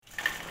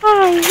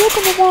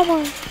Welcome to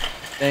Walmart.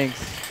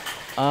 Thanks.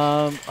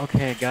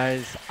 Okay,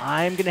 guys,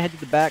 I'm gonna head to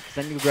the back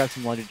because I need to grab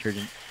some laundry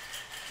detergent.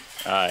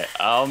 Alright,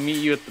 I'll meet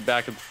you at the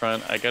back of the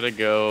front. I gotta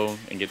go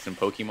and get some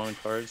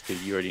Pokemon cards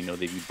because you already know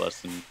they be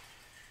busting.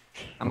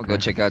 I'm gonna go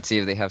Okay. check out, see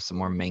if they have some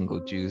more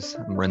mango juice.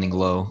 I'm running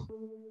low.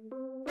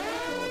 What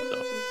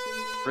the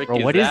frick Bro,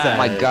 is what is Oh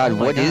my that? that? god, Oh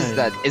my what is god.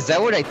 that? Is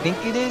that what I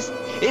think it is?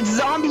 It's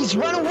zombies!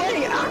 Run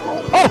away!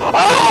 Ow!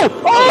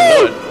 Oh! Oh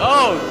lord! Oh!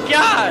 Oh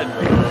god!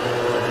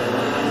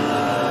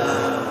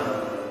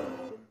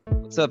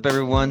 What's up,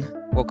 everyone?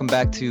 Welcome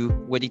back to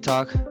WITY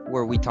Talk,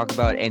 where we talk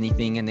about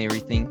anything and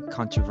everything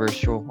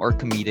controversial or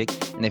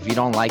comedic. And if you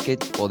don't like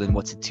it, well, then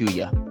what's it to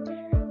ya?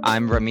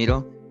 I'm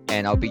Ramiro,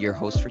 and I'll be your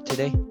host for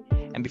today.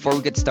 And before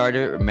we get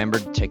started, remember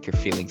to check your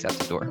feelings at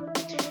the door.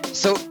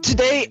 So,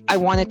 today I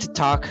wanted to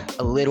talk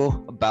a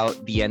little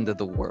about the end of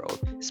the world,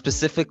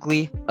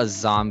 specifically a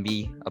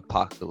zombie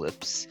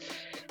apocalypse.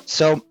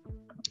 So,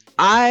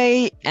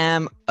 I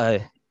am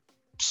a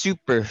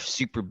super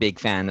big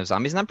fan of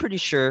zombies, and I'm pretty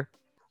sure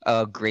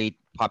a great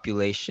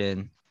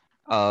population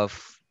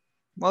of,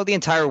 well, the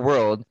entire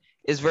world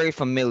is very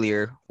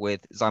familiar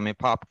with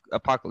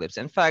apocalypse.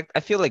 In fact, I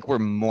feel like we're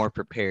more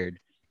prepared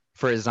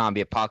for a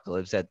zombie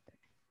apocalypse than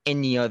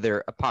any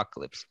other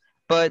apocalypse.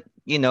 But,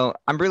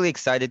 I'm really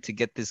excited to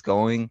get this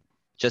going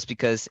just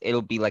because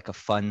it'll be like a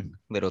fun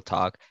little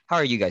talk. How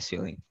are you guys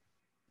feeling?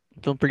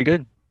 Feeling pretty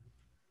good.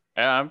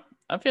 Yeah,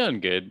 I'm feeling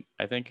good.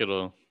 I think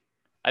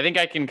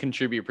I can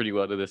contribute pretty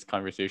well to this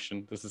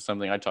conversation. This is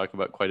something I talk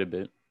about quite a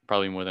bit,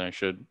 probably more than I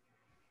should.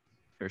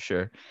 For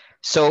sure.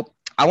 So,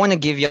 I want to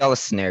give y'all a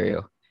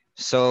scenario.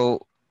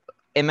 So,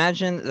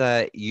 imagine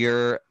that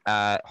you're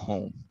at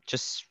home.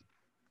 Just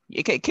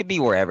it could be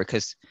wherever,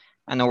 because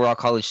I know we're all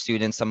college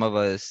students. Some of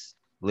us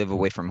live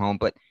away from home,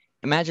 but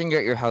imagine you're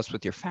at your house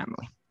with your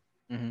family,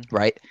 Hmm.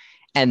 right?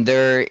 And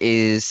there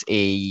is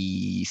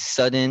a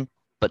sudden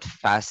but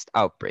fast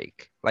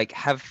outbreak. Like,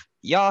 have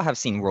y'all have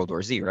seen World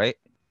War Z, right?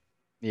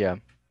 Yeah.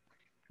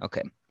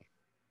 Okay.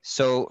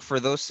 So for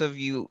those of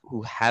you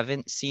who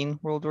haven't seen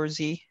World War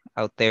Z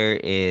out there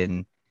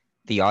in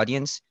the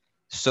audience,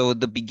 so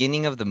the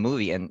beginning of the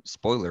movie, and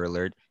spoiler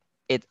alert,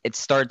 it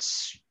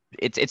starts.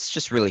 It's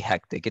just really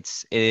hectic.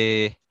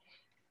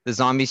 The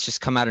zombies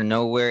just come out of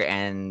nowhere,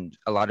 and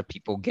a lot of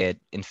people get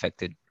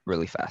infected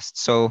really fast.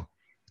 So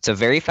it's a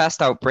very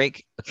fast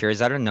outbreak,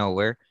 occurs out of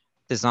nowhere.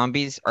 The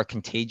zombies are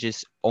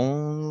contagious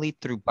only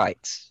through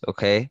bites.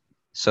 Okay,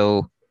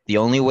 so the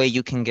only way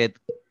you can get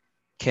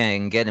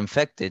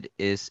infected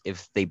is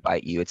if they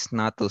bite you. It's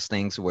not those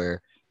things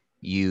where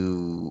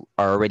you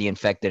are already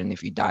infected and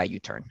if you die, you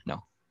turn.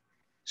 No.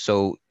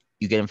 So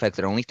you get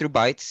infected only through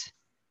bites,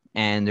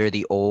 and they're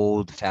the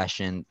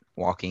old-fashioned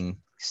walking,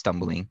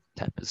 stumbling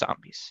type of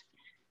zombies.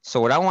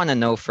 So what I want to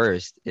know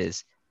first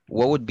is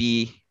what would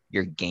be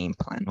your game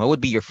plan? What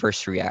would be your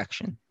first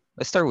reaction?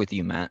 Let's start with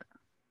you, Matt.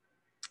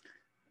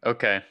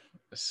 Okay,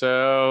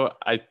 so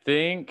I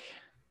think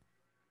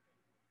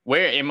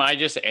where am I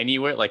just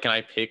anywhere? Like, can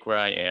I pick where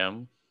I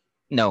am?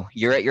 No,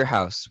 you're at your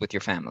house with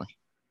your family.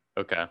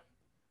 Okay.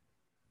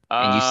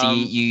 And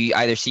Um. you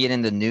either see it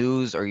in the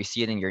news or you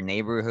see it in your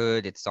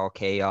neighborhood. It's all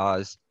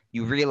chaos.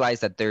 You realize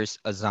that there's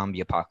a zombie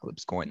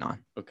apocalypse going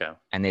on, Okay.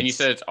 and And you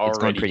said it's it's going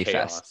already pretty fast.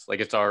 chaos. Like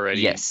it's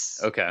already Yes.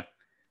 okay.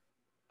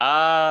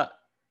 Uh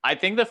I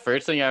think the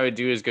first thing I would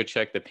do is go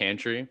check the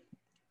pantry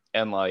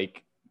and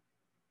like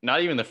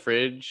not even the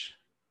fridge,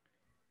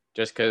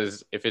 just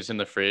because if it's in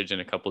the fridge in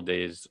a couple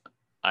days,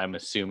 I'm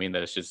assuming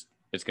that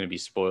it's gonna be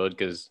spoiled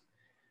because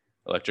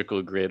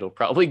electrical grid will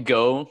probably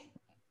go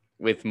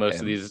with most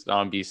of Okay. these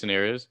zombie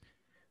scenarios.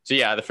 So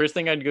yeah, the first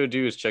thing I'd go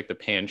do is check the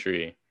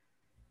pantry.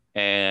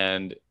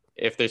 And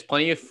if there's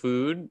plenty of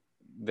food,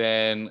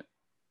 then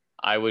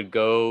I would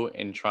go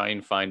and try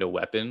and find a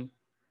weapon.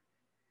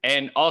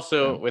 And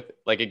also, Okay. with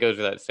like it goes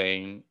without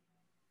saying,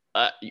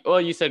 well,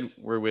 you said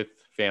we're with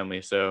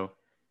family, so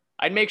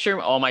I'd make sure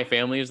all my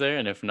family is there.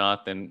 And if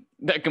not, then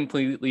that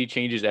completely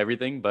changes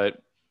everything.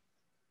 But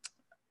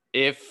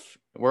if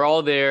we're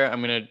all there, I'm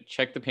gonna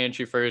check the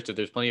pantry first. If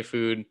there's plenty of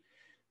food,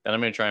 then I'm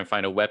gonna try and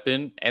find a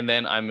weapon, and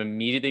then I'm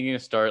immediately gonna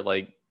start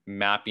like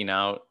mapping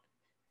out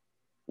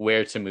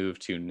where to move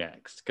to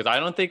next. Because I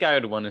don't think I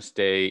would want to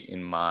stay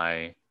in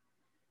my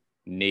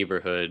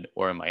neighborhood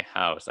or in my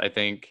house. I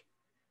think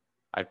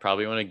I'd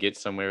probably want to get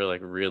somewhere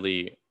like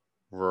really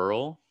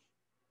rural.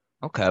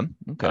 Okay.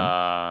 Okay.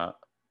 Uh,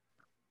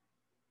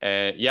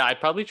 and yeah, I'd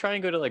probably try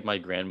and go to like my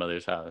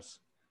grandmother's house.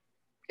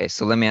 Okay.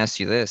 So let me ask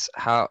you this: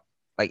 how,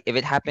 like, if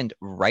it happened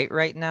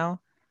right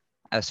now,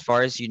 as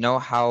far as you know,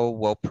 how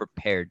well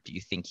prepared do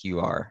you think you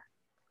are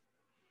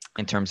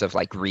in terms of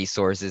like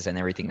resources and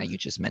everything that you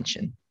just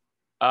mentioned?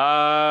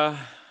 Uh,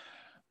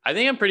 I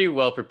think I'm pretty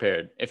well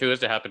prepared. If it was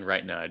to happen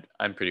right now,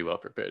 I'm pretty well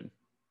prepared.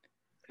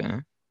 Okay.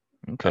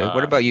 Okay.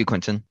 What Uh, about you,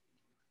 Quentin?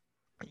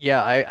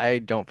 Yeah, I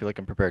don't feel like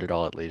I'm prepared at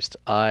all, at least.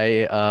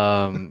 I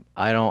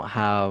don't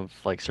have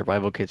like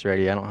survival kits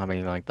ready. I don't have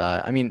anything like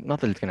that. I mean,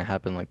 not that it's gonna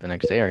happen like the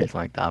next day or anything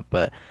like that,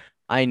 but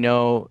I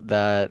know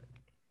that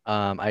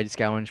I'd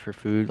scavenge for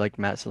food, like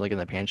Matt said, like in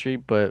the pantry.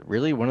 But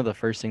really, one of the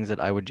first things that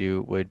I would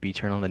do would be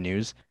turn on the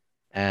news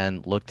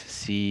and look to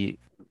see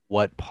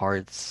what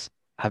parts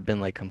have been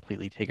like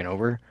completely taken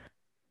over.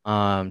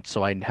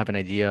 So I have an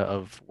idea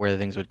of where the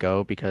things would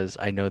go because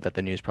I know that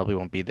the news probably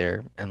won't be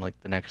there in like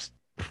the next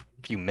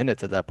few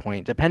minutes at that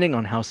point, depending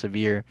on how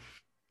severe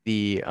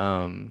the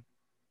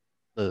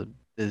the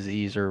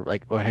disease or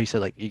like or how you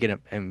said like you get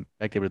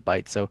infected with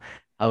bites. So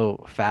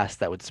how fast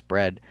that would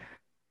spread.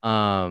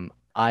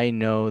 I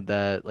know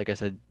that, like I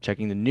said,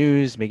 checking the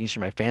news, making sure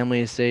my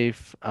family is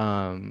safe,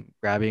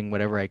 grabbing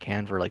whatever I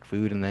can for like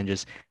food, and then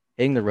just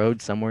hitting the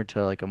road somewhere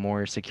to like a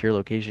more secure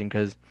location.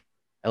 Because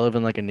I live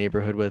in like a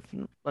neighborhood with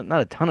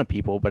not a ton of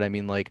people, but I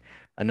mean like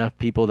enough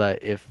people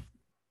that if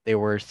they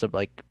were sub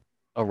like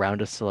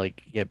around us to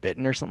like get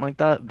bitten or something like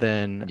that,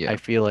 then I Yeah.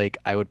 feel like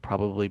I would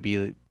probably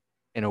be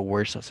in a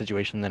worse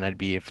situation than I'd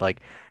be if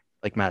like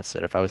Matt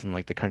said, if I was in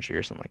like the country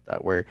or something like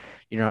that, where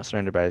you're not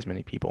surrounded by as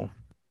many people.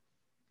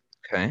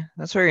 Okay,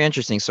 that's very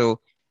interesting.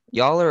 So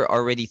y'all are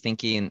already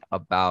thinking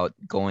about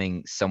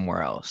going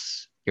somewhere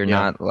else. You're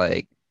Yeah. not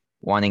like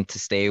wanting to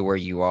stay where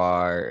you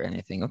are or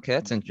anything. Okay,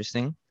 that's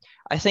interesting.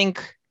 I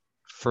think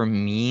for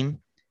me,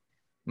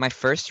 my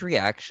first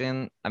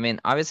reaction, I mean,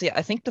 obviously,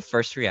 I think the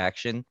first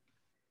reaction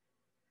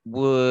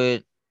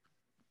would,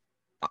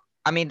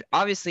 I mean,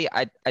 obviously,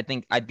 I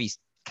think I'd be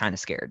kind of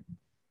scared.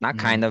 Not Hmm.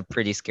 kind of,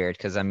 pretty scared,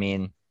 because I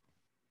mean,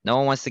 no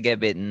one wants to get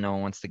bitten, no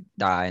one wants to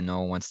die,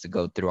 no one wants to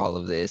go through all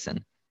of this,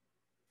 and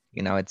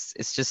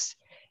it's just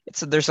it's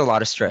there's a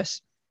lot of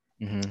stress.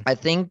 Hmm. I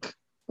think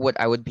what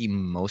I would be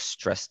most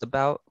stressed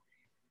about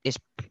is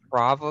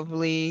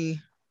probably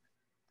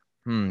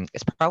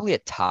it's probably a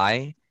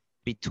tie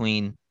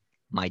between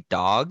my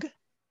dog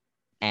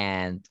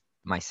and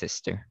my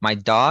sister. My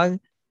dog,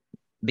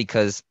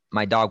 because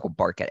my dog will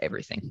bark at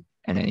everything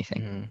and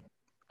anything. Hmm.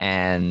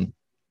 And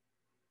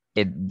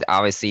it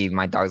obviously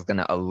my dog's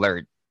gonna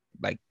alert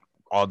like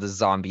all the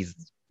zombies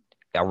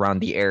around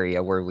the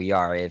area where we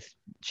are if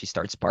she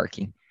starts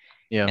barking.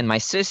 Yeah. And my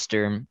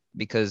sister,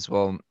 because,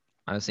 well,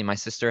 honestly, my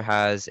sister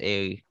has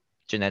a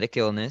genetic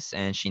illness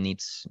and she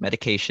needs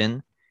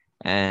medication.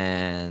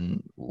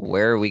 And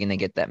where are we going to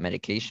get that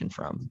medication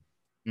from?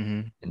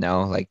 Hmm.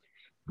 Like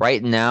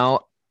right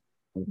now,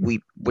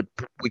 we would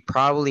we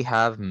probably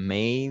have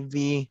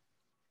maybe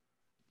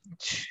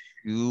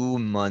 2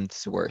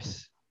 months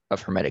worth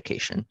of her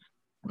medication.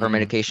 Her Hmm.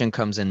 medication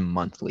comes in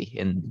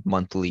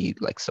monthly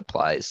like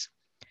supplies.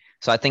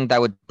 So I think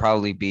that would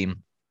probably be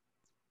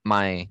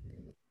my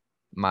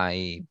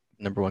my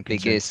Number one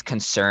concern. biggest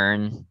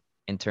concern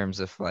in terms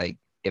of like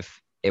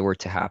if it were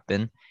to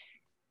happen.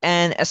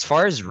 And as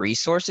far as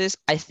resources,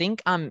 I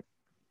think I'm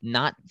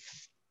not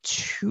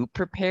too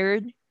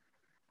prepared.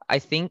 I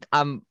think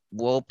I'm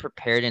well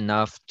prepared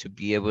enough to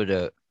be able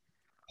to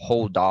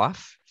hold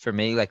off for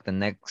maybe like the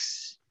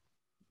next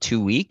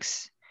 2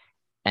 weeks,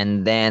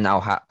 and then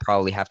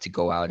probably have to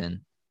go out and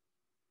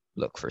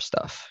look for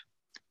stuff.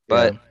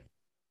 Yeah. But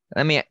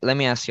let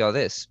me ask y'all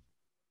this: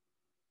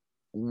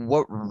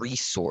 what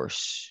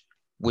resource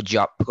would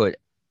y'all put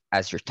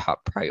as your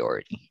top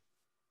priority?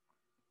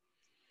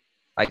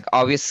 Like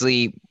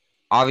obviously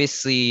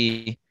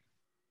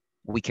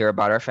we care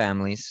about our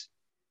families.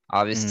 Hmm.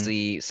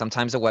 Obviously,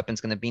 sometimes a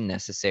weapon's going to be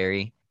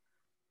necessary,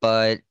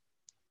 but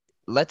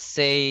let's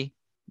say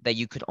that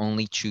you could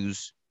only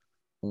choose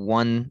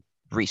one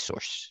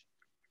resource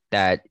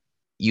that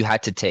you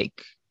had to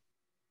take.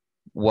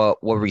 What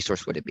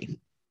resource would it be?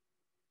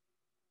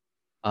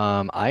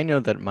 I know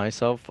that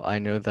myself, I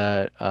know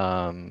that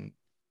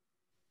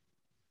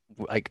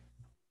like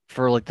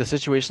for like the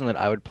situation that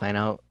I would plan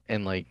out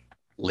and like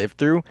live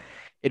through,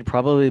 it'd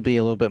probably be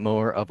a little bit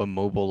more of a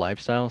mobile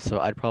lifestyle. So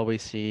I'd probably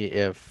see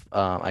if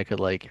I could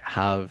like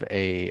have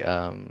a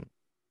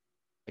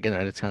again,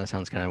 it kind of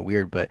sounds kind of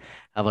weird, but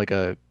have like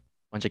a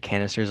bunch of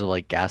canisters of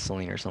like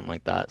gasoline or something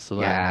like that. So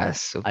then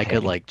Yes, I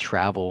could okay. like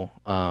travel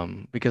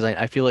because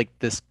I feel like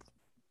this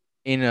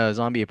in a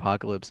zombie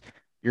apocalypse,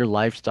 your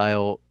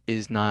lifestyle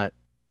is not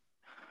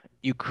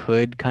you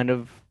could kind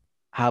of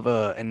have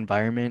a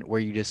environment where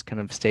you just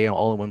kind of stay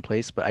all in one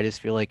place, but I just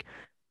feel like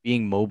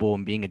being mobile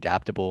and being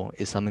adaptable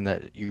is something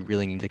that you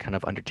really need to kind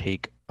of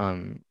undertake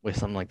with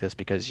something like this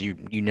because you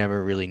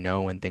never really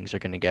know when things are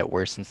going to get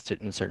worse in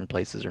certain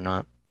places or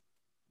not.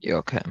 Yeah,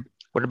 okay.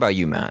 What about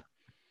you, Matt?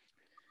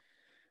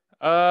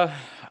 Uh,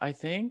 I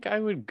think I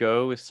would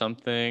go with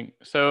something.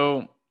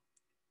 So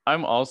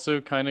I'm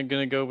also kind of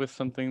gonna go with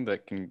something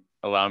that can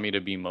allow me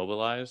to be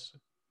mobilized.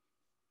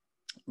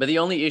 But the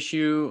only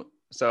issue,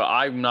 so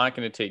I'm not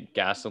gonna take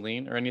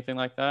gasoline or anything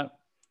like that,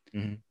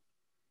 Hmm.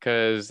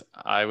 because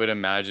I would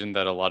imagine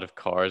that a lot of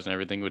cars and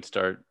everything would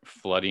start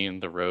flooding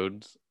the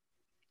roads.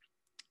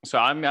 So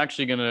I'm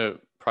actually gonna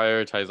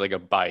prioritize like a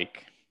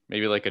bike,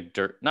 maybe like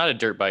not a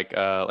dirt bike,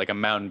 like a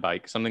mountain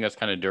bike, something that's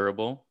kind of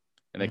durable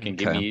and that Hmm. can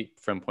get Okay. me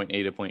from point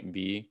A to point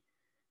B,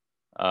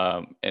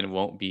 and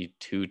won't be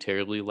too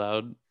terribly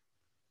loud.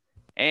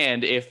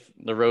 And if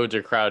the roads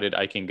are crowded,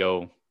 I can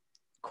go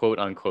quote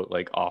unquote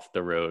like off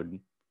the road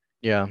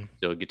Yeah.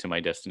 still get to my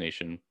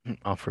destination.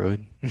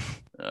 Off-road.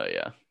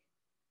 Yeah.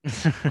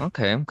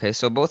 Okay, okay.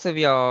 So both of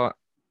y'all,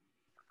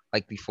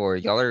 like before,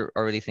 y'all are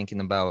already thinking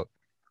about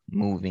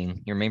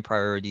moving. Your main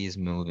priority is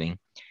moving.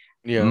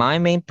 Yeah. My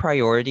main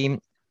priority,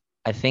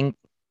 I think,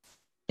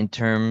 in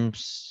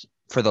terms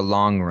for the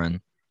long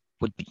run,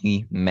 would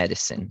be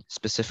medicine,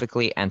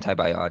 specifically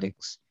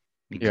antibiotics,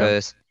 Yeah.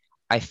 because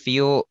I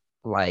feel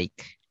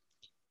like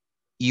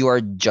you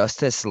are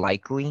just as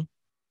likely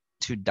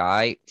to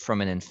die from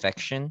an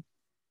infection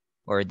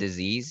or a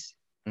disease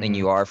than Hmm.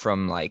 you are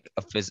from like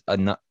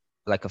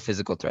like a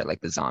physical threat like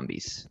the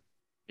zombies.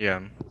 Yeah.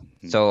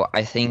 Hmm. So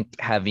I think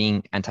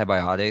having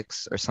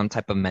antibiotics or some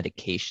type of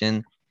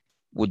medication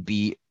would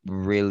be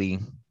really,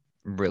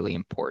 really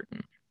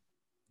important.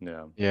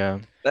 Yeah. Yeah.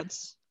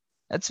 That's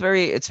it's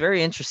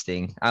very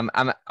interesting.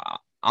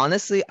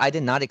 Honestly, I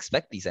did not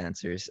expect these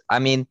answers. I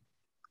mean,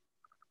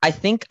 I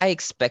think I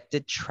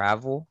expected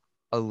travel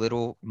a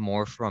little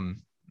more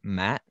from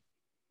Matt,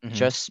 Hmm.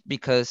 just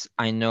because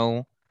I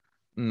know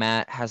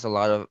Matt has a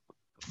lot of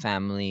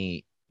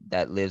family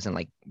that lives in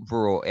like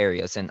rural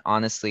areas, and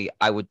honestly,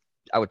 I would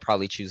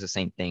probably choose the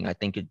same thing. I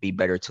think it'd be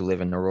better to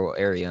live in a rural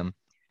area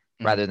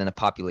Hmm. rather than a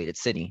populated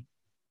city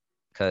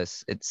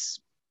because it's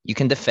you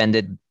can defend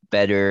it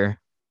better.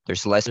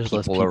 There's less There's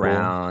less people people.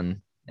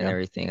 around and Yeah.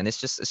 everything, and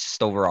it's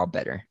just overall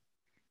better,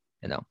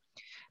 you know.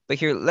 But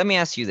here, let me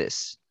ask you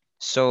this.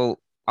 So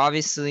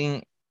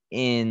obviously,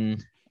 in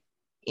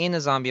in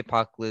a zombie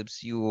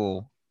apocalypse,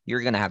 you're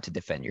gonna have to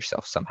defend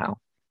yourself somehow, Yeah.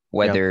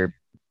 whether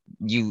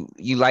you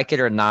like it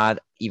or not.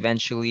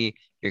 Eventually,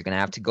 you're gonna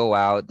have to go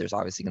out. There's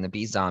obviously gonna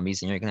be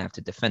zombies, and you're gonna have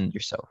to defend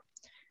yourself.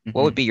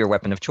 What would Hmm. be your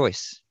weapon of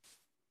choice?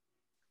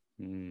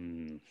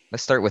 Hmm.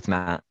 Let's start with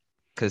Matt,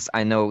 because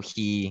I know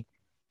he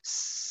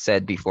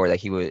said before that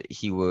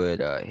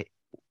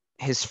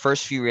his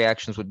first few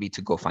reactions would be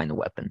to go find a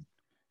weapon.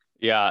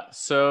 Yeah.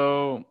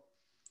 So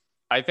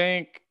I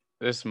think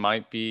this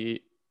might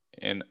be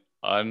an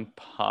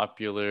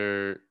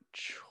unpopular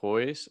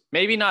choice.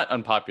 Maybe not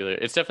unpopular.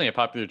 It's definitely a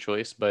popular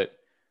choice, but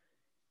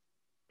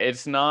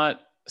it's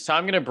not. So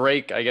I'm gonna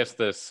break, I guess,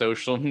 the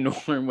social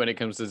norm when it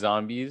comes to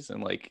zombies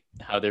and like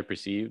how they're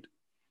perceived.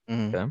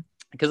 Hmm. Okay.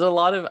 Because a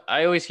lot of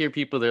I always hear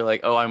people they're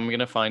like, "Oh, I'm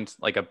gonna find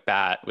like a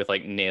bat with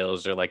like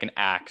nails or like an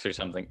axe or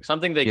something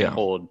they can Yeah.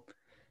 hold."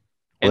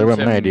 Well, there And went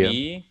to my idea.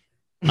 me,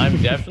 I'm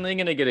definitely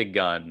gonna get a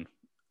gun.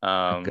 A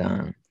Um,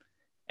 gun.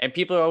 and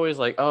people are always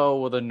like,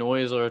 "Oh, well, the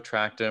noise will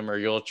attract them, or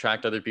you'll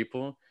attract other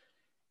people."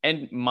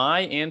 And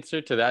my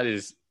answer to that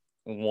is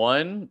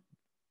one,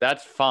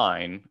 that's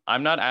fine.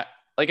 I'm not at,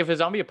 like if a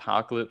zombie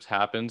apocalypse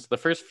happens, the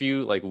first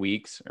few like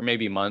weeks or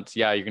maybe months,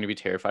 yeah, you're gonna be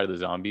terrified of the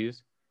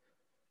zombies.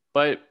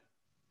 But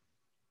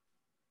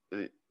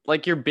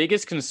like your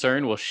biggest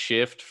concern will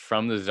shift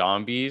from the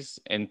zombies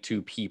and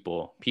to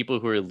people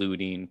who are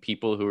looting,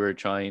 people who are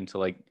trying to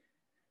like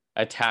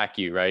attack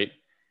you, right?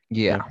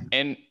 Yeah. Yeah.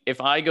 And if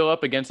I go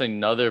up against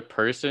another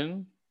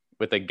person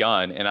with a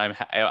gun and I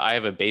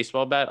have a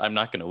baseball bat, I'm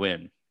not going to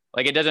win.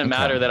 Like it doesn't Okay.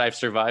 matter that I've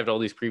survived all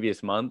these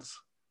previous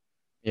months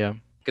Yeah.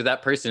 because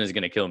that person is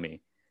going to kill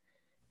me.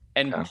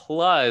 And Okay.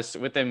 plus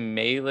with a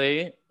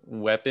melee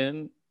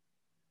weapon,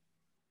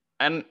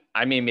 and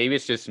I mean maybe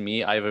it's just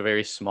me, I have a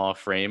very small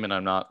frame and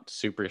I'm not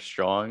super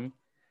strong,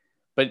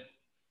 but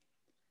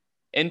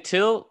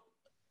until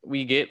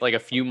we get like a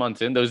few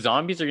months in, those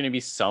zombies are going to be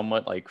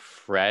somewhat like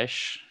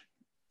fresh.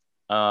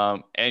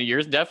 And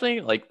you're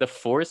definitely like the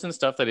force and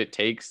stuff that it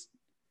takes.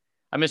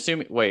 I'm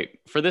assuming. Wait,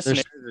 for this There's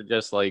scenario, is it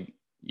just like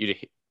you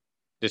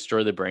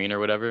destroy the brain or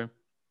whatever?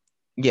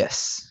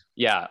 Yes.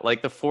 Yeah,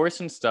 like the force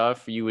and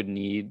stuff you would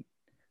need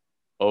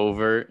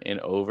over and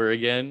over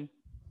again.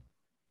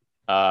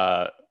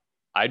 Uh,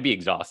 I'd be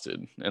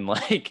exhausted, and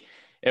like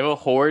if a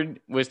horde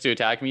was to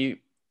attack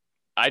me,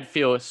 I'd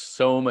feel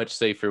so much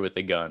safer with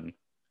a gun,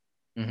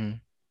 hmm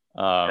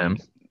um,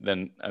 Okay.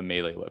 than a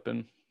melee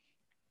weapon.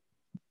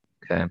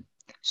 Okay.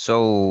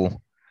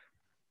 So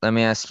let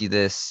me ask you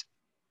this.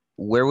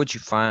 Where would you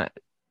find,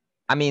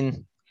 I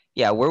mean,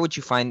 yeah, where would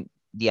you find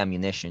the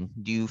ammunition?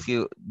 Do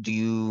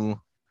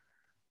you,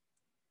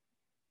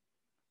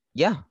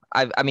 yeah,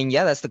 I mean,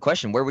 yeah, that's the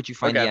question. Where would you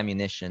find the Okay.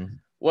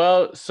 ammunition?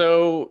 Well,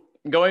 so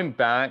going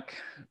back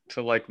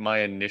to like my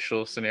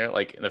initial scenario,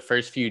 like in the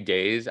first few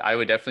days, I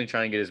would definitely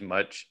try and get as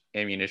much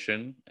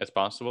ammunition as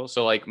possible.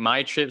 So like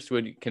my trips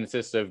would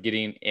consist of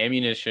getting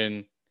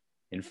ammunition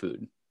and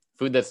food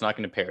that's not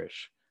going to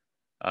perish.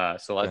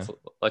 So Okay.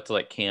 let's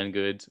like canned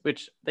goods,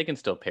 which they can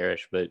still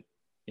perish, but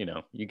you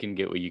know you can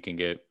get what you can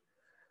get.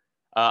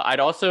 I'd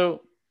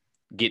also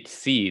get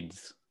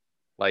seeds,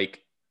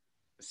 like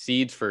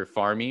seeds for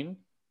farming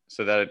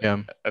so that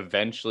Yeah.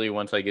 eventually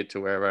once I get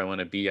to wherever I want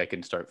to be, I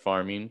can start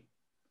farming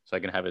so I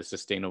can have a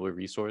sustainable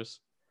resource.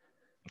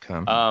 Okay.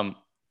 Um,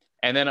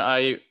 and then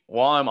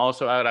while I'm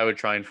also out, I would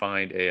try and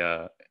find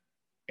a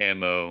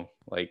ammo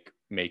like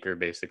maker,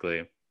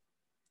 basically,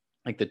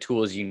 like the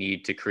tools you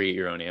need to create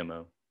your own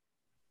ammo.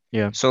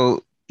 Yeah.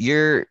 So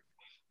you're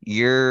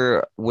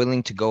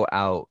willing to go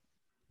out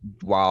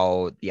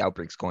while the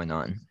outbreak's going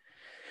on.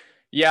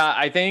 Yeah,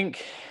 I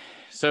think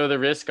So the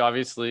risk,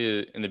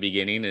 obviously, in the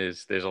beginning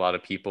is there's a lot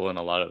of people and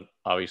a lot of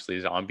obviously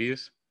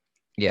zombies,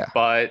 Yeah.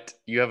 but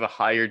you have a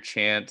higher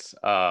chance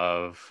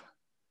of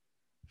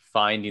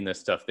finding the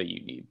stuff that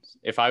you need.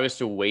 If I was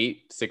to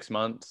wait 6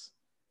 months,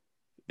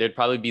 there'd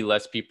probably be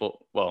less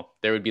people. Well,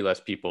 there would be less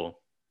people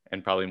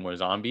and probably more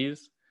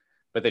zombies,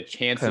 but the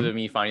chances Okay. of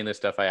me finding the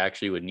stuff I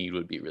actually would need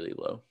would be really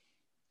low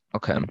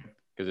Okay.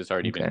 because it's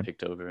already Okay. been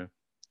picked over.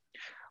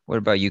 What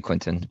about you,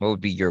 Quentin? What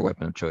would be your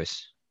weapon of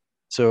choice?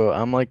 So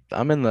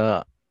I'm in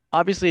the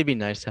obviously it'd be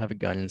nice to have a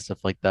gun and stuff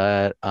like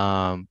that.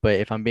 But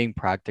if I'm being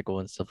practical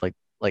and stuff like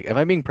if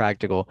I'm being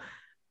practical,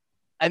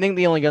 I think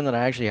the only gun that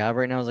I actually have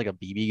right now is like a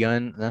BB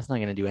gun, and that's not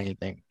gonna do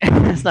anything.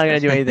 That's not gonna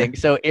do anything.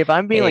 So if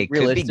I'm being Hey, like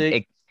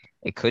realistic,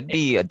 it could it,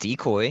 be a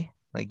decoy.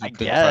 Like I you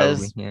could probably,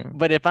 guess, yeah.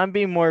 but if I'm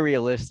being more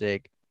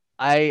realistic,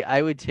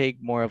 I would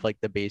take more of like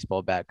the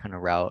baseball bat kind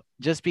of route,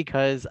 just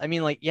because I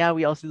mean like yeah,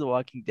 we all see The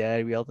Walking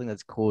Dead, we all think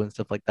that's cool and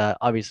stuff like that.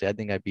 Obviously, I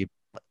don't know,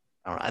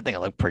 I think I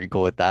look pretty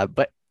cool with that,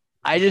 but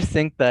I just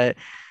think that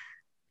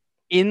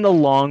in the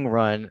long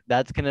run,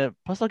 that's gonna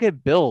plus I'll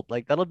get built.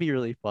 Like that'll be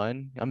really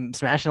fun. I'm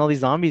smashing all these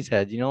zombies'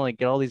 heads, like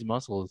get all these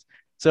muscles.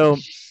 So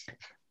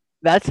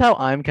that's how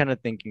I'm kind of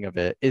thinking of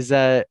it. Is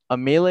that a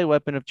melee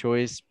weapon of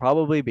choice,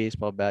 probably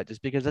baseball bat,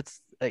 just because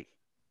that's like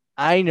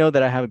I know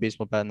that I have a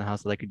baseball bat in the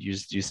house that I could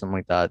use to do something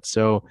like that.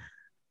 So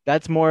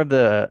that's more of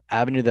the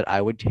avenue that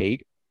I would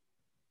take.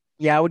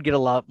 Yeah, I would get a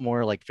lot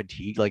more like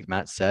fatigue, like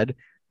Matt said.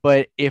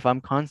 But if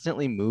I'm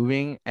constantly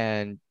moving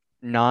and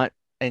not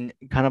and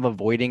kind of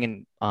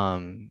avoiding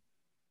and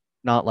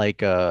not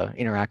like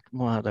interact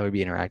well that would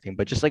be interacting,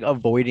 but just like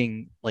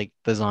avoiding like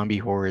the zombie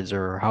hordes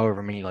or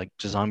however many like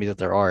just zombies that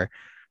there are,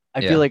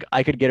 I feel Yeah. like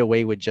I could get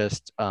away with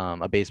just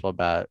a baseball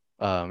bat,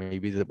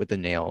 maybe with the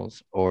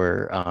nails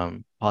or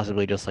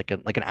possibly just like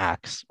an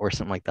axe or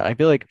something like that. I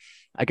feel like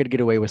I could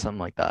get away with something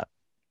like that.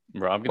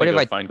 Bro, I'm What gonna if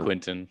go I find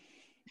Quentin.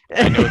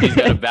 I know he's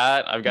got a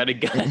bat. I've got a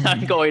gun.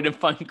 I'm going to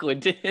find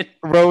Quentin.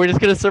 Bro, we're just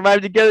gonna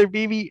survive together,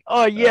 baby.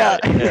 Oh yeah.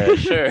 Yeah,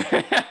 sure.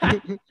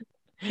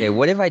 Okay,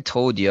 what if I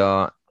told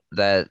y'all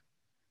that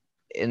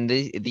in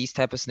these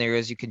type of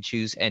scenarios you can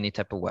choose any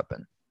type of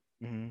weapon?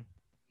 Mhm.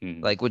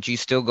 Hmm. Like, would you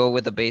still go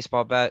with a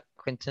baseball bat,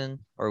 Quentin,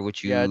 or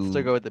would Yeah, I'd still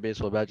you go with the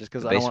baseball bat just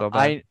because the I don't want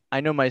baseball bat?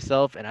 I know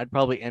myself and I'd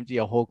probably empty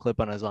a whole clip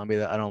on a zombie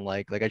that I don't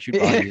like. Like I'd shoot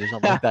bodies or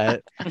something like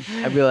that.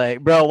 I'd be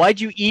like, bro, why'd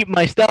you eat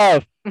my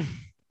stuff?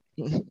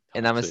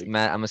 And Toxic.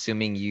 Matt, I'm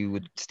assuming you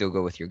would still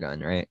go with your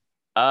gun, right?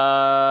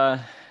 Uh,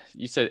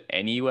 you said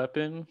any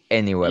weapon?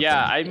 Any Yeah, weapon.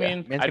 I Yeah.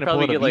 mean, Man's I'd gonna pull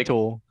probably out a get like,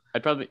 VTOL.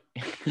 I'd probably,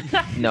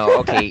 No,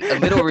 okay, a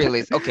little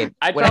realist. Okay,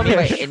 I'd what I mean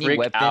probably by any trick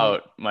weapon.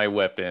 out my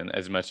weapon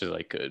as much as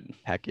I could.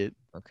 Hack it.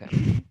 Okay,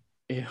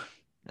 Yeah.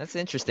 that's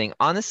interesting.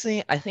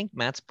 Honestly, I think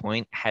Matt's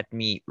point had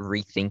me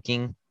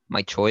rethinking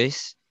my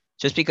choice,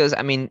 just because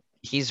I mean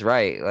he's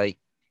right. Like,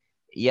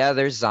 yeah,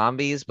 there's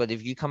zombies, but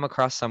if you come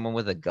across someone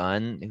with a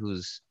gun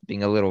who's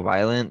being a little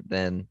violent,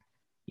 then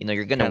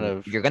you're Kind gonna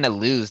of, you're gonna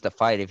lose the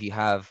fight if you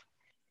have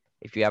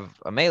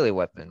a melee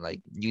weapon.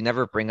 Like, you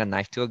never bring a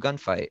knife to a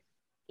gunfight.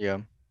 yeah.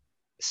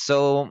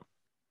 So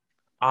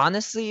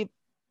honestly,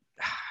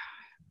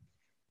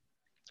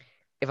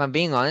 if I'm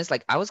being honest,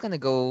 like I was gonna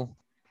go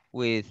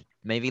with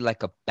maybe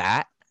like a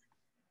bat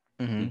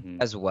Hmm. Hmm.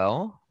 as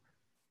well.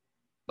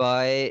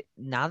 But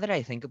now that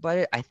I think about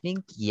it, I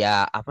think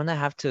yeah, I'm gonna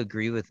have to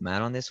agree with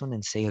Matt on this one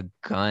and say a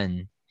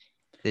gun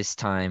this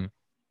time.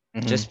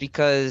 Hmm. Just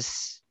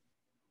because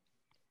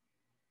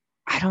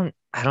I don't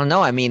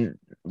know. I mean,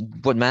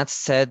 what Matt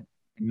said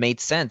made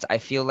sense. I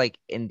feel like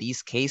in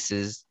these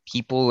cases,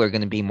 people are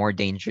gonna be more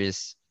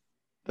dangerous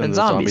Than than the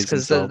zombies zombies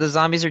because the themselves.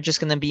 zombies are just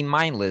going to be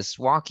mindless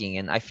walking.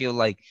 And I feel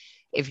like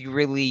if you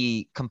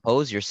really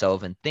compose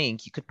yourself and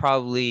think, you could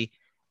probably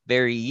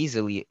very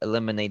easily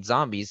eliminate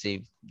zombies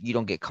if you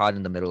don't get caught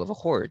in the middle of a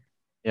horde,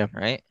 Yeah.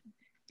 right?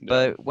 Yeah.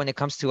 But when it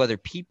comes to other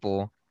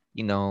people,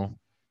 you know,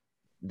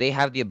 they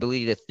have the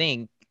ability to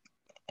think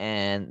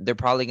and they're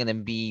probably going to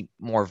be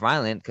more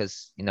violent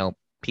because,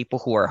 people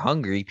who are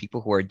hungry,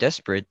 people who are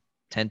desperate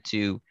tend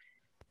to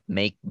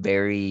make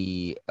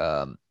very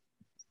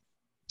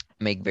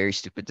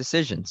stupid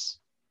decisions.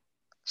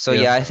 So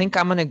Yeah. yeah, I Yeah. think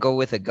I'm gonna go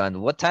with a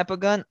gun. What type of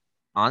gun?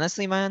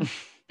 Honestly, man,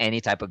 any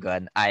type of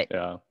gun. I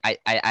Yeah. I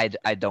I I,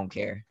 I don't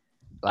care.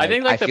 I Like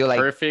think I like the feel like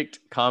perfect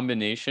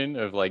combination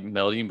of like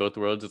melding both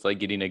worlds is like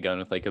getting a gun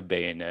with like a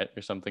bayonet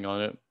or something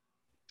on it.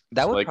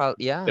 that So would like probably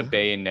the yeah.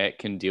 bayonet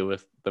can deal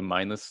with the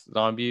mindless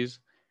zombies.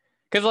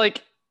 Because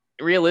like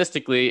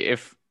realistically,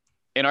 if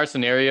in our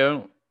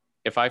scenario,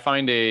 if I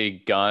find a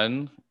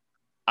gun,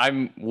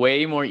 I'm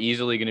way more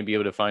easily going to be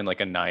able to find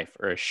like a knife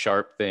or a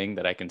sharp thing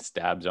that I can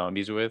stab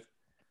zombies with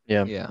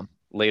Yeah. Yeah.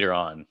 later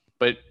on.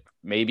 But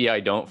maybe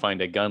I don't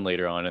find a gun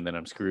later on, and then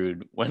I'm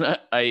screwed when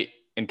I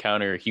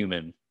encounter a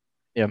human.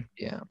 Yeah.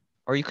 Yeah.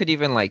 Or you could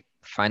even like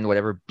find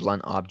whatever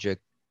blunt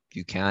object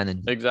you can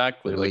and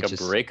Exactly, literally like a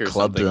just brick or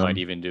club something might them.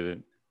 even do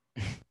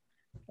it.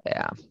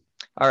 Yeah.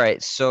 All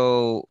right.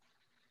 So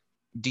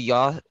do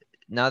y'all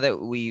now that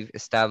we've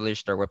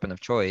established our weapon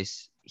of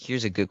choice,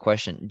 here's a good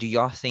question. Do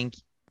y'all think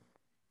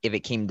if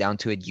it came down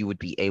to it, you would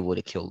be able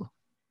to kill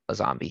a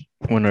zombie?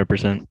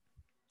 100%.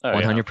 Oh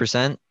yeah.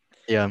 100%?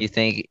 Yeah. You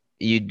think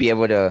you'd be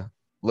able to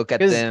look at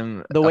Because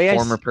them, the a way I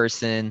former s-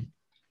 person,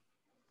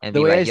 and the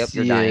be way like, I "Yep,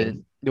 you're see it,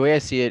 dying." the way I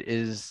see it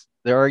is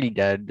they're already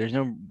dead. There's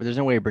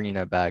no way of bringing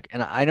that back.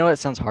 And I know it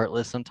sounds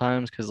heartless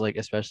sometimes because like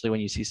especially when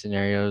you see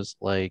scenarios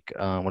like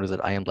what is it,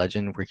 I Am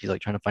Legend, where he's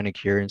like trying to find a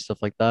cure and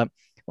stuff like that.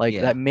 Like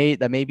Yeah. that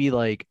may be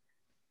like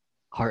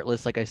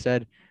heartless, like I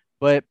said,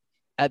 but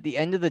at the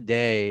end of the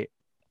day,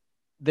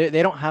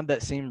 they don't have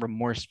that same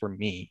remorse for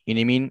me. You know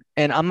what I mean?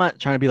 And I'm not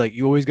trying to be like,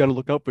 you always got to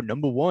look out for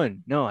number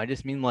one. No, I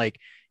just mean like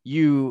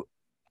you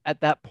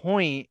at that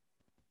point,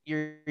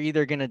 you're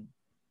either gonna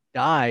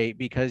die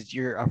because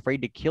you're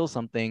afraid to kill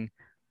something,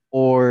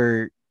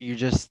 or you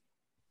just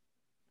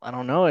I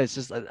don't know. It's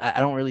just I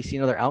don't really see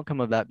another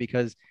outcome of that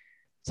because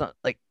it's not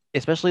like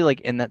especially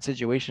like in that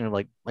situation of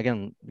like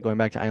again going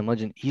back to I Am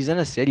Legend, he's in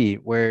a city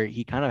where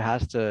he kind of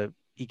has to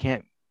he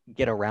can't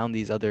get around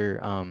these other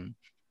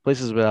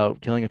places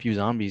without killing a few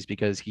zombies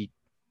because he's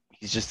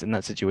just in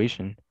that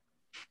situation.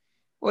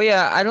 Well,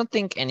 yeah, I don't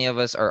think any of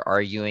us are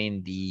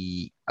arguing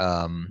the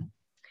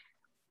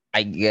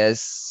I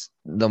guess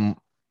The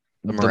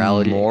the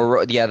morality.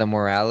 moral, yeah, the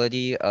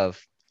morality of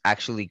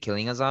actually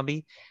killing a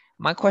zombie.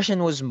 My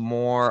question was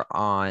more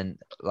on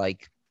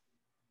like,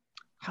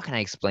 how can I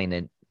explain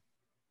it?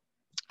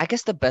 I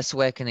guess the best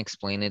way I can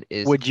explain it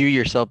is, Would you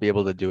yourself be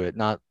able to do it?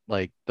 Not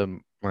like the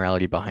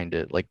morality behind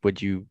it. Like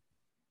would you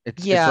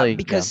it's yeah, like yeah.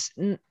 because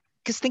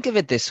think of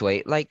it this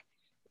way, like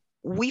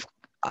we've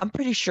I'm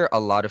pretty sure a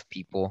lot of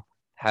people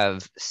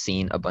have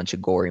seen a bunch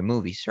of gory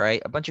movies,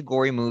 right? A bunch of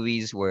gory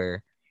movies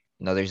where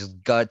there's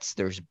guts,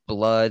 there's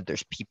blood,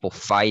 there's people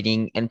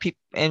fighting,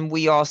 and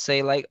we all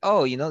say like,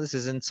 "Oh, this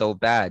isn't so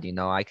bad,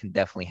 I can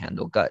definitely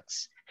handle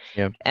guts."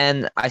 Yeah.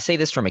 And I say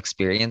this from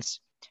experience,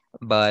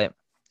 but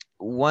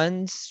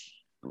once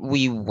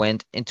we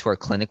went into our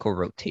clinical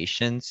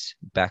rotations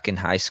back in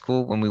high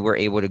school when we were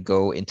able to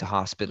go into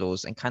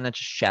hospitals and kind of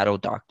just shadow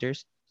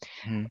doctors,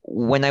 Mhm.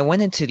 when I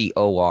went into the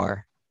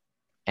OR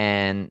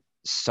and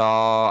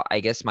saw,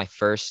 I guess, my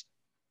first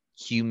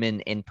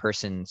human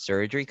in-person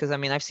surgery. Because I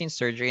mean, I've seen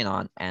surgery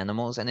on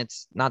animals and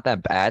it's not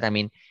that bad. I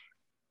mean,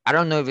 I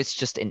don't know if it's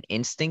just an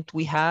instinct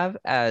we have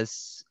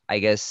as, I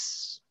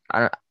guess, I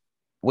don't,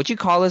 would you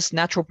call us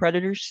natural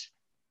predators?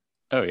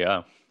 Oh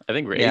yeah. I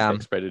think we're Yeah,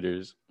 apex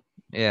predators.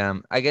 yeah.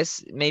 I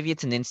guess maybe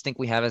it's an instinct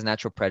we have as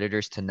natural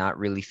predators to not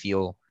really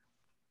feel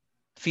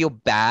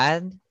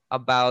bad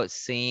about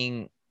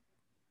seeing,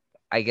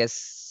 I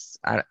guess,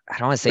 I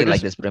don't want to say We're it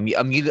like just this,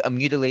 but a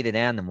mutilated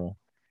animal.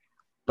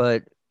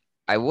 But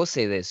I will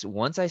say this,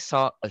 once I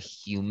saw a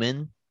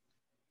human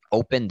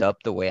opened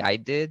up the way I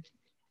did,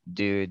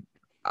 dude,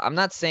 I'm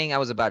not saying I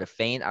was about to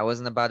faint. I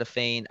wasn't about to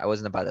faint. I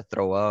wasn't about to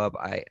throw up.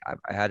 I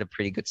had a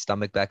pretty good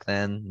stomach back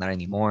then, not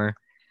anymore.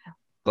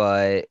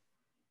 But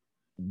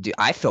dude,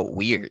 I felt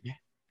weird.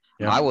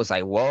 yeah. I was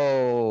like,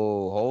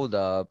 whoa, hold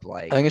up. I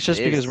Like think it's just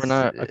because we're this,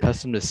 not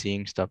accustomed to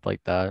seeing stuff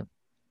like that.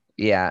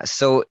 yeah.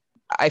 So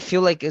I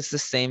feel like it's the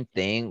same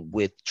thing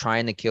with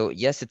trying to kill.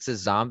 Yes, it's a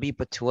zombie,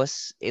 but to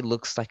us, it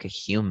looks like a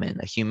human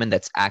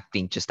that's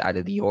acting just out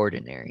of the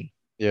ordinary,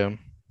 Yeah.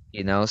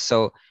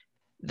 So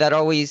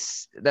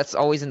that's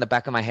always in the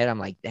back of my head. I'm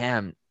like,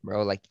 damn,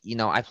 bro, like,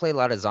 I play a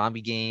lot of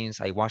zombie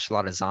games. I watch a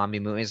lot of zombie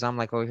movies. I'm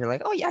like over here,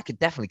 like, oh yeah, I could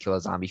definitely kill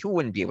a zombie. Who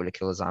wouldn't be able to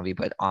kill a zombie?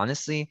 But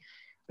honestly,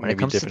 when it Maybe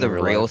comes to different in the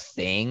real real life.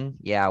 thing,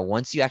 yeah,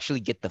 once you actually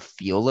get the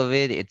feel of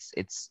it, it's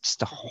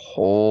just a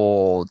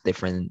whole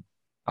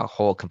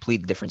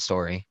completely different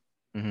story.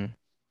 Hmm.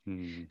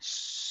 Hmm.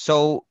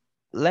 So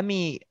let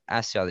me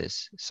ask y'all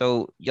this.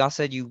 So y'all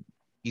said you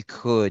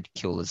could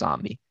kill a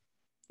zombie.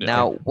 Yeah. Yeah.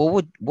 Now,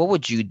 what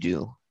would you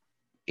do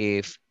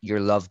if your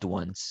loved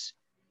ones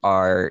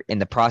are in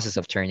the process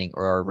of turning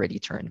or are already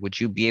turned? Would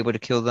you be able to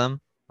kill them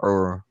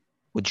or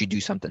would you do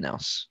something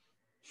else?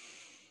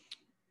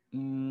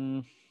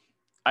 Mm,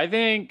 I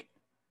think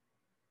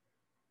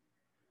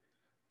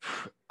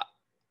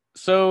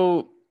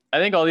so. I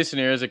think all these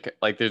scenarios,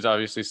 like, there's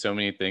obviously so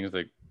many things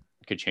that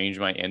could change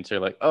my answer.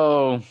 Like,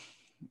 oh,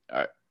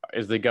 are,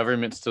 is the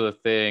government still a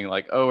thing?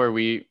 Like, oh, are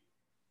we,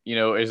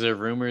 is there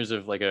rumors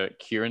of like a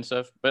cure and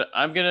stuff? But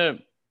I'm gonna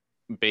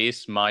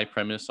base my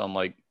premise on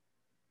like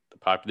the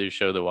popular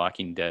show The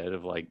Walking Dead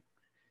of like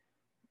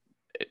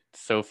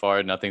so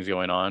far nothing's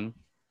going on.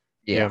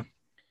 Yeah.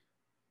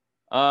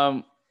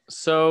 Yeah.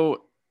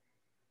 So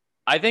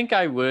I think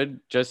I would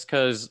just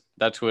because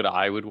that's what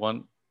I would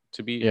want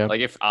to be. Yeah.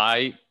 Like if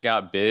I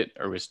got bit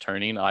or was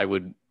turning,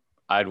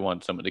 I'd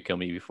want someone to kill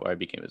me before I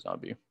became a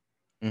zombie.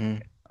 Hmm.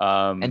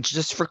 Um, And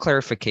just for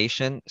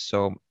clarification,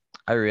 so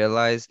I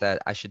realized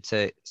that I should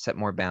set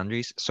more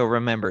boundaries. So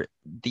remember,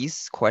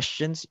 these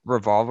questions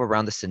revolve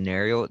around the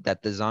scenario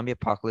that the zombie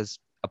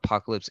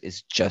apocalypse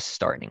is just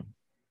starting.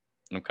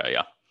 okay,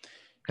 yeah.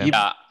 Okay. You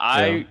Yeah,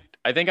 yeah.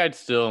 I think I'd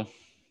still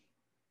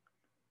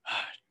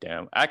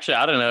damn. Actually,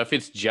 I don't know if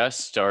it's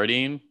just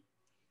starting.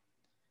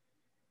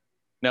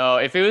 No,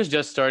 if it was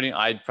just starting,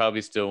 I'd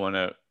probably still want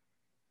to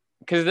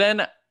because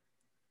then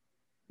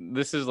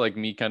this is like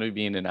me kind of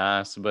being an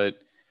ass, but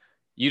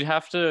you'd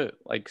have to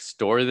like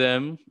store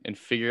them and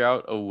figure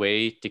out a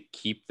way to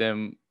keep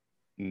them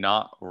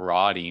not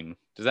rotting.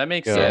 Does that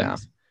make Yeah. Yeah.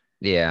 sense?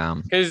 Yeah.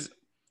 Because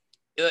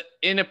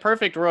in a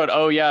perfect world,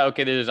 oh yeah,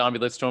 okay, there's a zombie,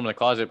 let's throw him in the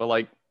closet. But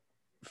like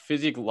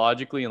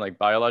physiologically and like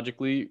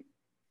biologically,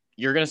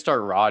 you're gonna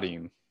start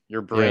rotting.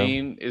 Your Yeah.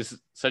 brain is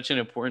such an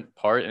important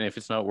part, and if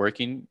it's not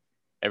working,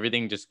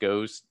 everything just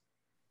goes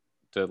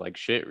to like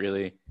shit,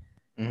 really.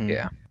 Hmm.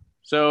 Yeah.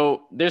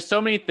 So there's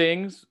so many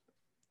things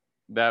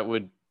that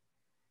would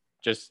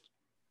just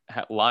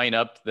line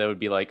up that would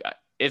be like,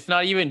 it's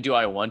not even do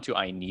I want to,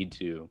 I need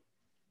to.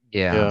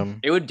 Yeah. Yeah.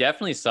 It would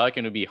definitely suck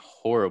and it would be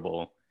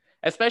horrible,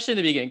 especially in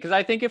the beginning. Because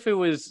I think if it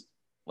was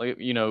like,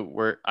 you know,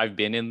 where I've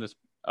been in this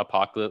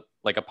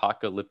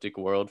apocalyptic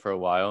world for a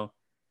while,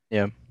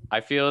 Yeah.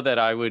 I feel that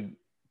I would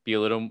be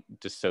a little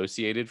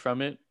dissociated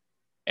from it,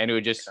 and it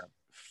would just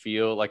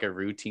feel like a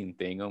routine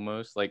thing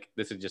almost. Like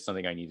this is just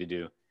something I need to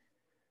do.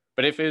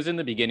 But if it was in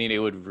the beginning, it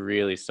would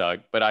really suck.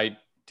 But I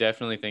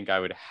definitely think I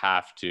would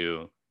have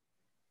to.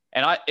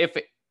 And if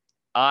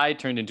I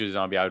turned into a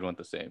zombie, I would want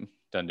the same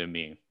done to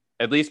me.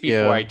 At least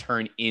before Yeah. I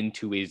turn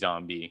into a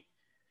zombie.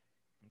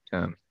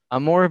 Um,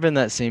 I'm more of in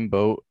that same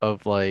boat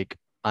of like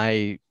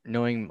I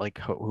knowing like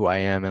who I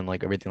am and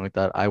like everything like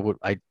that. I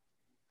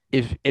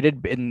if it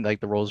had been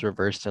like the roles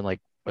reversed and like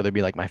whether it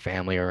be like my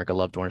family or like a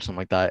loved one or something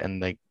like that,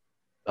 and like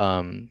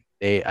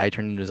I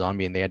turned into a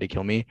zombie and they had to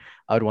kill me,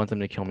 I would want them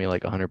to kill me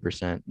like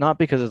 100%. Not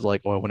because it's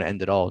like, oh, I want to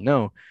end it all.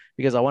 No,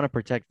 because I want to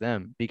protect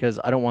them because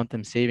I don't want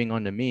them saving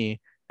onto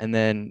me and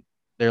then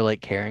they're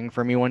like caring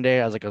for me one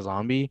day as like a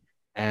zombie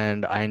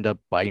and I end up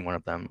biting one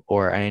of them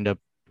or I end up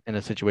in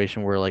a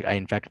situation where like I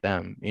infect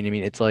them. You know what I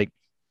mean? It's like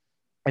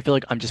I feel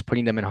like I'm just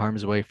putting them in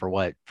harm's way for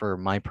what? For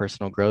my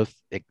personal growth.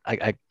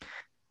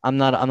 I'm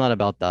not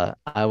about that.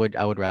 I would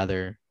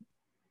rather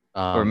but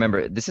um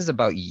remember, this is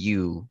about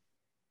you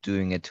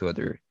doing it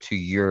to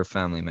your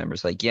family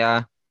members. Like,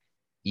 yeah,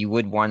 you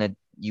would want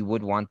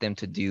them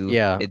to do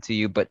yeah, it to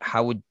you, but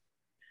how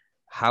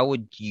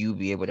would you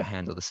be able to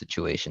handle the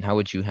situation? How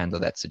would you handle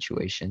that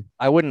situation?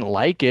 I wouldn't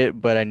like it,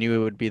 but I knew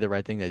it would be the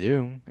right thing to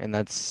do, and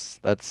that's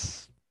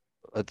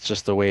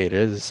just the way it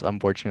is,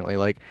 unfortunately.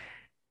 Like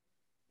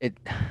it,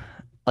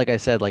 like I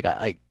said, like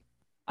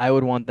I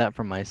would want that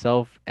for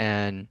myself,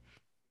 and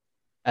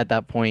at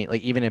that point,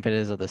 like even if it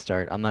is at the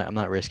start, I'm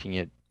not risking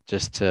it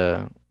just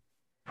to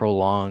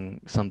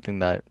prolong something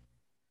that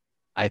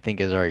I think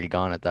is already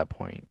gone at that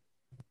point.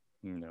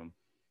 No.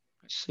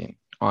 Let's see.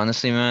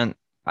 Honestly, man,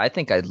 I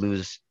think I'd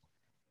lose.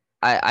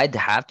 I'd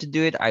have to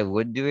do it. I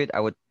would do it.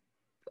 I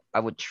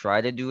would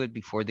try to do it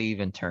before they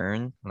even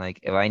turn. Like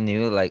if I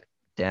knew like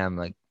damn,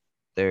 like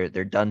they're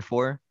done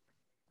for,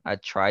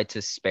 I'd try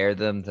to spare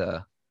them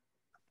the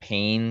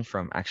pain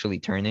from actually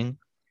turning.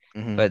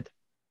 Hmm. But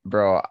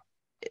bro,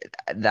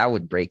 that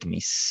would break me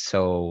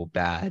so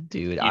bad,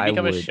 dude. You'd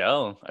become a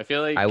shell.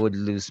 I would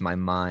lose my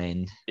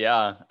mind.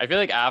 Yeah, I feel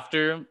like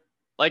after,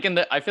 like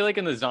I feel like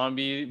in the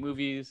zombie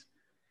movies,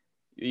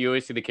 you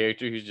always see the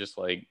character who's just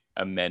like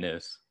a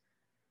menace.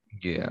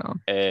 Yeah.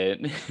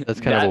 And That's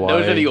kind of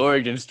those are the why,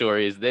 origin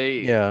stories.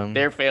 yeah,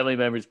 Their family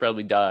members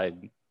probably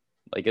died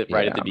like right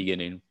at Yeah. the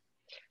beginning.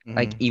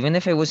 Like hmm, even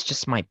if it was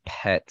just my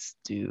pets,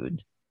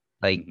 dude.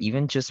 Like Mhm.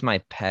 even just my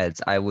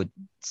pets, I would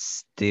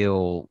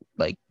still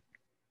like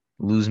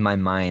lose my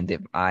mind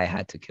if I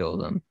had to kill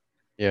them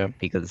yeah,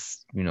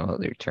 because you know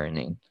they're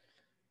turning.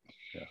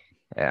 Yeah.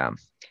 Yeah.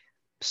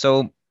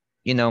 So,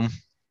 you know,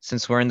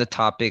 since we're in the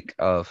topic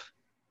of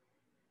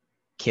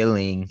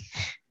killing,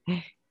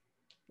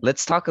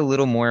 let's talk a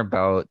little more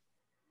about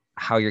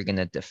how you're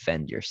gonna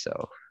defend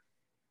yourself.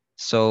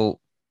 So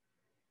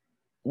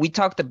we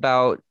talked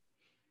about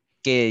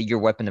your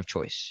weapon of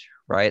choice,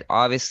 right?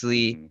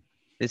 Obviously, Mhm.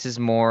 this is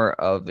more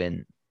of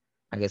an,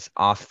 I guess,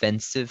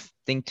 offensive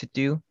thing to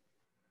do.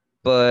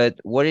 But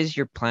what is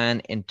your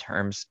plan in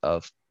terms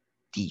of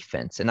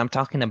defense? And I'm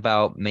talking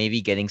about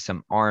maybe getting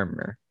some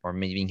armor, or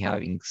maybe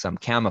having some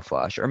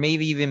camouflage, or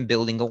maybe even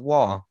building a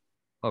wall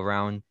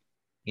around,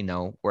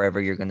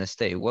 wherever you're gonna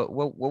stay. What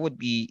would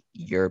be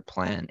your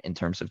plan in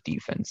terms of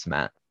defense,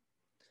 Matt?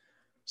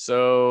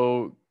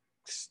 So,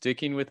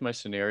 sticking with my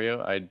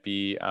scenario, I'd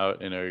be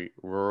out in a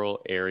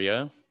rural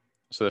area.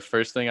 So the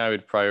first thing I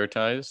would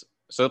prioritize.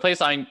 So the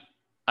place I'm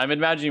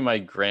imagining my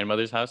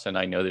grandmother's house, and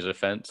I know there's a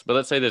fence, but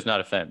let's say there's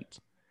not a fence.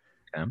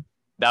 Okay.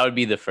 That would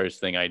be the first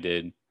thing I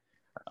did.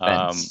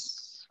 Um,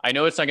 Fence. I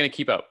know it's not going to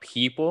keep out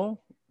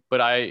people,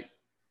 but I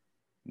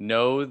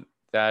know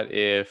that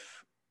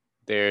if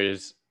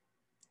there's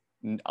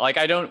like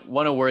I don't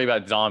want to worry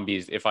about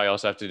zombies if I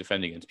also have to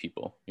defend against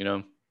people, you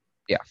know?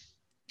 Yeah,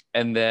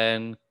 And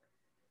then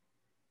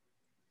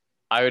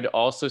I would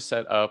also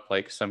set up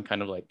like some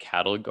kind of like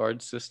cattle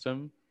guard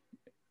system.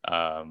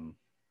 Um,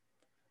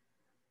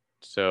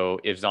 so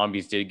if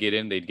zombies did get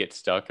in, they'd get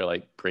stuck or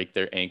like break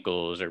their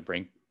ankles or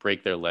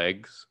break their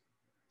legs.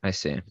 I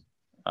see.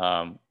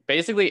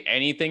 Basically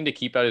anything to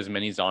keep out as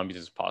many zombies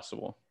as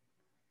possible,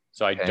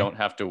 so I Okay. don't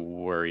have to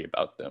worry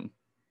about them.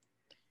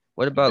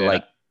 What And about then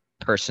like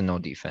personal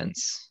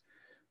defense?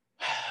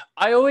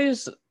 I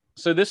always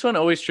So this one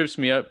always trips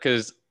me up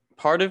because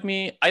part of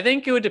me, I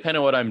think it would depend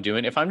on what I'm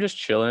doing. If I'm just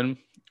chilling,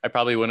 I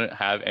probably wouldn't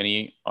have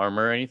any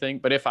armor or anything.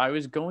 But if I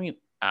was going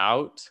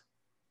out,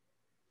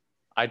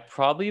 I'd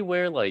probably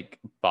wear like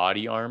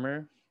body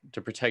armor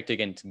to protect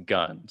against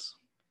guns.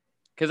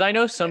 Because I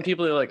know some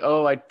people are like,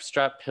 oh, I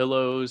strap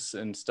pillows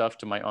and stuff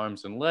to my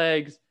arms and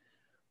legs,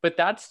 but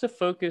that's to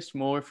focus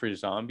more for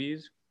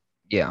zombies.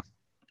 Yeah,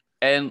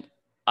 And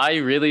I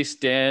really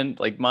stand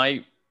like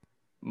my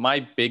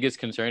biggest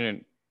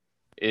concern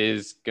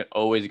is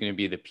always going to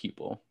be the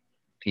people.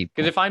 Because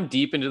people. if I'm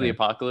deep into the Okay.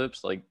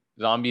 apocalypse, like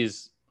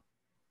zombies,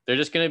 they're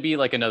just going to be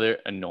like another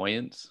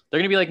annoyance. They're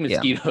going to be like Yeah.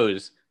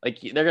 mosquitoes. Like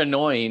they're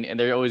annoying and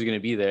they're always going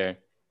to be there,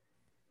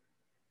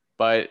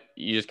 but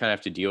you just kind of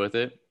have to deal with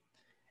it.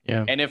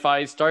 Yeah. And if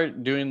I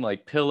start doing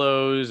like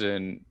pillows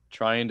and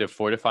trying to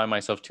fortify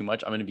myself too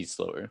much, I'm going to be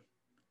slower.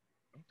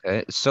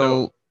 Okay.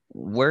 So So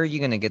where are you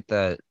gonna get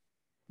the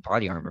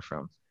body armor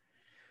from?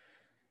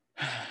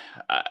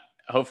 I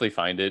hopefully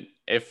find it.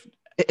 If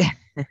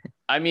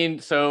I mean,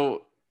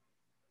 so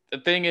the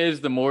thing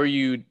is, the more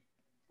you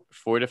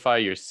fortify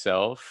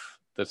yourself,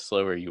 the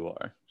slower you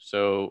are.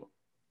 So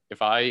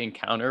if I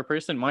encounter a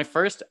person, my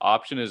first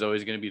option is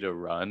always going to be to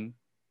run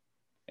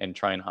and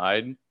try and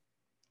hide.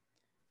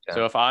 Yeah.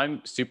 So if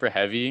I'm super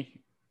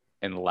heavy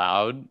and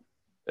loud,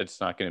 it's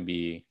not going to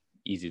be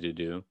easy to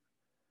do.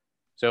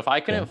 So if I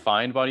Okay. couldn't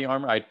find body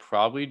armor, I'd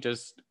probably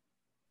just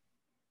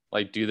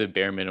like do the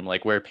bare minimum,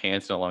 like wear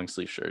pants and a long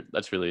sleeve shirt.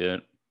 That's really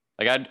it.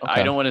 Like I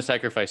Okay. don't want to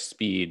sacrifice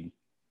speed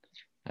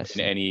I in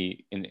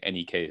see.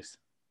 any case.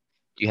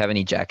 Do you have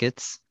any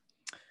jackets?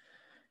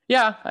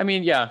 Yeah, I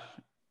mean, yeah.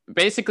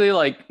 Basically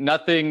like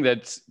nothing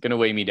that's gonna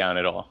weigh me down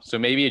at all. So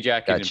maybe a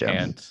jacket and Gotcha.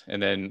 pants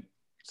and then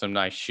some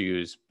nice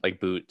shoes, like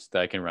boots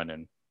that I can run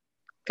in.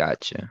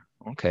 Gotcha.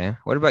 Okay.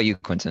 What about you,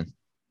 Quentin?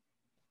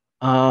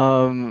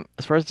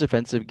 As far as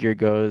defensive gear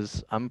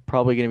goes, I'm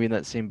probably gonna be in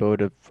that same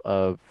boat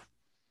of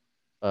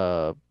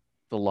uh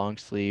the long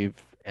sleeve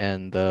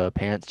and the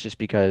pants just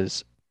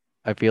because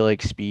I feel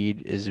like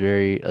speed is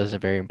a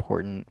very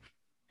important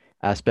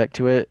aspect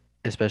to it,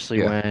 especially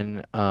Yeah.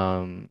 when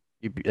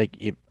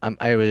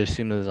I would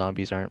assume the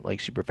zombies aren't like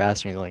super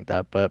fast or anything like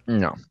that, but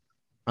No.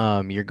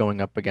 you're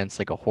going up against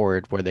like a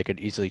horde where they could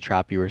easily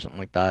trap you or something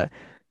like that.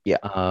 Yeah.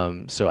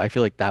 So I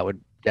feel like that would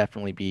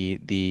definitely be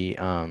the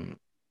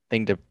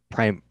thing to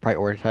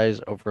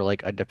prioritize over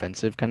like a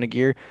defensive kind of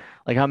gear.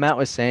 Like how Matt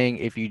was saying,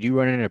 if you do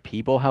run into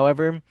people,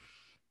 however,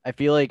 I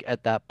feel like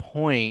at that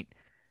point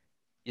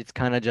it's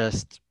kind of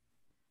just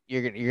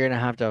you're gonna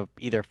have to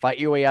either fight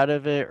your way out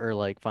of it or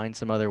like find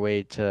some other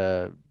way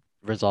to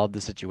resolve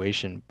the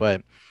situation.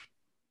 But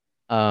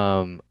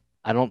um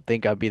I don't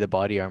think I'd be the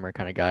body armor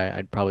kind of guy.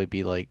 I'd probably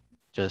be like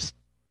just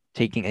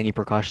taking any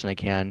precaution I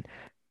can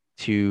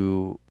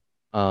to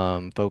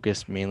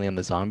focus mainly on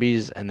the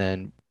zombies and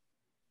then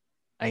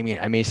I mean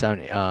I may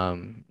sound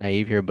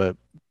naive here, but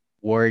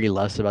worry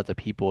less about the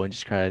people and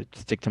just kind of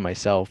stick to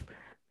myself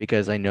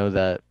because I know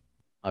that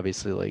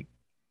obviously like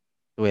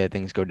the way that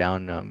things go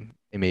down,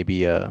 it may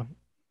be a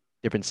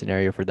different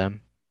scenario for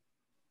them.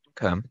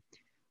 Okay.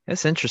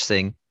 That's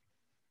interesting.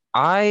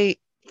 I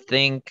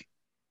think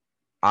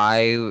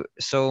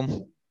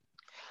so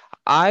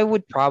I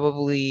would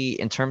probably,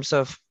 in terms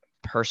of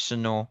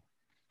personal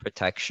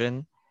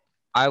protection,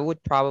 I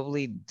would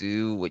probably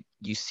do what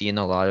you see in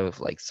a lot of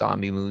like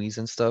zombie movies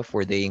and stuff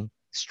where they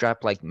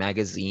strap like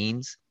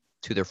magazines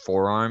to their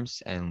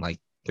forearms and like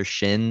their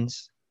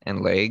shins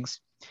and legs.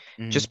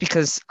 Hmm. Just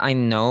because I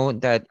know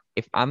that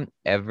if I'm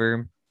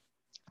ever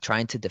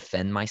trying to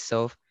defend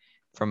myself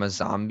from a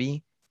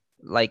zombie,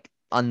 like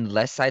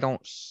unless I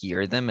don't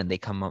hear them and they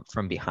come up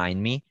from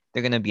behind me,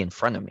 they're gonna be in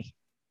front of me,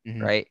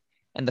 Hmm. right?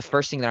 And the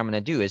first thing that I'm gonna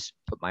do is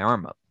put my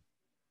arm up.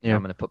 Yeah.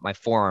 I'm gonna put my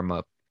forearm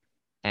up.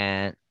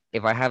 And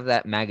if I have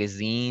that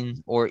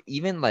magazine or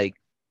even like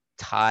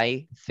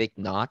tie thick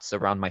knots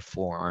around my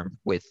forearm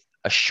with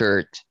a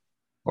shirt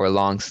or a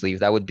long sleeve,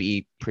 that would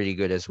be pretty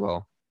good as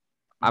well.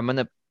 I'm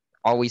gonna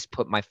always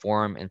put my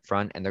forearm in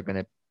front and they're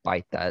gonna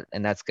bite that.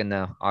 And that's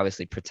gonna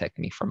obviously protect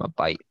me from a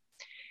bite.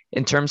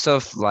 In terms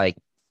of like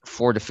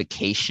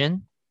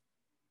fortification,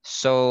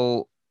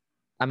 so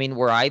I mean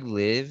where I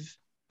live,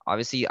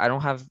 obviously I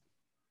don't have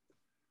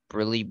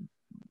really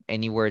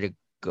anywhere to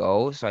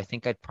go, so I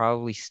think I'd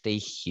probably stay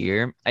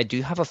here. I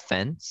do have a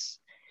fence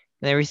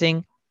and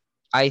everything.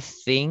 I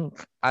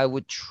think I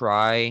would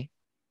try.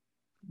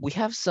 We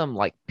have some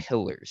like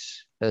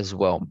pillars as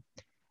well.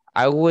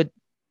 I would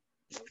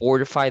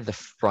fortify the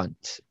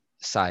front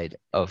side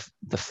of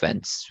the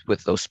fence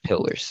with those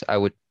pillars. I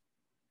would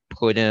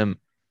put them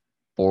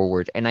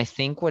forward. And I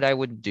think what I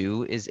would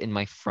do is in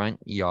my front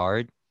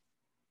yard,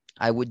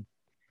 I would,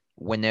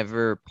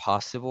 whenever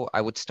possible,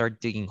 I would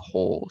start digging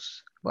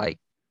holes, like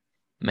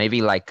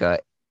maybe like a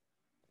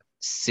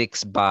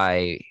 6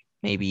 by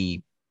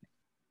maybe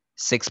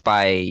 6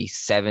 by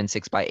 7,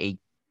 6 by 8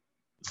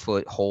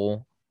 foot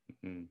hole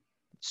Mhm.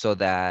 so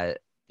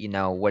that,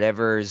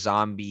 whatever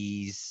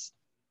zombies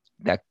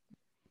that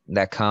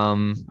that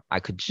come. I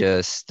could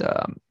just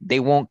they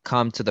won't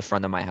come to the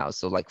front of my house.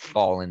 They'll like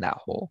fall in that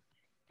hole.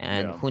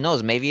 And Yeah. who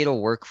knows, maybe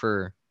it'll work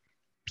for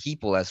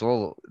people as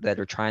well that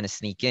are trying to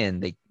sneak in.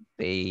 They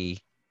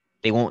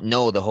they won't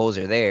know the holes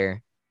are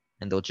there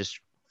and they'll just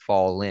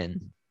fall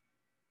in.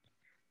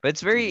 But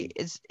it's very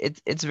Mhm.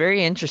 it's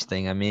very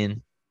interesting. I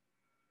mean,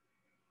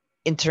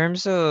 in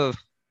terms of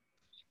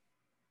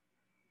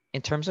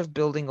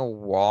building a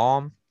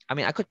wall, I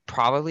mean, I could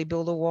probably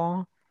build a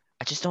wall.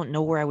 I just don't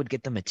know where I would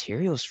get the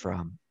materials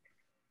from.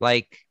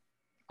 Like,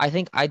 I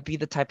think I'd be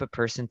the type of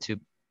person to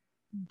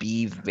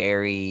be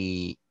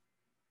very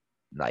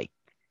like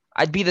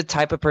I'd be the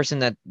type of person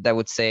that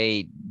would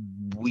say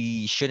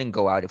we shouldn't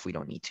go out if we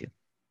don't need to.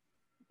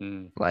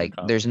 Like,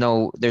 Okay. there's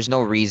no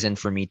reason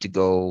for me to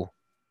go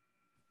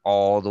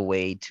all the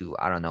way to,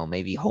 I don't know,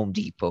 maybe Home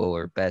Depot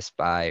or Best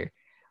Buy or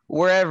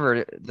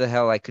wherever the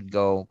hell I could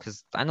go,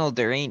 because I know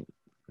there ain't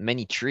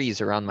many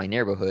trees around my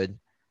neighborhood.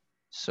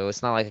 So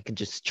it's not like I can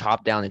just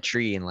chop down a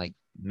tree and like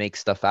make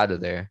stuff out of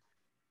there.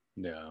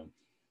 Yeah.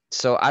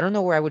 So I don't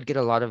know where I would get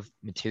a lot of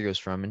materials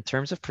from. In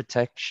terms of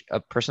protection,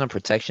 personal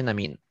protection, I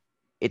mean,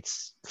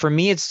 it's for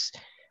me, it's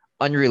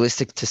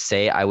unrealistic to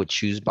say I would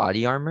choose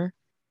body armor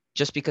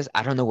just because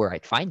I don't know where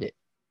I'd find it.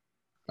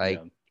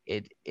 Like,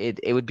 Yeah.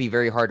 it would be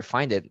very hard to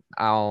find it.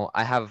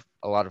 I have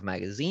a lot of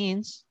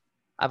magazines,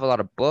 I have a lot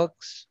of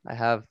books, I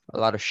have a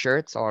lot of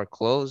shirts, a lot of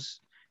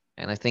clothes,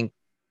 and I think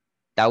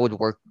that would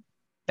work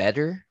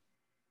better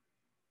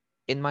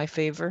in my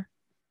favor.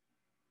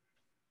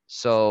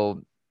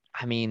 So,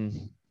 I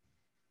mean,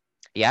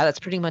 yeah, that's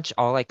pretty much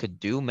all I could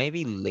do.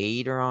 Maybe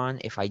later on,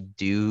 if I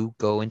do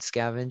go and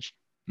scavenge,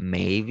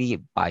 maybe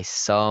by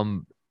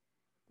some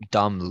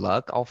dumb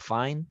luck, I'll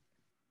find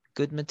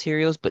good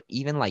materials. But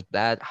even like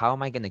that, how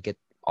am I gonna get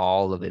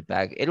all of it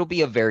back? It'll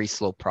be a very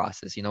slow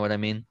process. You know what I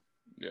mean?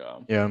 Yeah.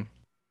 Yeah.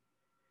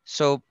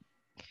 So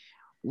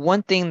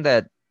one thing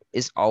that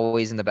is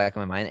always in the back of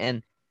my mind,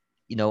 and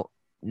you know,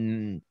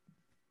 mm,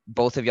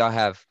 both of y'all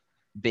have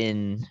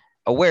been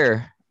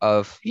aware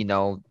of,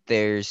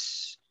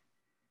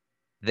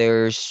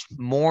 there's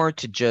more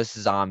to just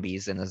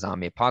zombies in a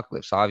zombie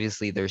apocalypse.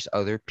 Obviously, there's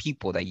other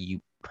people that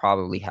you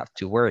probably have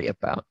to worry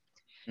about.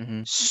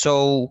 Hmm.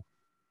 So,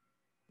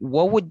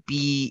 what would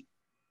be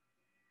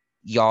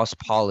y'all's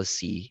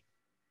policy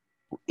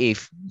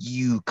if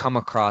you come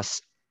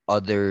across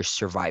other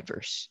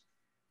survivors?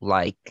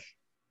 Like,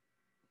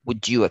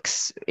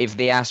 if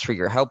they ask for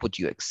your help, would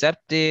you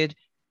accept it?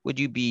 Would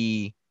you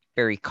be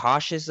very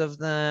cautious of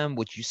them?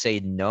 Would you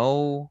say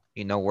no?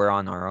 We're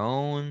on our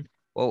own.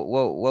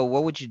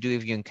 What would you do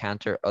if you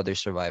encounter other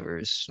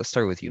survivors? Let's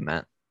start with you,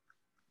 Matt.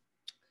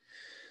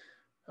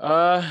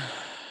 Uh,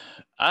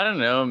 I don't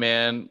know,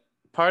 man.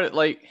 Part of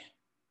like,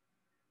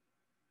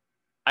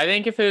 I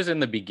think if it was in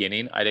the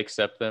beginning, I'd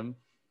accept them.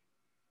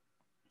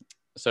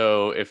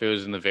 So if it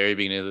was in the very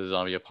beginning of the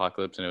zombie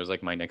apocalypse and it was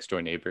like my next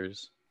door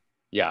neighbors,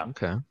 yeah,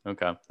 Okay.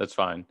 okay, that's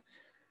fine.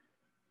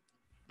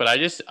 But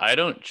I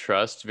don't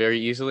trust very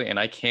easily, and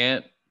I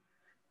can't.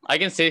 I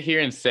can sit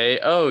here and say,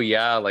 oh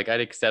yeah, like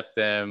I'd accept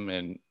them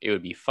and it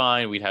would be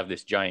fine. We'd have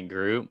this giant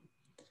group.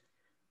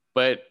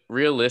 But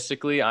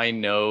realistically, I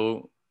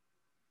know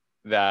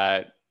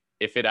that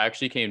if it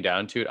actually came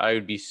down to it, I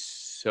would be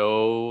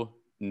so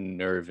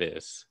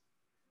nervous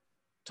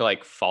to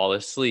like fall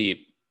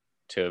asleep,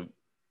 to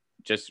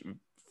just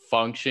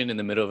function in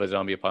the middle of a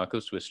zombie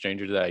apocalypse with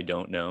strangers that I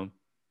don't know.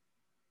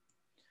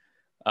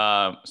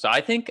 So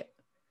I think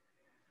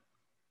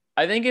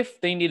if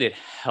they needed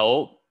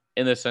help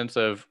in the sense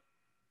of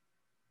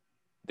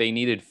they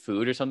needed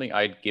food or something,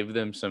 I'd give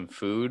them some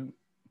food,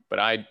 but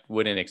I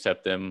wouldn't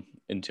accept them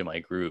into my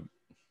group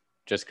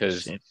just I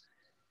because see.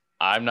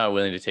 I'm not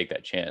willing to take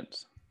that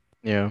chance.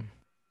 Yeah.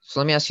 So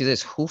let me ask you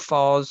this: who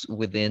falls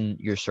within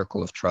your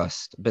circle of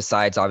trust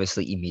besides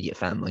obviously immediate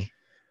family?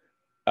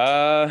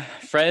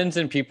 Friends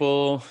and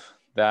people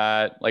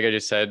that, like I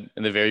just said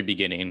in the very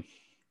beginning.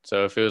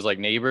 So if it was like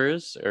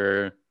neighbors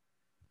or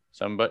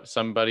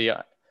somebody,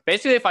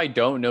 basically, if I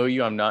don't know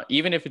you, I'm not.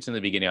 Even if it's in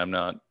the beginning, I'm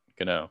not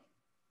gonna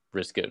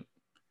risk it.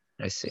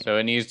 I see. So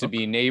it needs to Okay.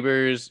 be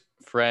neighbors,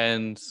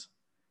 friends,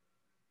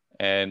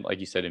 and like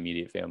you said,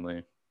 immediate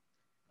family.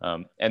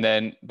 And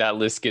then that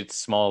list gets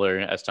smaller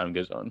as time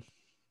goes on.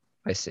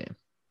 I see.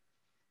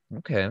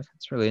 Okay,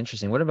 that's really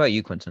interesting. What about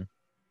you, Quentin?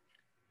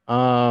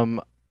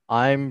 Um,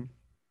 I'm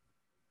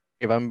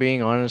if I'm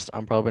being honest,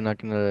 I'm probably not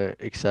gonna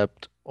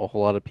accept a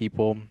whole lot of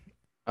people.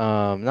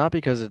 Not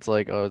because it's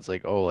like,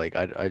 like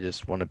I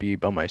just want to be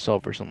by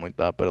myself or something like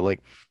that, but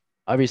like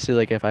obviously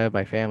like if I have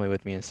my family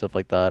with me and stuff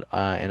like that,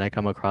 and I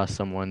come across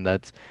someone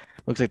that's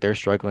looks like they're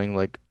struggling,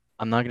 like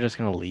I'm not just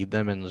gonna leave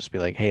them and just be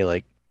like, hey,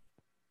 like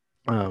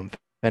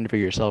fend for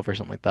yourself or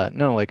something like that.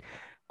 No, like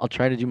I'll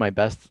try to do my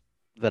best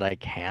that I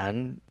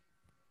can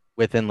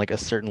within like a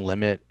certain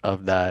limit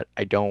of that.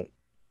 I don't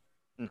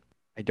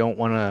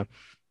want to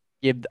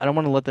give, I don't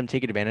want to let them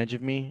take advantage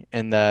of me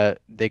and that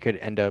they could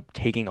end up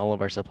taking all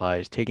of our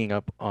supplies, taking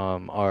up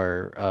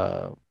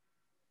our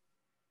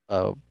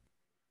uh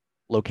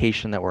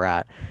location that we're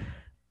at.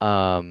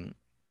 Um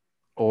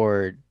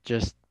or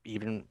just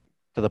even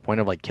to the point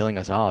of like killing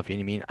us off. You know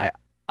what I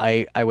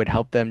mean? I would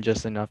help them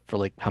just enough for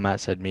like how Matt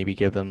said, maybe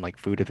give them like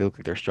food if they look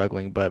like they're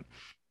struggling, but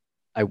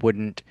I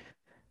wouldn't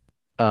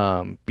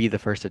be the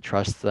first to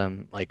trust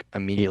them like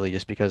immediately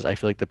just because I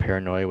feel like the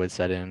paranoia would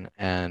set in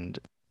and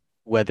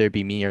whether it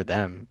be me or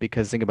them.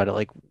 Because think about it,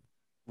 like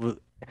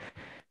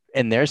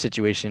in their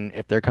situation,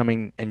 if they're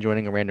coming and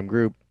joining a random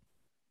group,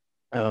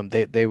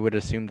 they would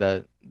assume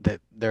that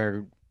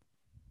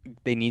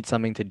they need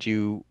something to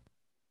do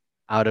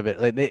out of it.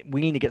 Like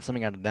we need to get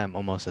something out of them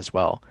almost as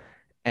well.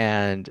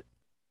 And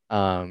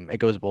it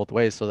goes both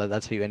ways. So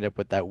that's how you end up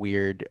with that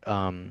weird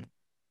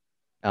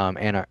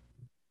anar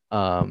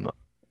um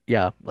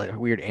yeah, like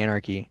weird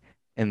anarchy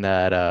in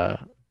that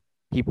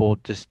people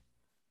just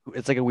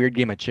it's like a weird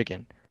game of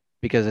chicken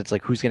because it's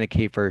like who's gonna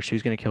cave first,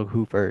 who's gonna kill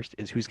who first,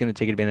 is who's gonna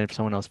take advantage of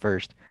someone else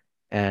first.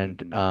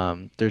 And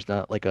Hmm. there's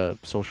not like a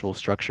social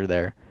structure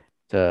there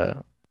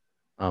to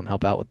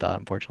help out with that,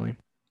 unfortunately.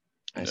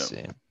 I No.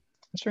 see.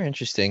 That's very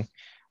interesting.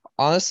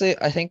 Honestly,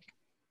 I think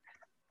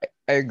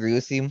I agree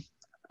with you.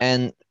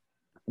 And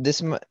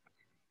this mi-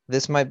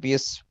 this might be a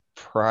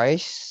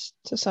surprise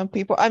to some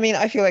people. I mean,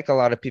 I feel like a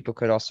lot of people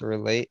could also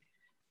relate,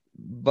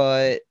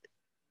 but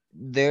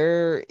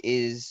there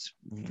is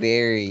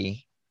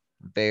very,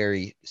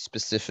 very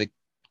specific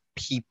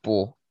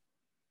people,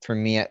 for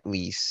me at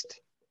least,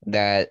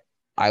 that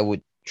I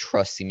would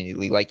trust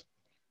immediately. Like,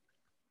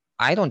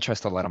 I don't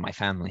trust a lot of my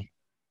family,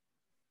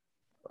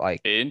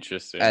 like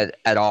Interesting.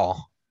 at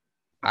all.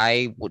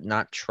 I would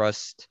not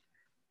trust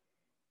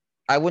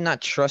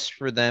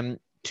for them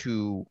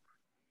to,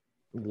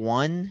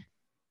 one,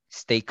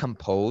 stay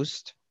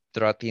composed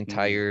throughout the Hmm.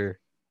 entire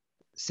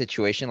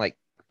situation, like,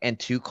 and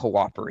two,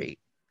 cooperate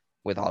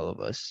with all of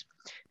us.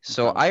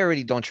 So Okay. I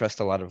already don't trust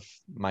a lot of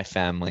my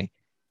family.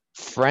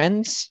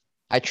 Friends,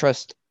 I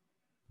trust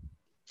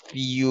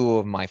few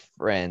of my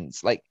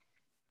friends. Like,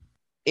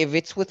 if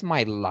it's with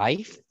my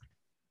life,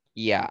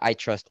 yeah, I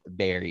trust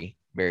very,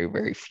 very,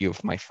 very few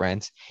of my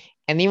friends.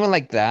 And even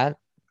like that,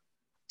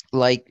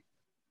 like,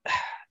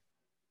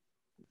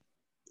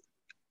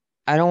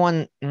 I don't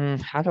want,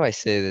 how do I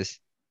say this?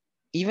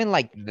 Even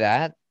like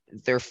that,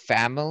 their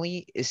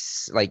family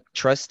is like,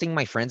 trusting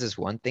my friends is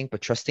one thing,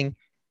 but trusting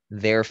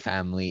their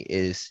family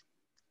is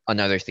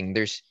another thing.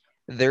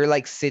 They're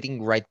like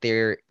sitting right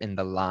there in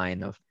the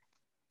line of,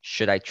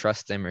 should I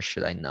trust them or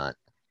should I not?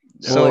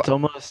 Yeah. Well, So,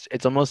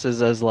 it's almost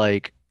as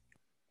like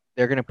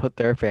they're gonna put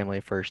their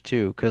family first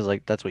too, because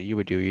like that's what you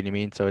would do, you know what I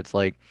mean? So it's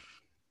like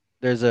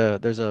there's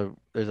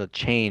a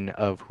chain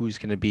of who's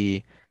gonna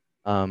be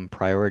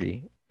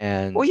priority. well,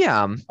 And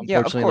yeah, yeah,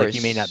 of unfortunately, like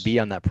you may not course. be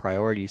on that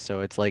priority. So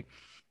it's like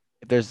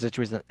if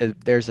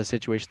there's a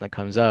situation that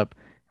comes up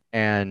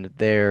and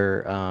they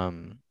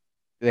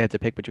have to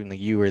pick between like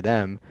you or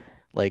them,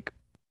 like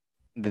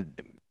the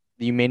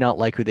you may not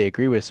like who they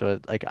agree with. So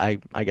like I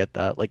get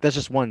that. Like that's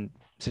just one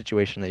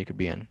situation that you could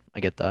be in. I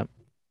get that.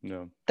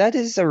 No. That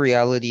is a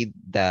reality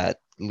that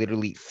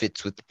literally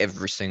fits with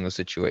every single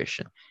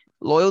situation.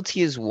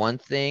 Loyalty is one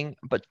thing,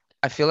 but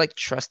I feel like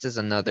trust is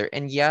another.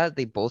 And yeah,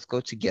 they both go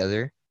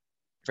together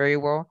very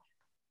well,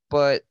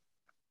 but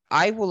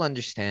I will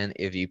understand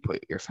if you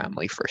put your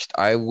family first.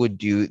 I would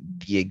do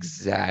the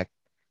exact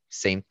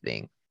same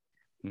thing.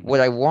 Hmm. What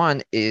I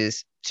want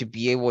is to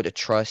be able to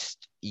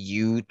trust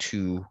you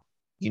to,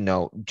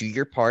 do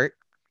your part,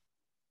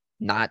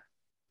 not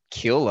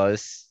kill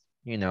us,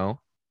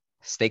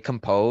 stay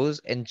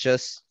composed and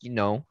just,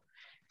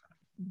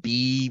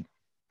 be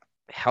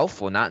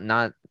helpful,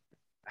 not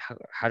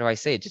how do I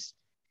say it? Just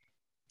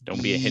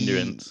Don't be a be,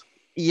 hindrance.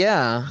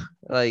 yeah,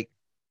 like,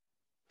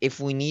 if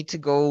we need to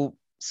go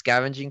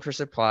scavenging for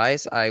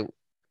supplies,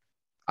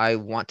 I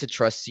want to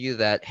trust you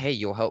that, hey,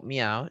 you'll help me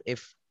out.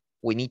 If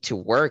we need to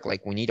work,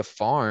 like we need a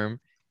farm,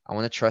 I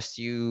want to trust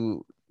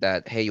you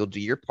that, hey, you'll do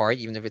your part,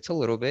 even if it's a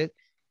little bit.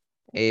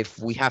 If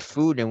we have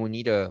food and we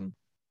need to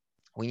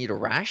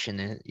ration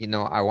it,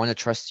 I want to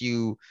trust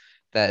you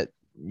that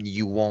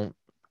you won't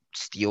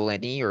steal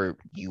any, or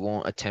you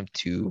won't attempt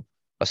to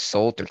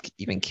assault or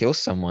even kill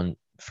someone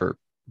for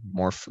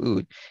more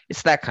food.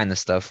 It's that kind of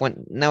stuff.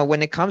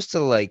 When it comes to,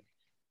 like,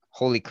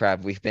 holy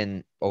crap, we've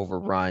been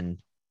overrun,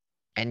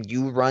 and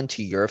you run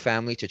to your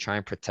family to try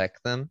and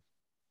protect them,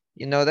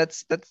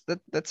 that's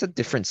a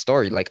different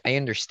story. Like, I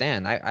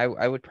understand.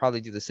 I would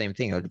probably do the same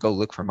thing. I would go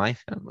look for my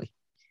family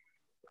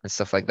and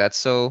stuff like that.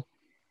 So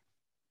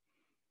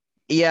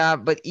yeah,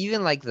 but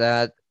even like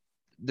that,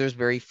 there's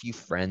very few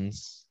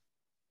friends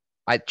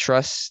I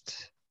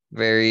trust.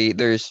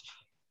 There's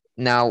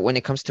now, when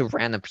it comes to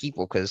random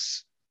people,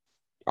 because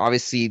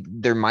obviously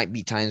there might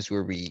be times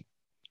where we,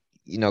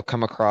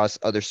 come across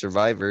other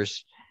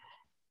survivors.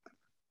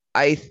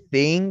 I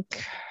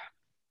think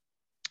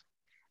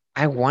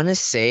I want to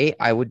say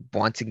I would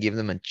want to give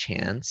them a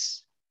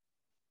chance,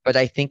 but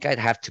I think I'd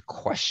have to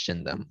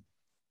question them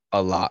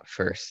a lot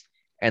first,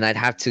 and I'd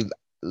have to,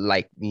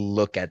 like,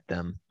 look at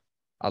them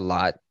a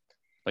lot.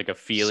 Like a So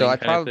feeling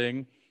kind of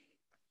thing.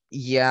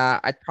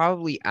 I'd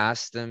probably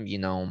ask them,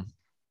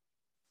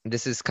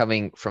 this is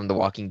coming from The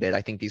Walking Dead.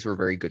 I think these were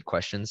very good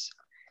questions.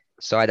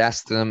 So I'd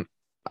ask them,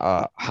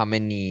 how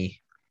many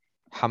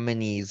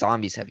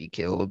zombies have you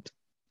killed?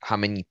 How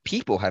many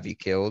people have you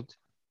killed?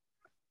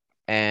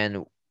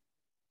 And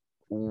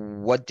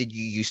what did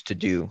you used to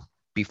do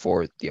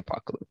before the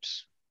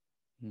apocalypse?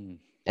 Hmm.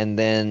 And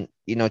then,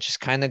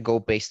 just kind of go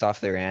based off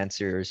their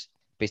answers,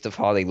 based off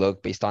how they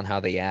look, based on how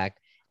they act,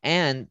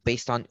 and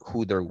based on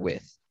who they're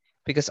with.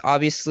 Because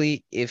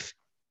obviously, if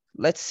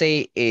let's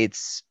say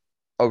it's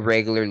a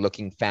regular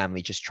looking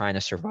family just trying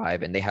to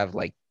survive and they have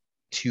like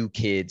two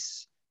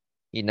kids,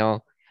 you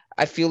know,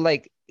 I feel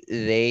like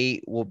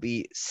they will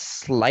be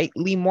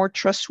slightly more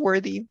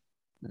trustworthy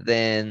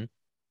than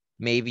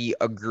maybe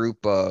a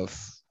group of,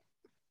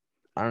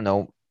 I don't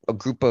know, a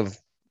group of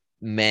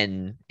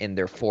men in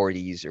their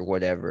 40s or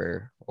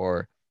whatever,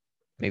 or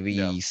Yeah.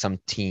 maybe some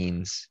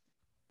teens.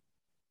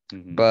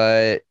 Hmm.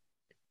 But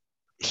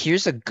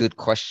here's a good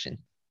question.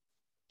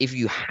 If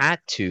you had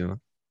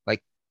to,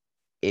 like,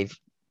 if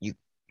you,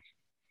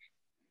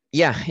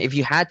 yeah, if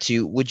you had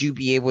to, would you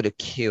be able to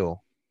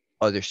kill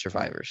other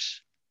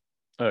survivors?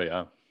 Oh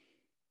yeah.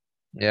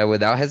 Yeah,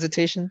 without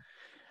hesitation?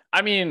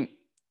 I mean,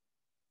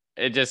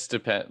 it just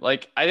depends.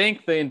 Like, I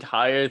think the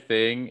entire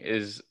thing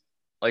is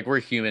like we're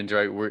humans,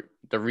 right? We're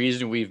the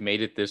reason we've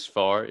made it this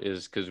far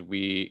is because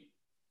we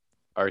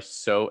are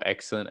so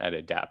excellent at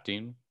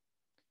adapting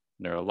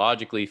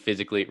neurologically,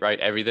 physically, right?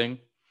 Everything.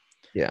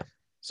 Yeah.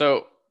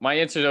 So my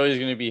answer is always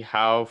going to be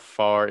how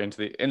far into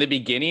the in the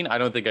beginning. I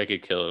don't think I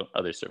could kill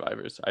other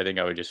survivors. I think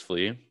I would just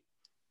flee. Okay.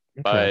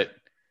 But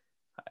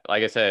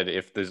like I said,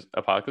 if this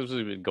apocalypse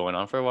has been going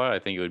on for a while, I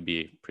think it would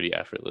be pretty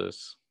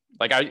effortless.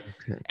 Like I,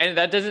 Okay. and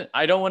that doesn't.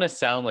 I don't want to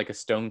sound like a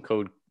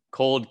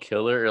cold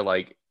killer or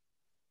like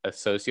a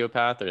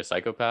sociopath or a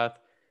psychopath.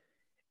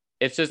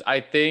 It's just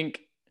I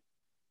think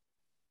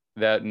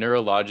that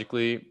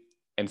neurologically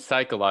and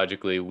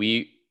psychologically,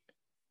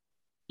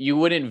 you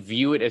wouldn't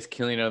view it as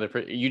killing another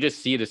person. You just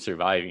see it as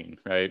surviving,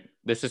 right?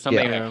 This is Yeah.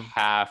 something I Yeah.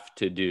 have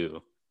to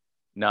do,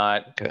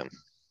 not Okay.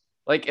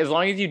 like as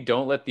long as you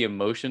don't let the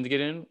emotions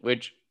get in,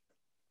 which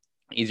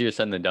easier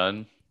said than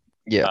done.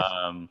 Yeah.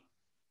 Um,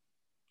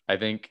 I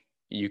think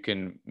you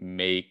can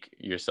make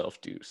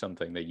yourself do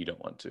something that you don't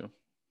want to.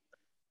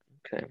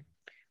 Okay.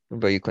 What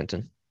about you,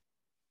 Quentin?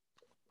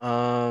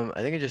 I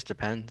think it just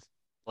depends.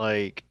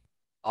 Like,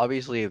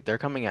 obviously, if they're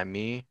coming at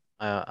me,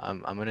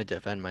 I'm gonna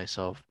defend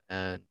myself,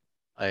 and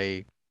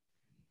I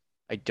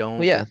I Well,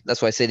 don't. yeah,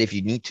 that's why I said if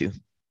you need to.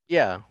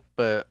 Yeah,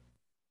 but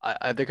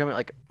if they're coming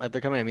if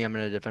they're coming at me, I'm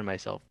gonna defend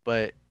myself.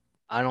 But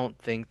I don't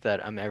think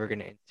that I'm ever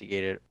gonna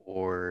instigate it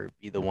or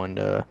be the one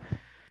to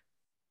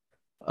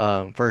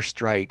first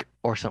strike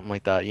or something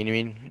like that. You know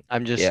what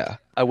I mean? Yeah.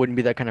 I wouldn't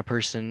be that kind of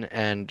person,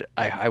 and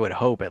I would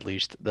hope at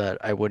least that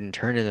I wouldn't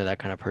turn into that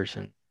kind of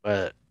person.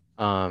 But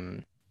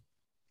um,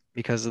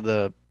 because of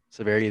the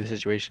severity of the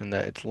situation,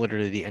 that it's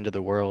literally the end of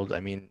the world. I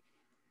mean,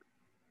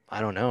 I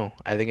don't know.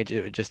 I think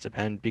it would just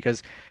depend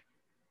because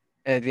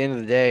at the end of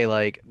the day,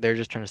 like they're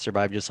just trying to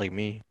survive just like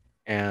me,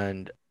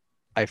 and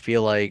I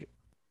feel like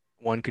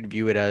one could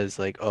view it as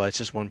like, oh, it's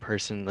just one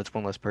person, that's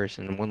one less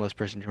person, and one less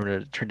person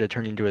to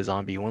turn into a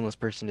zombie, one less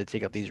person to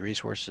take up these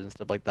resources and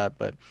stuff like that.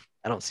 But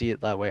I don't see it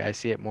that way. I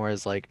see it more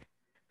as like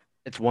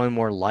it's one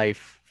more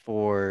life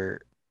for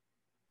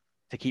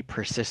to keep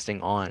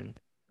persisting on.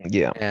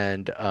 Yeah.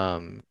 And I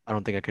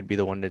don't think I could be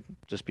the one to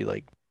just be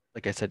like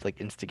I said,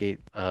 like instigate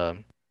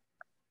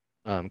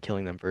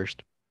killing them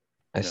first.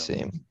 I No.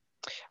 see.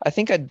 I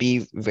think I'd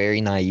be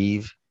very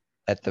naive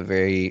at the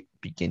very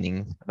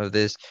beginning of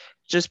this,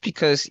 just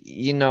because,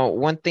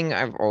 one thing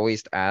I've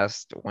always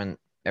asked when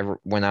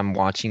I'm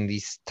watching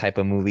these type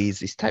of movies,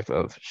 these type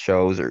of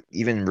shows, or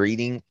even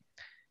reading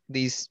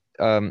these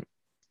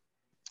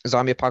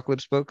zombie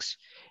apocalypse books,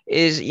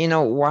 is,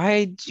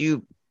 why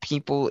do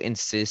people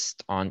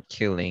insist on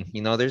killing?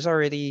 There's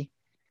already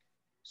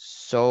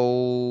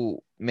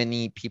so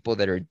many people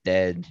that are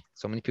dead,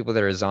 so many people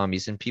that are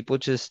zombies, and people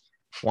just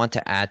want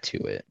to add to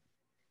it.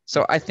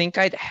 So I think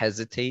I'd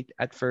hesitate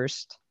at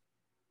first,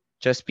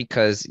 just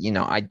because,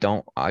 I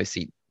don't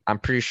obviously, I'm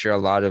pretty sure a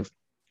lot of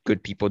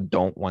good people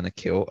don't want to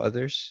kill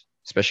others,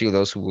 especially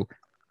those who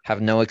have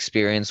no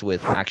experience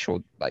with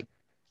actual, like,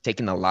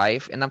 taking a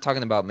life. And I'm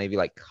talking about maybe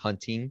like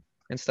hunting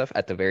and stuff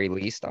at the very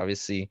least.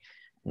 Obviously,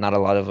 not a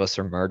lot of us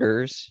are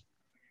murderers,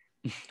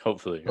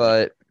 Hopefully,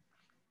 right?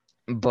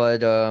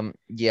 but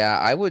yeah,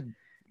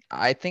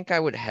 I think I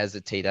would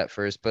hesitate at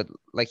first, but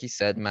like you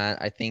said,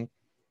 Matt, I think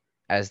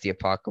as the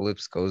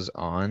apocalypse goes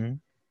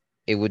on,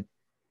 it would,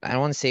 I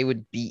don't want to say it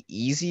would be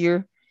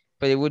easier,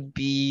 but it would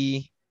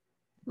be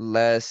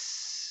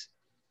less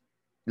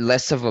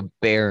of a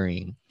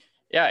bearing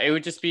Yeah, it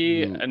would just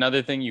be to,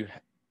 another thing you.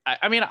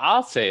 I mean,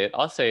 I'll say it.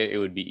 I'll say it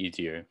would be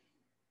easier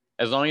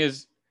as long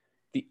as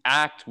the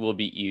act will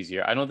be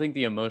easier. I don't think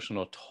the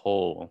emotional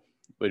toll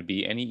would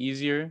be any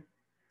easier,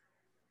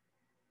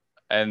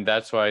 and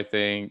that's why I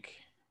think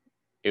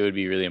it would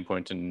be really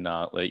important to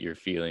not let your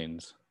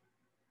feelings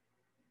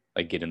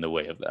like get in the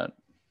way of that.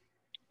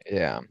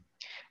 yeah.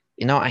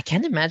 I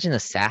can't imagine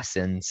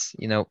assassins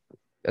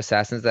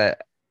that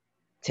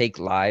take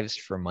lives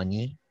for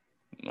money.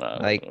 I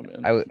don't Like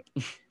know, I would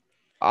man.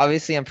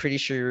 obviously I'm pretty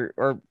sure,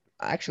 or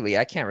actually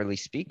I can't really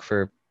speak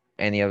for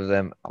any of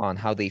them on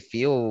how they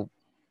feel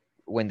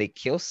when they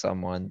kill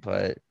someone,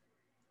 but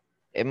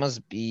it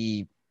must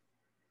be,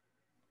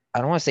 I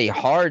don't want to say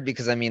hard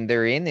because I mean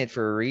they're in it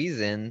for a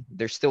reason.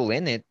 They're still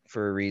in it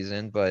for a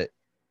reason, but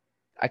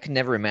I could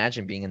never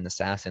imagine being an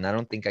assassin. I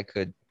don't think I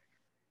could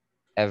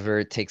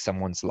ever take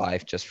someone's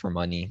life just for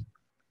money.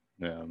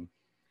 Yeah.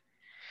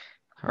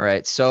 All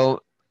right,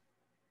 so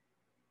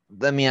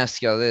let me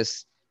ask you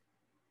this.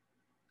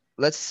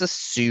 Let's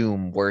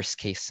assume worst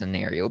case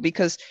scenario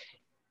because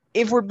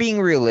if we're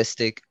being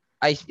realistic,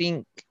 I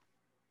think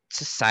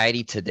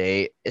society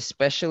today,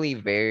 especially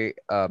very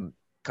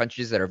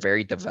countries that are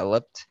very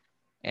developed,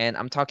 and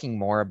I'm talking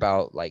more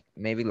about like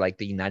maybe like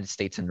the United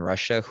States and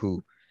Russia,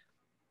 who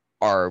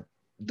are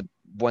the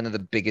one of the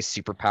biggest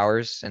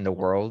superpowers in the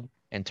world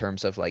in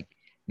terms of like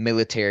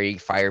military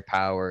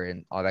firepower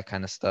and all that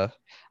kind of stuff.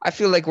 I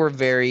feel like we're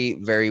very,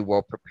 very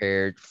well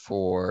prepared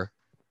for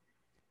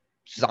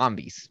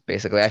zombies,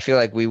 basically. I feel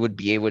like we would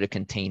be able to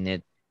contain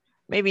it.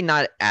 Maybe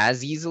not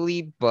as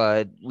easily,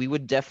 but we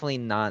would definitely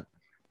not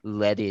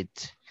let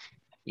it,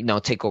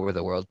 take over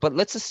the world. But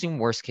let's assume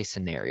worst case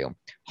scenario.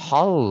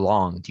 How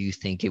long do you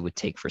think it would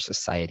take for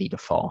society to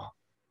fall?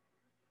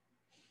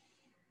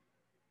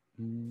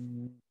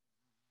 Mm.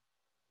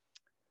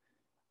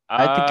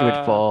 I think it would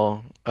Uh,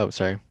 fall. Oh,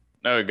 sorry.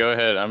 no, go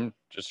ahead. I'm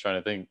just trying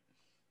to think.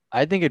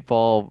 I think it'd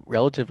fall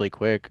relatively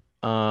quick.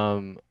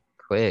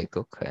 Quick,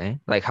 okay.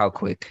 Like how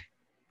quick?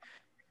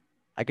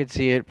 I could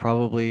see it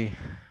probably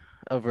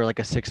over like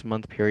a 6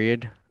 month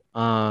period.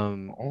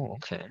 Um, Oh,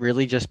 okay.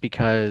 Really just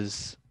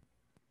because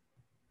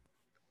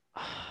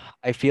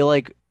I feel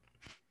like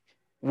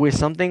with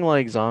something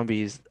like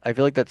zombies, I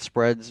feel like that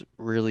spreads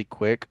really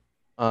quick.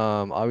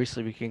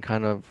 Obviously we can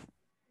kind of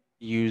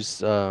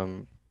use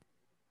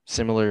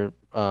similar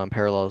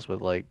parallels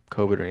with like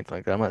COVID or anything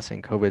like that. I'm not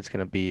saying COVID's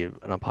gonna be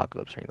an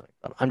apocalypse or anything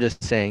like that. I'm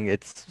just saying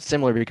it's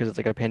similar because it's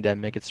like a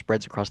pandemic. It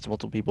spreads across to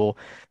multiple people,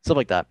 stuff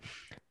like that.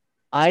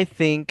 I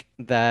think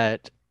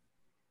that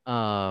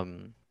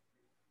um,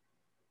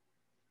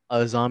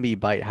 a zombie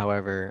bite,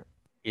 however,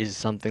 is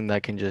something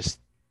that can just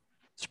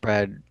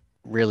spread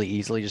really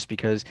easily, just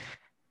because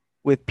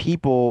with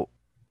people,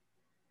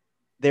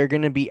 they're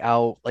gonna be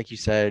out, like you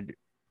said,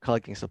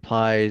 collecting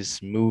supplies,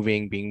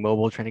 moving, being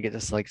mobile, trying to get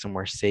to like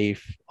somewhere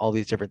safe, all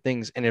these different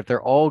things. And if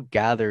they're all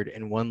gathered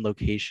in one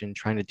location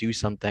trying to do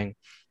something,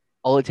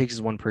 all it takes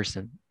is one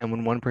person. And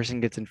when one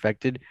person gets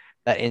infected,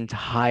 that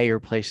entire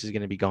place is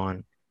gonna be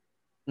gone.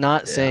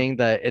 Not Yeah. saying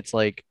that it's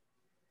like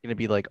gonna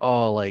be like,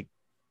 oh, like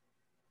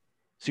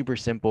super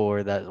simple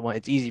or that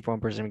it's easy for one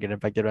person to get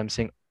infected. But I'm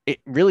saying it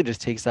really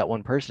just takes that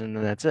one person and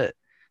then that's it.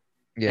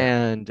 Yeah.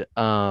 And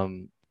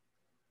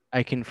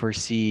I can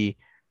foresee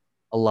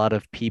a lot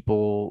of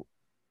people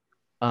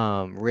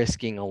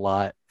risking a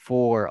lot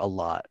for a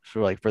lot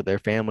for like for their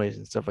families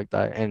and stuff like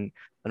that. And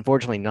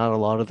unfortunately, not a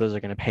lot of those are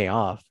going to pay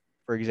off.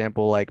 For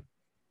example, like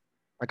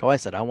how I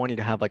said, I want you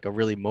to have like a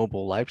really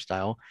mobile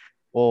lifestyle.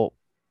 Well,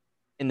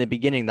 in the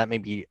beginning, that may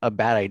be a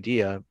bad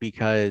idea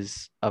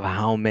because of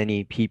how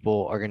many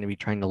people are going to be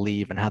trying to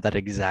leave and have that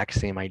exact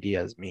same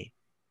idea as me.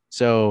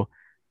 So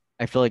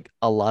I feel like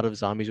a lot of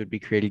zombies would be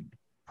created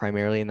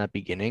primarily in that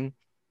beginning,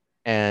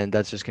 and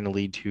that's just going to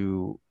lead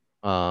to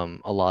a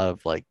lot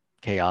of like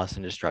chaos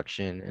and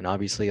destruction. And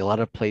obviously, a lot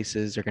of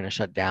places are going to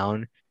shut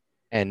down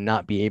and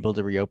not be able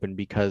to reopen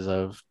because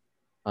of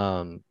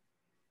um,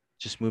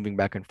 just moving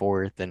back and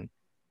forth and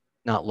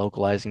not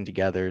localizing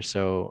together.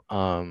 So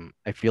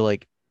I feel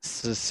like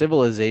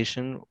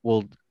civilization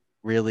will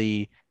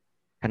really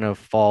kind of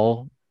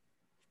fall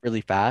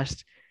really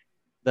fast.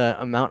 The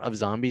amount of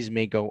zombies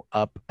may go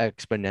up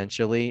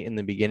exponentially in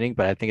the beginning,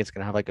 but I think it's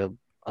gonna have like a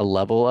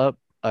level up,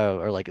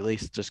 or like at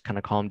least just kind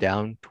of calm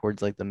down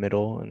towards like the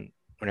middle and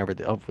whenever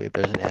hopefully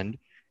there's an end.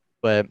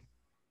 But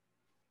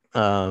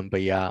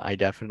but yeah, I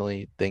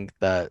definitely think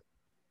that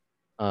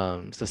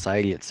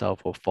society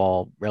itself will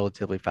fall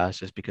relatively fast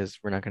just because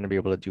we're not going to be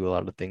able to do a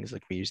lot of things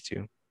like we used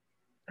to.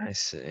 I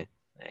see.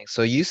 Thanks.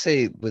 So you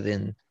say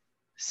within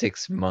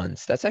 6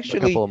 months. That's A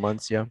couple actually, of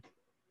months, yeah.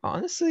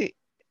 honestly,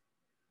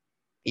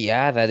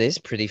 yeah, that is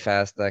pretty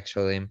fast,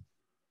 actually.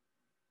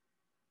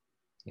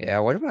 Yeah.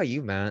 What about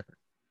you, Matt?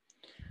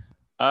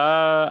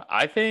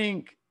 I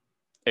think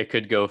it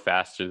could go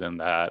faster than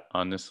that,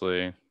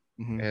 honestly.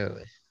 Hmm.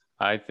 Really?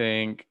 I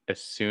think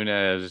as soon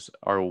as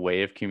our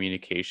way of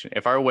communication,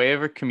 if our way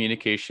of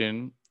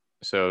communication,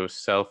 so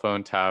cell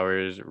phone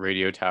towers,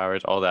 radio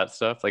towers, all that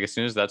stuff, like as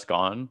soon as that's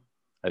gone,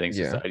 I think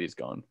Yeah. society's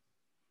gone.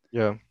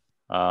 Yeah.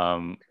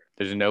 Um,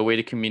 there's no way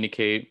to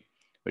communicate,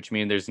 which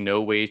means there's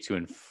no way to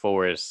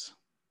enforce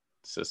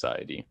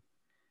society.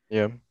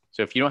 Yeah.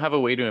 So if you don't have a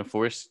way to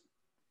enforce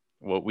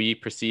what we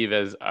perceive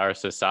as our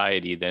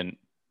society, then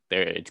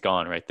there it's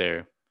gone right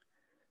there.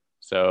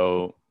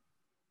 So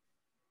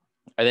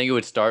I think it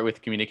would start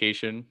with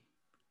communication.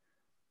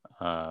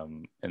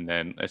 And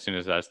then as soon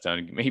as that's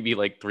done, maybe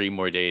like 3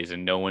 more days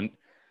and no one,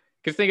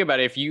 because think about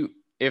it,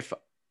 if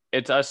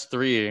it's us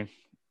three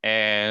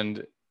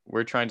and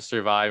we're trying to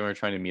survive and we're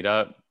trying to meet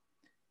up.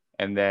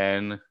 And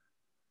then,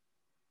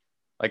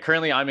 like,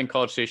 currently I'm in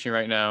College Station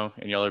right now,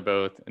 and y'all are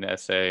both in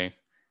SA.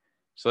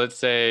 So let's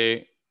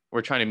say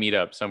we're trying to meet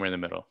up somewhere in the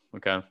middle.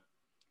 Okay.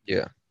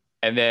 Yeah.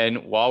 And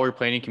then while we're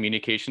planning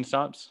communication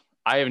stops,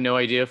 I have no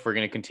idea if we're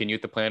going to continue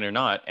with the plan or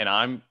not. And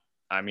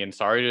I mean,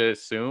 sorry to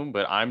assume,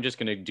 but I'm just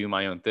going to do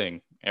my own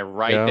thing. And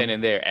right Yeah. then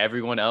and there,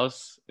 everyone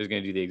else is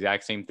going to do the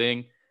exact same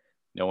thing.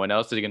 No one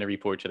else is going to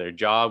report to their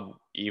job,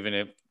 even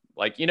if,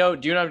 like, do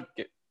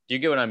you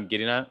get what I'm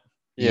getting at?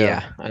 Yeah.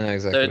 Yeah, I know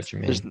So exactly it's what you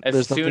There's mean. as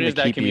there's soon nothing to as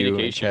that keep you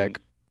in check. communication,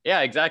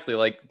 yeah, exactly.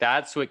 Like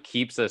that's what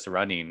keeps us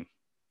running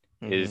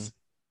Hmm. is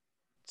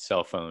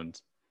cell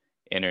phones,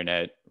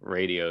 internet,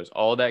 radios,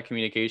 all that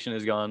communication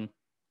is gone.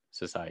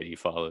 Society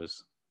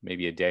follows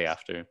maybe a day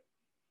after.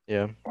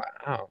 Yeah.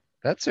 Wow,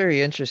 that's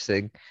very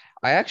interesting.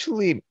 I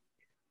actually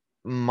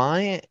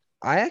my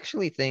I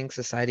actually think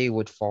society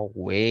would fall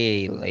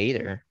way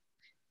later.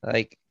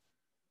 Like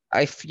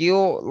I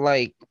feel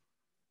like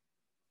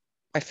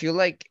I feel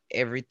like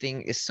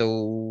everything is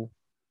so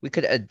we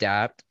could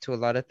adapt to a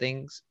lot of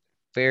things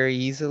very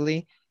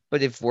easily.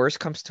 But if worse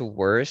comes to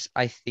worse,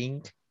 I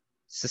think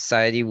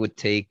society would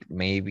take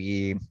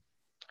maybe,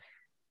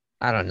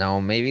 I don't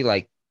know, maybe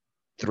like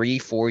 3,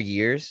 4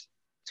 years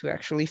to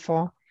actually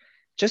fall.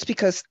 Just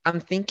because I'm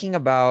thinking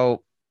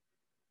about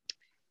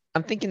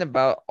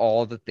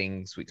all the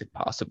things we could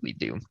possibly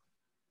do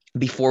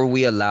before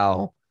we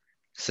allow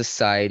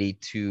society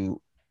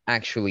to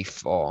actually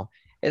fall.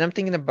 And I'm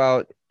thinking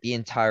about the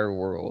entire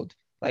world.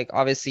 Like,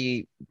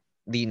 obviously,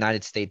 the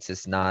United States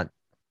is not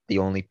the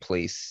only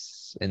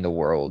place in the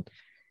world.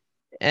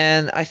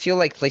 And I feel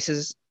like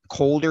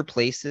colder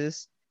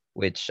places,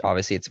 which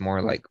obviously it's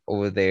more like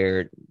over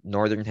there,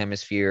 northern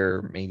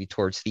hemisphere, maybe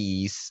towards the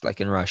east,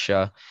 like in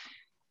Russia.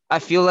 I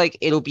feel like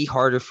it'll be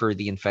harder for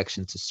the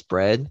infection to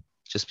spread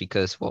just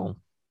because, well,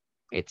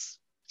 it's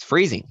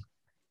freezing.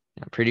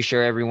 I'm pretty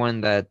sure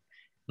everyone that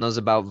knows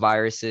about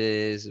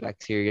viruses,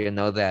 bacteria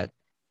know that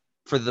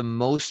for the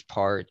most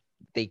part,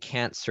 they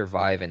can't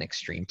survive in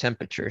extreme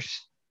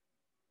temperatures.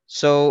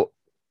 So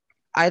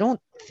I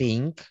don't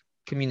think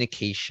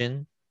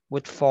communication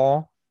would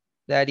fall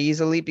that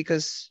easily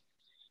because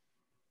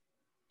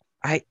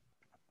I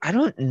I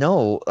don't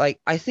know. Like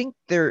I think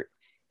there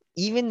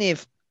even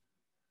if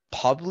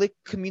public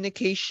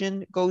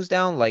communication goes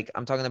down, like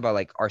I'm talking about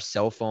like our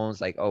cell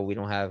phones, like oh we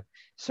don't have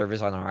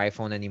service on our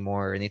iPhone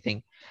anymore or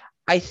anything.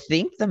 I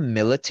think the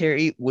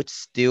military would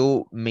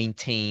still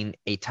maintain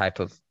a type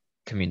of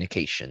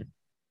communication.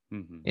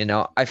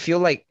 Mm-hmm. I feel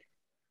like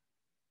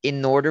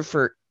in order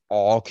for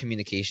all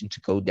communication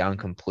to go down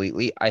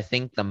completely, I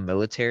think the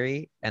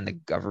military and the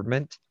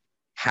government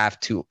have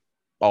to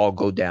all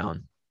go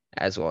down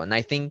as well. And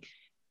I think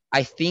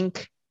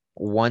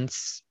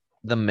once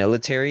the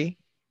military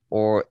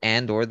or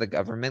the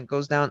government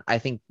goes down, I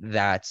think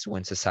that's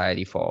when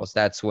society falls.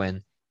 That's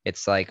when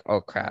it's like,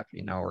 oh crap,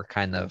 we're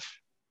kind of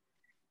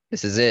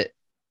this is it.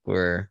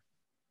 We're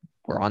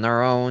we're on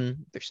our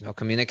own. There's no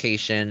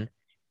communication.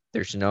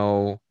 There's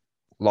no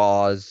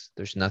laws.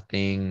 There's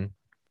nothing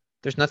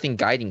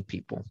guiding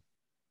people.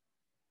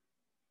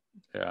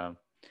 Yeah.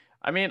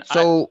 I mean,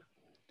 So,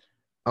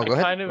 oh, I go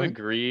ahead. kind of Go ahead.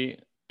 agree,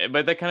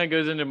 but that kind of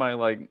goes into my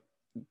like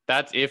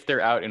that's if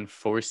they're out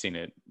enforcing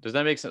it. Does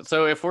that make sense?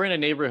 So if we're in a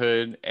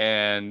neighborhood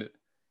and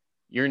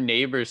your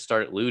neighbors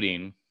start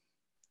looting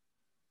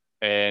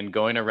and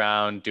going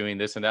around doing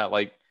this and that,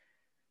 like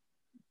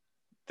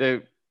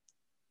the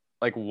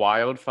like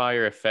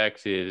wildfire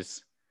effect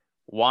is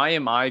why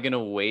am I going to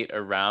wait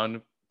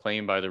around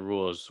playing by the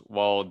rules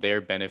while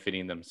they're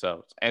benefiting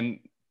themselves? And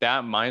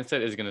that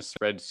mindset is going to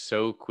spread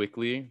so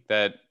quickly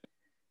that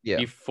Yeah,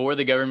 before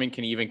the government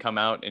can even come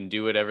out and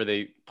do whatever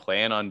they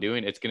plan on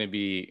doing, it's going to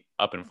be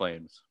up in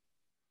flames.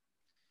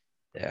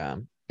 yeah.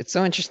 It's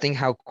so interesting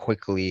how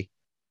quickly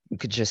we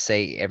could just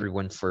say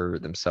everyone for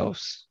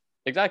themselves.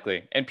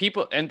 Exactly. And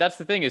people, and that's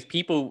the thing is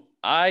people,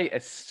 I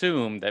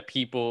assume that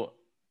people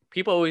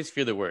always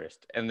fear the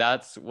worst, and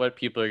that's what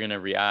people are going to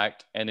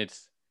react. And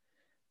it's,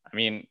 I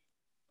mean,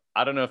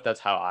 I don't know if that's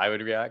how I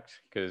would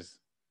react because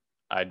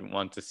I'd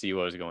want to see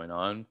what was going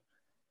on.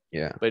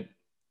 Yeah, But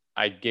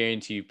I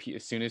guarantee you,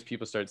 as soon as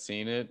people start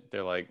seeing it,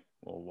 they're like,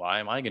 well, why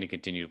am I going to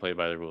continue to play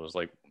by the rules?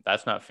 Like,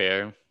 that's not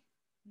fair.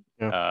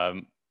 Yeah.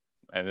 Um,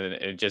 and then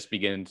it just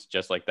begins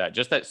just like that.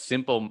 Just that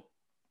simple,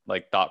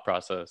 like, thought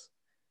process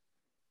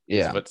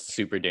is yeah. what's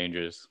super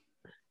dangerous.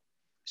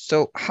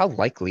 So, how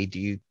likely do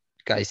you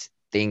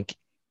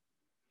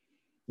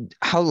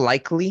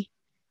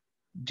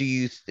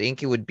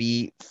think it would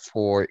be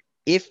for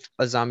if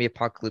a zombie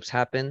apocalypse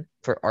happened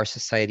for our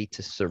society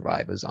to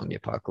survive a zombie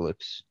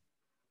apocalypse?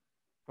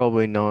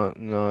 Probably not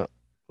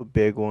a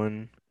big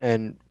one,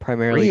 and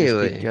primarily just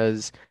Really?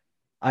 because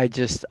I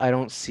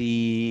don't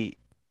see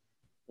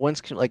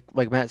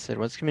like Matt said,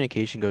 once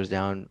communication goes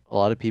down, a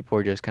lot of people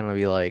are just kind of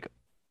be like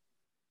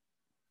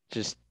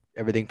just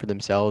everything for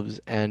themselves.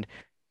 And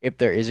if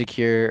there is a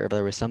cure, or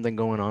there was something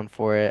going on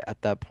for it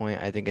at that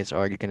point, I think it's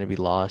already going to be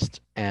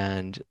lost.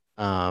 And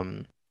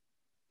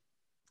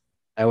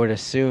I would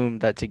assume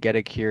that to get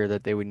a cure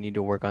that they would need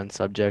to work on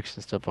subjects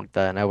and stuff like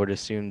that. And I would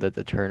assume that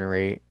the turn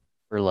rate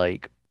for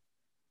like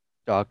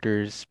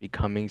doctors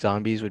becoming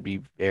zombies would be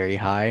very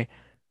high.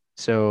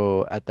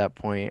 So at that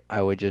point,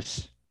 I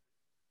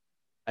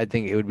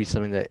think it would be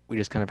something that we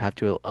just kind of have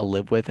to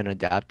live with and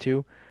adapt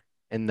to,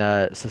 and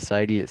that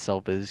society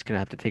itself is gonna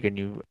have to take a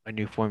new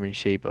form and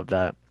shape of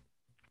that.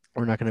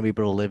 We're not gonna be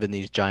able to live in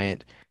these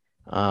giant,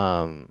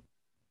 um,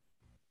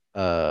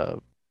 uh,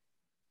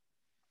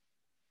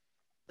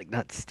 like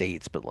not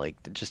states, but like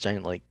just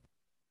giant like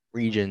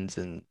regions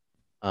and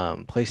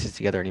places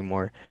together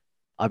anymore, Yeah.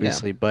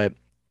 obviously. But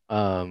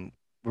um,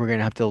 we're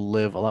gonna have to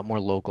live a lot more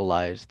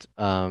localized,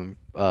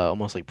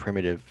 almost like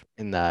primitive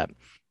in that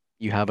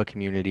you have a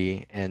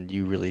community and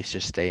you really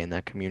just stay in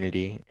that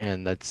community,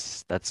 and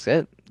that's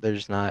it.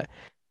 There's not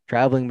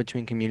traveling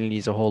between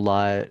communities a whole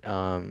lot.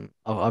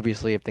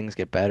 Obviously, if things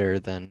get better,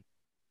 then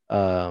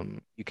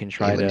you can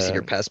Hey, try let me see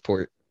your to,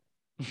 passport.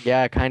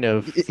 yeah, kind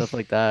of stuff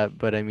like that.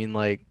 But I mean,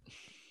 like,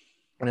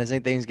 when I say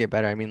things get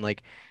better, I mean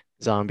like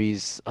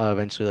zombies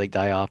eventually like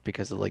die off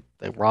because of like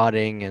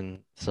rotting and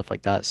stuff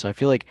like that. So I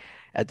feel like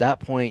at that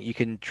point you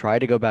can try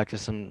to go back to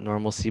some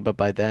normalcy, but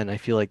by then I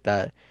feel like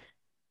that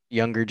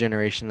younger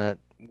generation that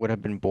would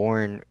have been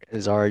born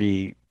is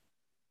already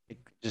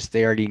just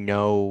they already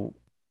know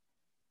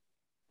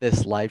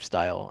this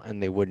lifestyle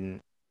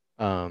and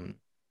um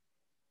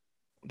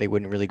they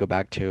wouldn't really go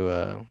back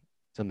to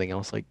something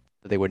else like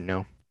that they wouldn't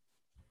know.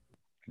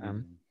 Hmm.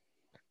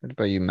 What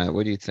about you, Matt?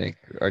 What do you think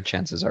our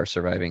chances are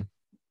surviving?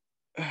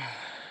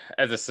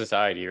 As a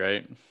society,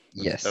 right?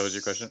 That was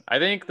your Yes. question. I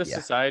think the Yeah.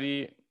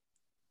 society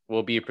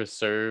will be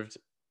preserved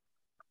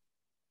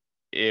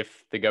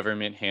if the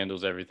government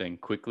handles everything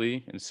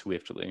quickly and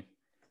swiftly.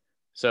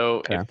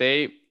 So Okay. if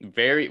they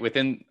very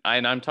within,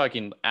 and I'm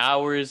talking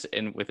hours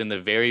and within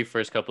the very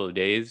first couple of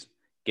days,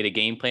 get a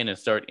game plan and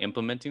start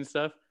implementing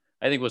stuff,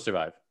 I think we'll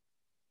survive.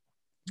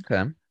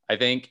 Okay. I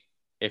think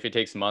if it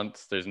takes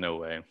months, there's no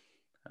way.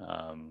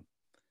 Um,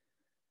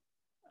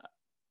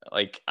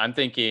 like I'm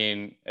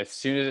thinking, as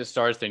soon as it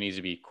starts, there needs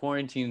to be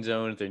quarantine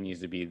zones. There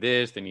needs to be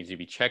this. There needs to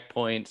be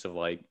checkpoints of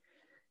like,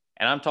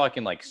 and I'm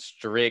talking like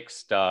strict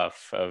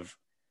stuff of,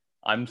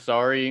 I'm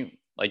sorry,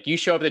 like you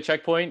show up at the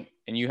checkpoint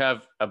and you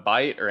have a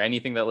bite or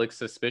anything that looks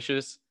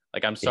suspicious.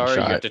 Like I'm Getting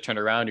sorry, you have shot. to turn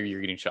around or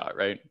you're getting shot,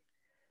 right?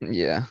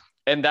 Yeah.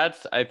 And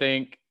that's I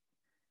think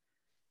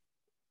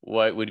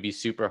what would be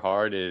super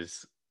hard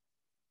is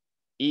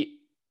eat.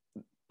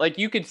 Like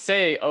you could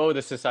say, oh,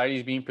 the society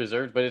is being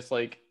preserved, but it's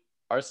like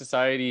our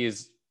society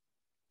is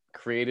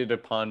created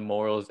upon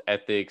morals,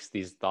 ethics,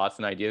 these thoughts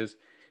and ideas.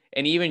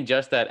 And even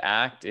just that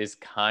act is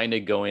kind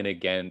of going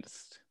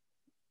against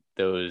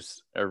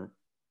those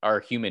our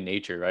human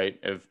nature, right?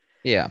 Of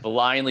Yeah.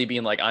 blindly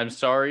being like, I'm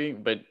sorry,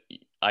 but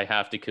I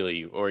have to kill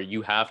you, or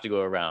you have to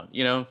go around,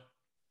 you know?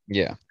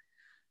 Yeah.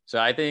 So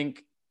I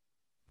think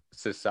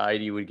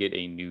society would get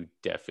a new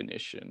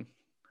definition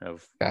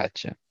of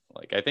Gotcha.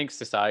 like, I think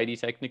society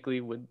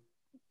technically would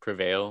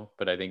prevail,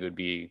 but I think it would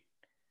be,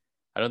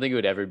 I don't think it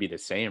would ever be the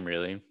same,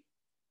 really.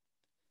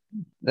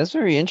 That's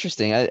very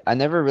interesting. I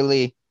never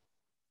really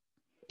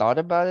thought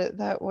about it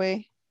that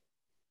way.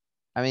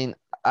 I mean,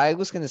 I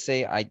was gonna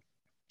say I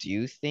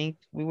do think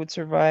we would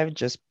survive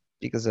just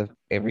because of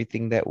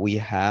everything that we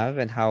have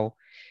and how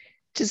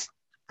just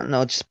I don't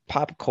know, just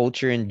pop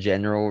culture in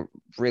general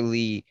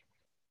really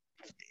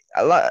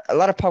a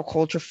lot of pop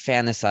culture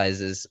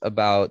fantasizes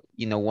about,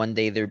 one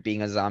day there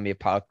being a zombie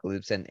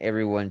apocalypse and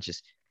everyone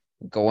just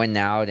going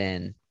out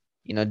and,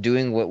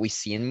 doing what we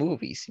see in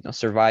movies,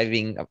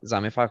 surviving a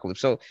zombie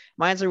apocalypse. So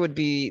my answer would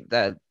be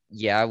that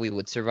yeah, we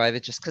would survive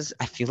it just because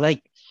I feel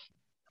like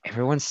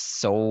everyone's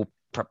so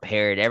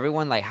prepared.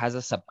 Everyone like has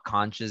a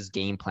subconscious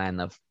game plan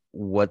of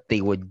what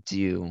they would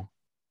do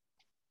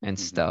and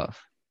Mm-hmm.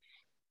 stuff.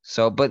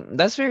 So, but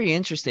that's very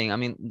interesting. I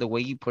mean, the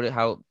way you put it,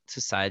 how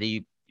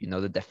society,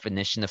 the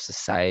definition of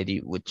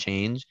society would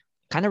change,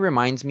 kind of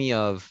reminds me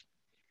of,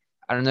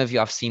 I don't know if you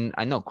have seen,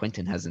 I know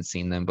Quentin hasn't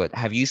seen them, but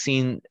have you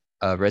seen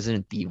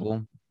Resident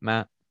Evil,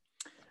 Matt?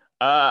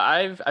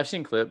 I've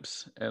seen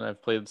clips and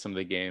I've played some of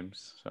the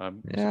games, so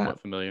I'm Yeah,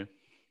 somewhat familiar.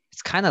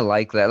 it's kind of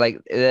like that.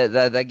 Like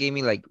that gave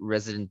me like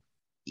Resident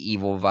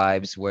Evil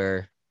vibes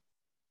where,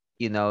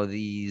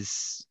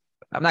 these,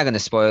 I'm not gonna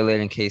spoil it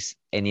in case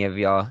any of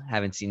y'all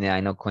haven't seen it. I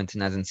know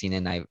Quentin hasn't seen it,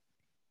 and I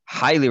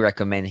highly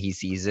recommend he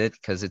sees it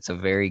because it's a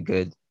very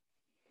good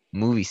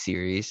movie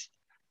series.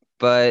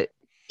 But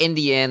in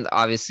the end,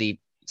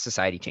 obviously,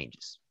 society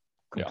changes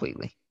Yeah.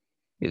 completely.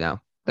 You know,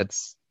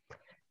 that's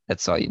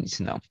that's all you need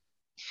to know.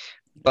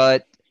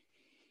 But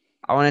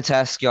I wanted to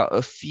ask y'all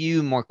a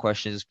few more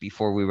questions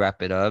before we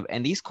wrap it up.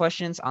 And these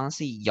questions,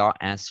 honestly, y'all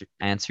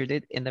answered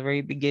it in the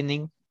very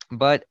beginning,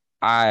 but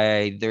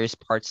there's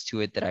parts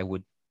to it that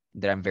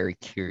I'm very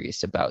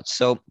curious about.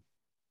 So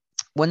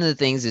one of the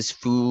things is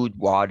food,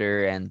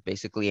 water, and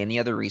basically any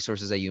other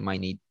resources that you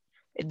might need.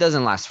 It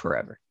doesn't last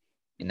forever.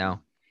 You know,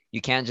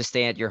 you can't just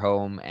stay at your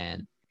home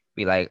and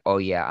be like, oh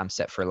yeah, I'm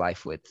set for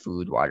life with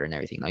food, water, and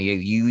everything. No,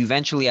 you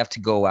eventually have to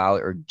go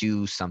out or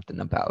do something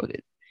about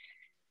it.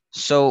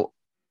 So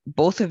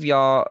both of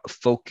y'all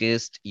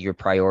focused your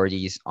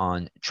priorities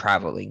on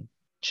traveling,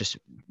 just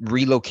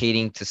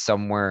relocating to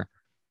somewhere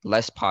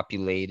less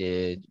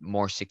populated,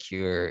 more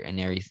secure, and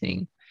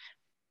everything.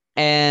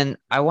 And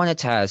I wanted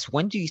to ask,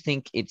 when do you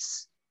think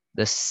it's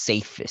the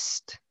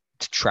safest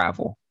to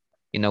travel?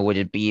 Would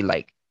it be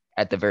like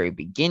at the very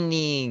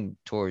beginning,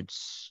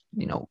 towards,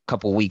 a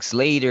couple weeks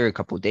later, a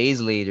couple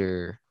days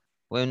later?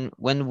 When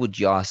would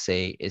y'all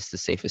say is the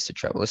safest to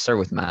travel? Let's start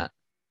with Matt.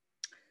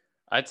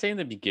 I'd say in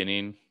the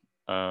beginning,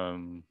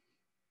 um,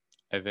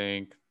 I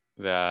think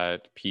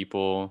that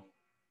people.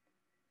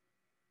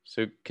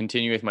 So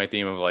continue with my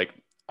theme of like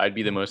I'd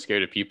be the most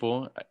scared of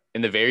people.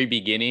 In the very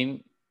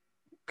beginning,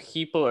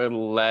 people are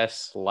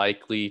less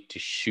likely to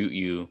shoot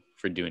you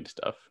for doing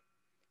stuff.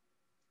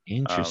 Um,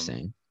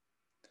 Interesting.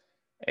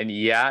 and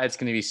yeah, it's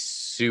gonna be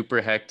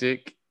super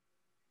hectic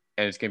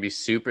and it's gonna be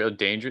super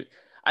dangerous.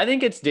 I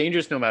think it's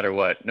dangerous no matter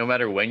what, no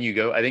matter when you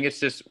go. I think it's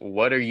just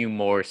what are you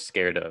more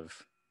scared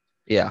of?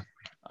 Yeah.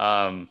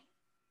 Um,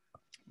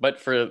 but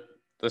for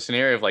the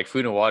scenario of like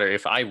food and water,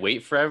 if I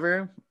wait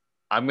forever,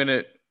 I'm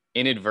gonna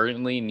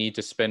inadvertently need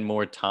to spend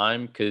more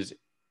time because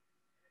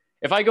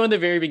if I go in the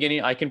very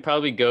beginning, I can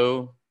probably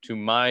go to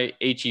my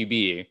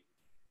HEB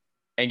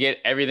and get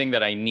everything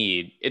that I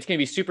need. It's going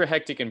to be super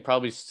hectic and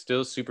probably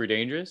still super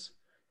dangerous.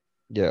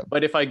 Yeah.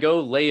 But if I go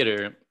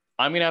later,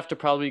 I'm going to have to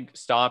probably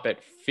stop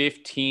at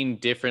 15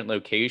 different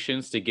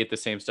locations to get the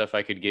same stuff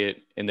I could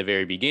get in the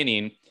very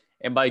beginning.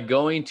 And by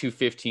going to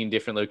 15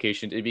 different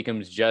locations, it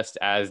becomes just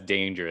as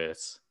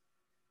dangerous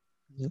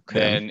Okay.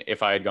 than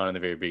if I had gone in the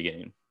very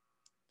beginning.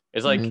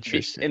 It's like in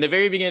Interesting. the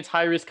very beginning, it's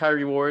high risk, high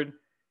reward.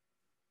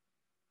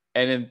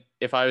 And then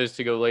if I was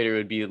to go later, it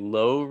would be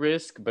low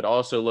risk, but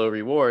also low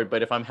reward.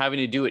 But if I'm having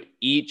to do it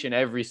each and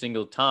every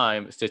single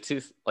time,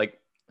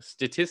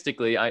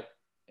 statistically, I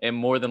am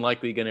more than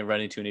likely going to run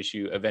into an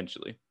issue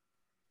eventually.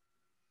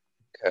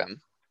 Okay.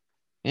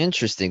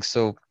 Interesting.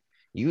 So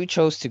you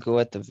chose to go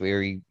at the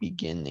very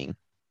beginning.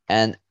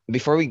 And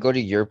before we go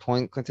to your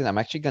point, Quentin, I'm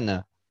actually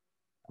gonna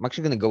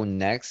go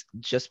next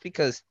just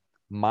because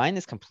mine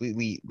is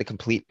completely the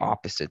complete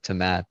opposite to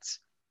Matt's.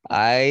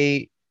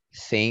 I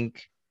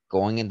think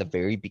going in the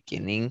very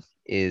beginning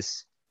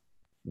is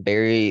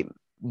very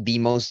the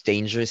most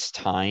dangerous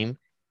time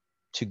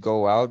to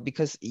go out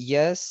because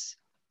yes,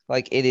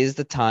 like it is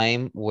the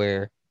time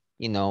where,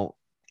 you know,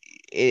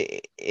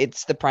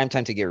 it's the prime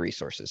time to get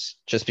resources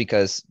just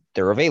because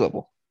they're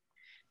available.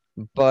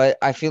 But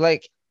I feel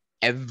like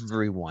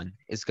everyone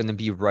is going to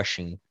be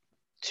rushing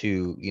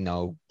to,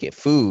 get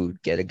food,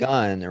 get a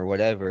gun or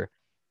whatever.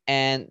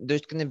 And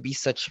there's going to be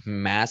such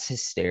mass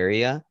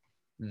hysteria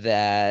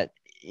that,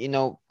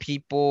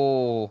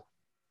 people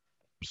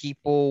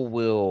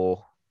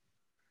will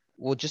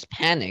just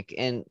panic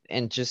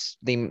and just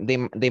they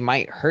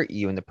might hurt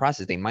you in the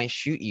process. They might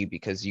shoot you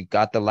because you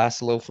got the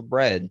last loaf of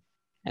bread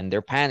and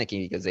they're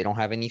panicking because they don't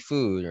have any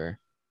food or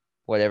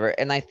whatever.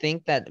 And I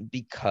think that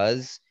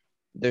because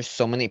there's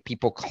so many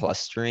people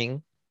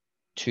clustering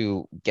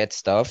to get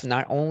stuff,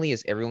 not only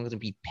is everyone going to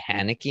be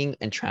panicking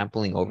and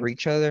trampling over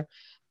each other,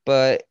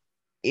 but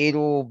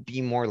it'll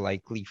be more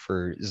likely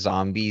for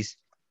zombies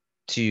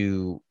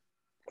to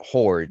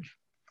hoard.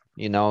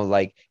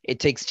 Like it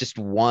takes just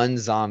one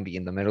zombie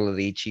in the middle of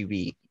the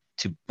HEB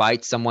to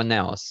bite someone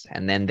else,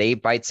 and then they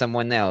bite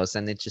someone else,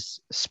 and it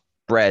just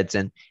spreads,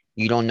 and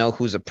you don't know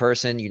who's a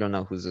person, you don't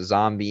know who's a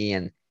zombie,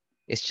 and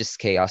it's just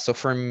chaos. So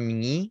for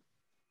me,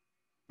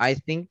 I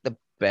think the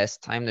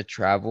best time to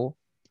travel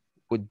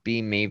would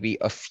be maybe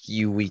a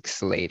few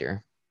weeks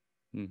later.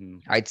 Mm-hmm.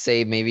 I'd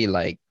say maybe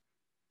like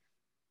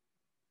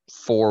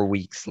 4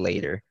 weeks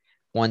later,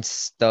 once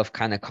stuff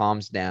kind of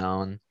calms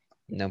down,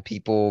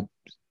 people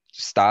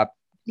stop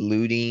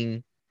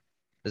looting,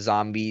 the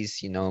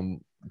zombies,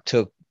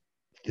 took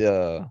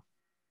the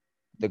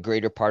the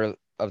greater part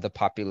of the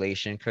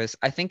population. Because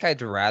I think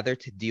I'd rather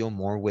to deal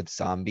more with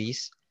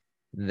zombies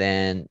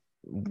than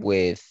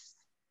with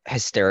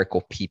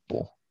hysterical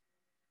people.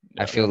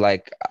 I Yeah. feel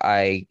like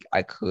I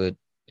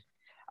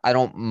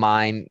don't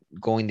mind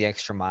going the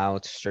extra mile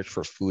to search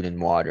for food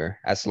and water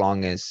as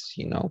long as,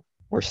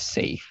 we're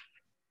safe.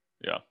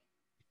 Yeah.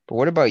 But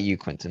what about you,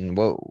 Quentin?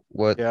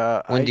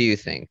 Yeah, When do you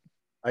think?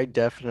 I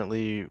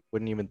definitely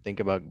wouldn't even think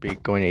about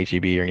going to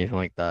HEB or anything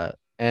like that.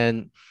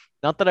 And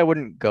not that I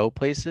wouldn't go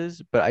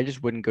places, but I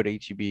just wouldn't go to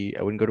HEB.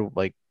 I wouldn't go to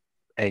like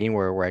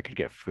anywhere where I could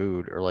get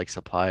food or like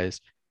supplies.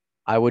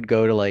 I would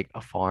go to like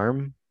a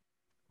farm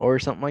or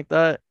something like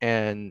that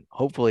and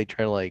hopefully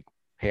try to like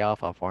pay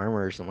off a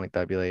farmer or something like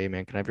that. Be like, hey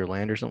man, can I have your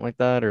land or something like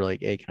that? Or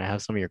like, hey, can I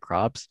have some of your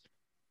crops?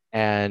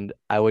 And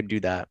I would do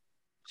that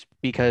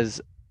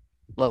because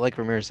like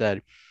Ramir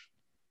said,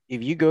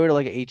 if you go to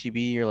like a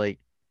HEB or like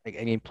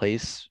any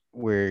place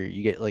where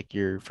you get like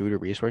your food or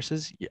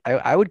resources,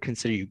 I would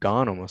consider you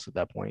gone almost at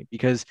that point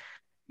because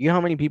you know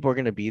how many people are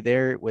going to be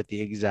there with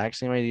the exact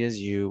same idea as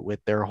you,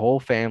 with their whole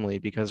family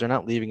because they're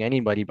not leaving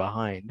anybody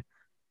behind.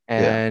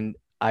 Yeah. And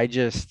I,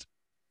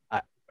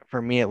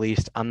 for me at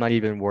least, I'm not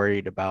even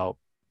worried about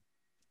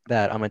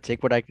that. I'm gonna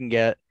take what I can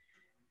get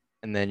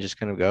and then just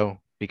kind of go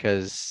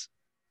because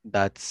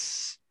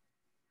that's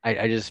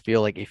I just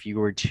feel like if you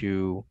were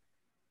to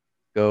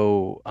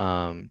go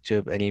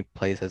to any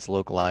place that's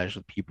localized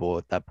with people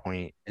at that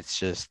point, it's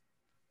just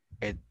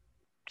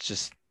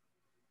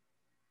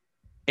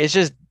it's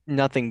just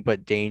nothing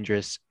but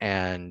dangerous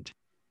and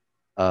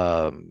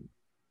um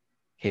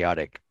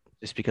chaotic.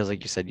 Just because,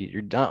 like you said,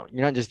 you're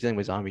not just dealing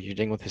with zombies, you're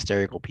dealing with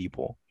hysterical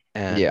people.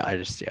 And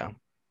Yeah, yeah.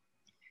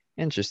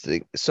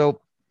 interesting.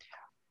 So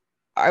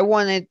I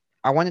wanted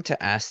I wanted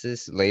to ask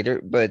this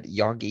later, but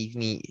y'all gave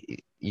me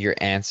your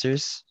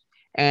answers.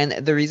 And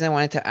the reason I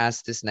wanted to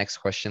ask this next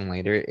question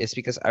later is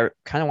because I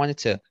kind of wanted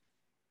to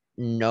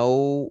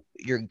know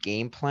your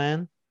game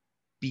plan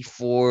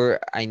before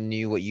I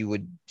knew what you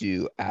would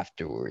do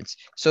afterwards.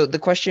 So the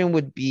question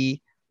would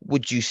be,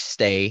 would you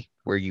stay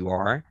where you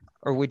are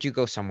or would you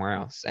go somewhere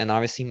else? And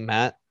obviously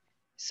Matt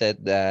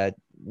said that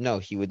no,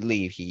 he would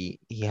leave. He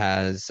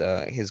has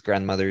his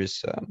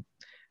grandmother's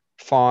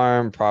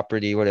farm,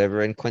 property,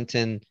 whatever, and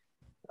Quentin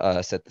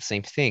said the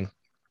same thing.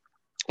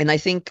 And I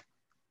think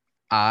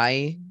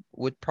I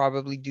would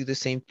probably do the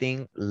same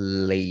thing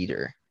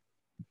later,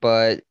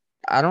 but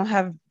I don't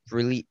have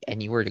really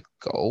anywhere to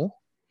go.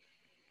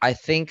 I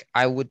think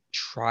I would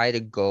try to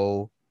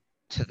go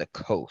to the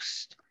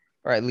coast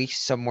or at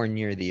least somewhere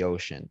near the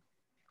ocean,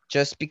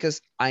 just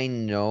because I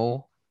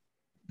know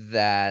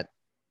that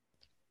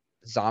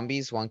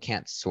zombies, one,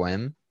 can't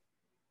swim,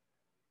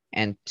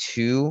 and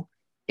two,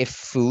 if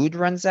food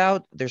runs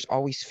out, there's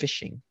always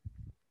fishing.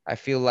 I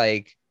feel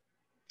like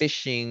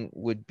fishing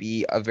would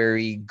be a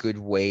very good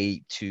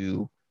way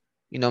to,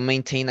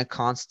 maintain a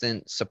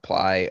constant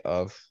supply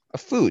of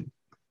food,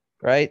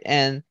 right?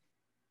 And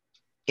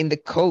in the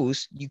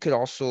coast, you could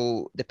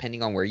also,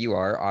 depending on where you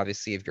are,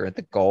 obviously, if you're at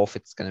the Gulf,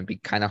 it's going to be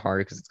kind of hard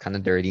because it's kind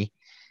of dirty.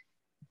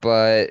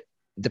 But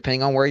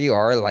depending on where you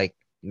are, like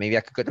maybe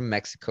I could go to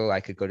Mexico, I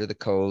could go to the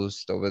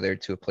coast over there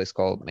to a place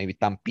called maybe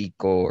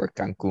Tampico or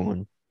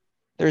Cancun.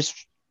 There's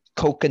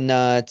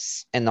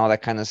coconuts and all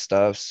that kind of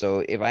stuff.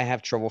 So if I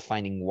have trouble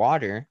finding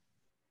water,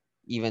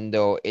 even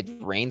though it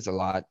rains a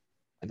lot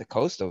at the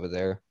coast over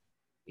there,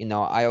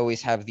 I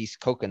always have these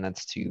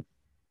coconuts to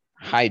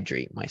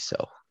hydrate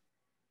myself.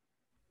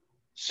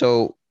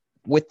 So,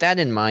 with that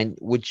in mind,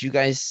 would you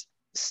guys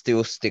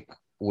still stick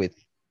with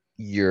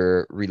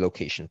your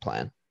relocation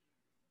plan?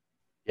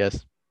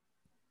 Yes.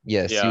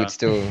 Yes, Yeah.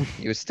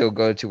 you would still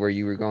go to where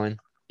you were going.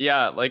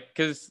 Yeah, like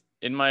because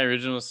in my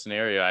original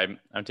scenario,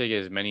 I'm taking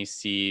as many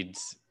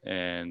seeds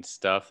and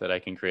stuff that I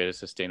can create a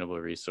sustainable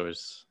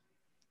resource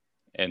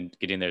and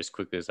getting there as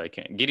quickly as I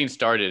can, getting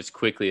started as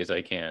quickly as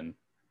I can.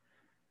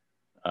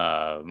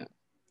 Um,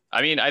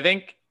 I mean, I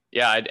think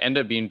yeah, I'd end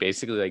up being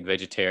basically like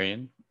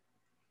vegetarian,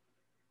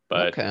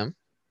 but Okay.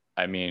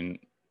 I mean,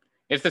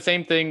 it's the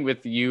same thing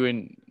with you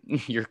and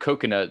your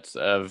coconuts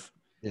of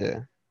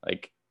Yeah.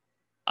 like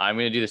I'm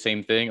gonna do the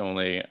same thing,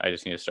 only I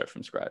just need to start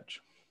from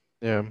scratch.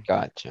 Yeah.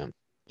 Gotcha.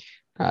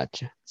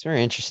 Gotcha. It's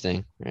very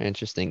interesting. Very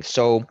interesting.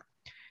 So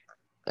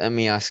let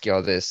me ask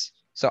y'all this.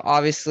 So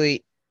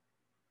obviously,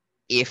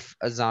 if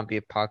a zombie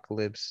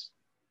apocalypse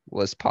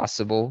was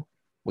possible,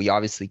 we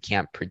obviously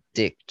can't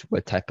predict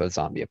what type of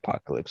zombie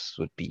apocalypse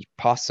would be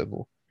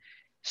possible.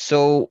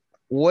 So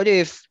what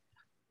if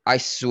I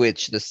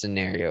switch the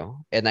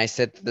scenario and I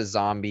said that the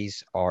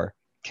zombies are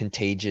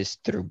contagious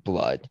through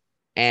blood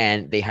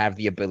and they have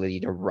the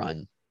ability to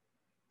run?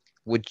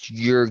 Would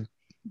your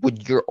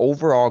would your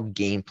overall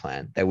game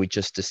plan that we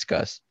just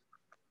discussed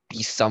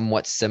be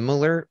somewhat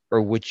similar,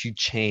 or would you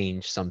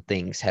change some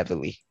things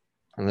heavily?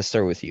 And let's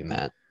start with you,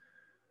 Matt.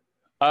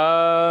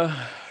 Uh,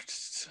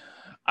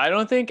 I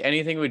don't think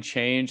anything would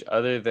change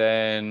other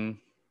than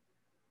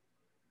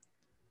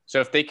so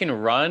if they can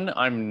run,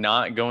 I'm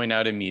not going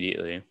out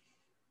immediately.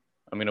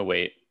 I'm gonna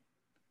wait.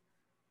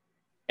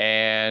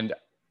 And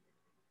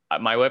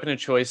my weapon of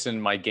choice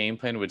and my game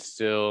plan would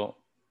still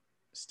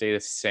stay the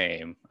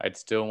same. I'd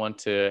still want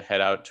to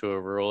head out to a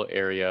rural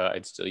area.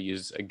 I'd still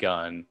use a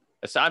gun.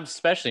 So I'm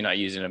especially not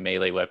using a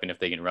melee weapon if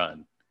they can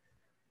run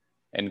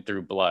and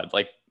through blood.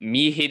 Like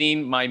me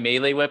hitting my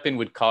melee weapon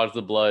would cause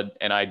the blood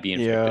and I'd be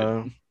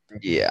infected.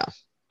 Yeah.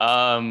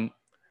 Yeah. Um,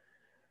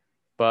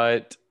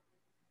 but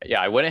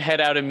yeah, I wouldn't head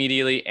out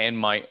immediately and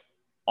my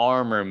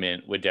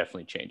armament would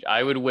definitely change.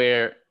 I would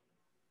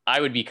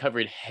be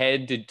covered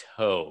head to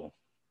toe.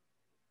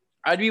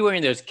 I'd be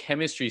wearing those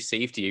chemistry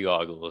safety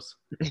goggles,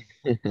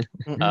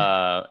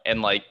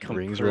 and like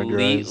Rings around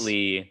your eyes.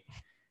 completely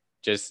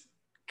just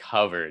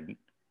covered.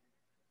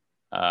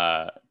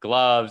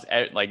 Gloves,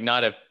 like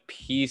not a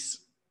piece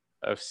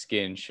of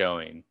skin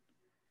showing.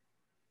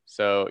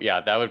 So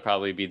yeah, that would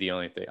probably be the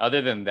only thing.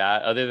 Other than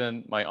that, other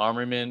than my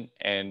armament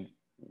and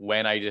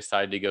when I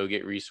decide to go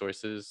get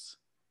resources,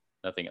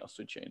 nothing else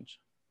would change.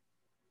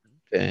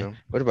 Okay. Yeah.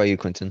 What about you,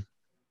 Quentin?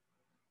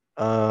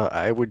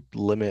 I would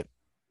limit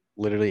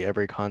literally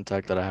every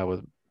contact that I have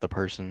with the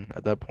person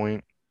at that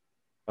point.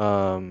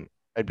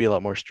 I'd be a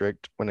lot more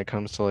strict when it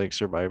comes to like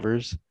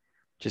survivors,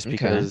 just Okay.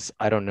 because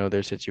I don't know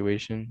their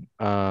situation.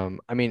 I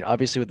mean,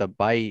 obviously with a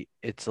bite,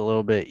 it's a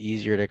little bit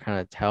easier to kind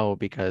of tell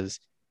because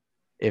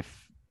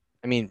if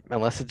I mean,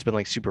 unless it's been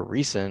like super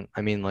recent,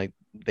 I mean, like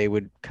they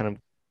would kind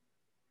of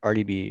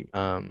already be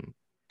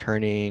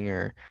turning,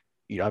 or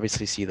you'd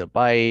obviously see the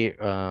bite.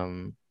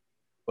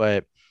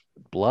 But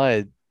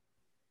blood,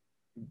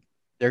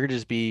 there could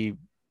just be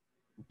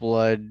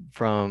blood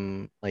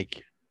from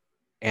like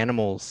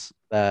animals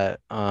that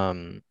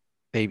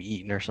they've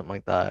eaten or something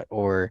like that,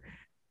 or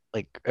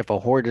like if a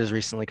horde has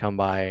recently come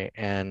by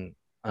and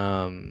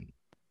um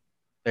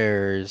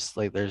there's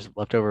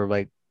leftover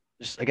like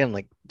just again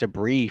like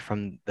debris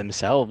from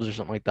themselves or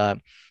something like that,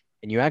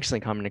 and you actually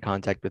come into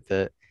contact with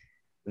it,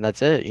 and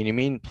that's it. You know what I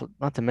mean?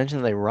 Not to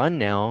mention they run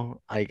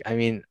now. I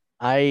mean,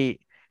 I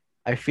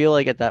feel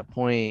like at that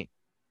point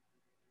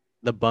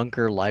the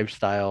bunker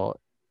lifestyle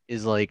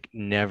is like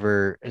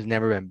never has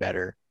never been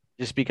better.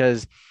 Just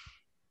because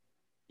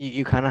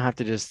you kind of have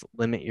to just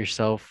limit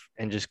yourself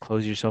and just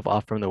close yourself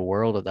off from the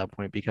world at that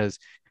point, because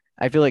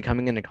I feel like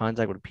coming into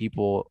contact with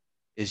people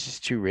is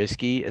just too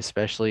risky,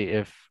 especially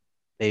if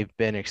they've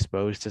been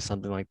exposed to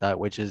something like that,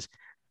 which is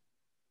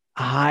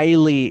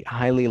highly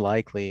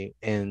likely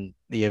in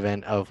the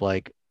event of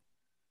like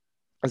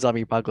a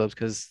zombie apocalypse,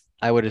 because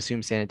I would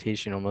assume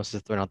sanitation almost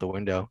is thrown out the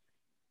window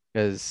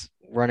because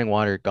running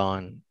water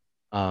gone,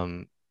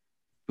 um,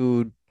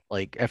 food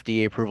like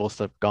FDA approval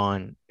stuff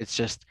gone. It's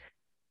just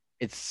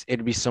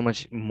it'd be so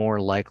much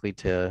more likely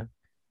to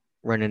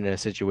run into a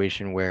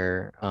situation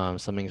where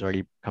something's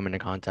already come into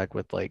contact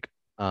with like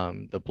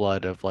the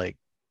blood of like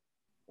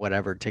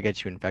whatever to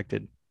get you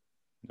infected.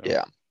 No.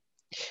 Yeah.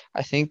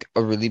 I think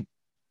a really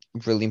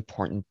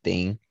important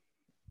thing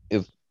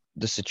if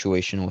the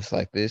situation was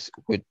like this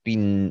would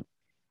be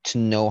to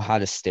know how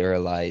to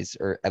sterilize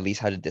or at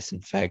least how to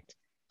disinfect.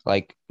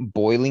 Like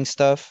boiling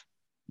stuff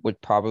would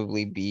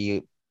probably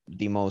be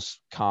the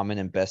most common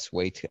and best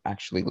way to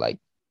actually like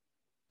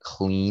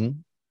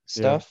clean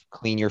Yeah. stuff,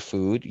 clean your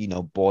food,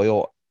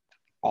 boil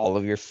all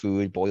of your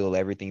food, boil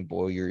everything,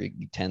 boil your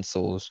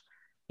utensils,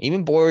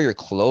 even boil your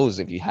clothes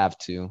if you have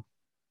to.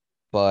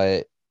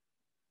 But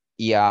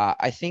yeah,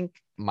 I think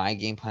my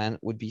game plan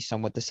would be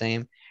somewhat the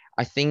same.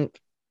 I think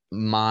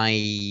my,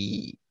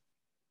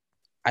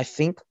 I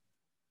think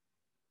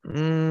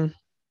mm,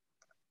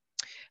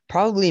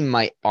 probably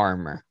my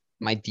armor,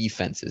 my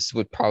defenses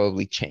would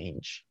probably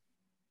change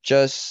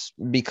just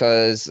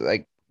because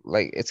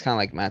like it's kind of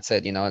like Matt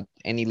said,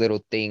 any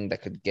little thing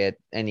that could get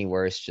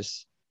anywhere is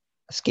just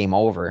it's game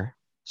over.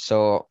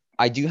 So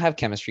I do have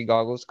chemistry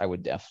goggles. I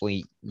would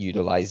definitely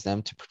utilize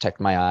them to protect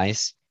my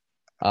eyes.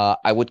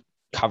 I would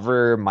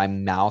cover my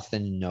mouth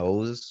and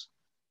nose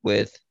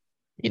with,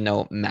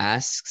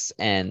 masks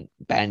and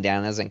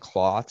bandanas and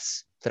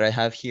cloths that I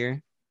have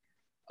here.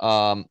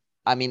 Um,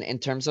 I mean, in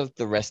terms of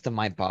the rest of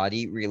my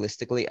body,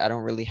 realistically, I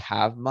don't really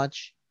have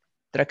much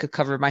that I could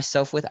cover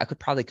myself with. I could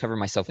probably cover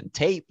myself in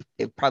tape.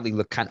 It probably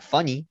look kind of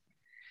funny,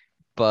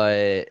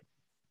 but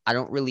I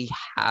don't really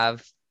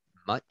have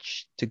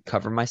much to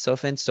cover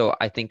myself in. So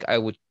I think I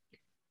would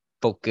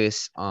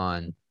focus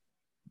on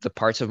the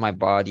parts of my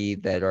body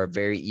that are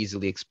very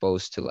easily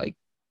exposed to like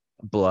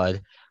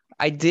blood.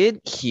 I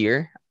did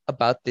hear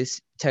about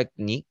this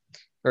technique,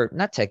 or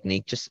not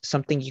technique, just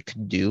something you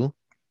could do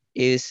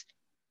is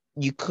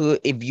you could,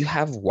 if you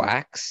have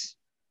wax,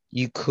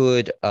 you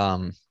could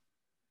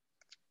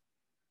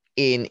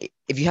in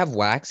if you have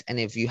wax and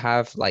if you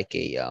have like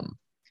a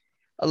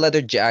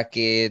leather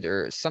jacket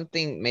or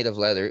something made of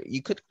leather,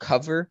 you could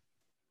cover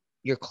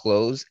your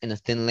clothes in a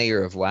thin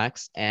layer of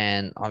wax.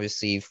 And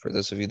obviously, for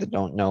those of you that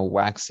don't know,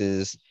 wax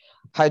is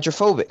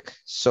hydrophobic.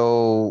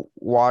 So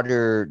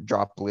water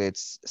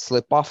droplets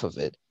slip off of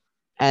it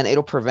and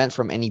it'll prevent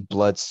from any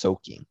blood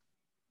soaking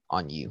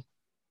on you,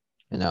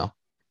 you know.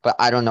 But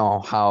I don't know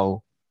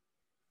how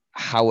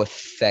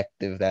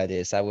effective that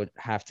is. I would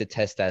have to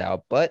test that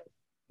out. But,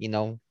 you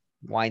know,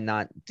 why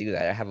not do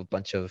that? I have a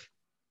bunch of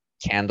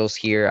candles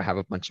here. I have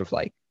a bunch of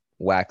like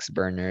wax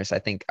burners. I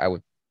think I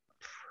would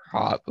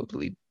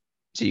probably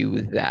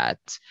do that.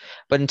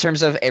 But in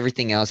terms of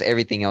everything else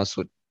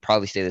would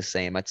probably stay the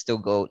same. I'd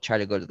still try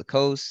to go to the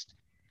coast.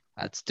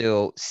 I'd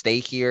still stay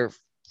here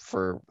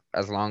for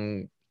as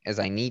long as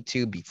I need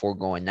to before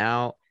going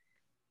out.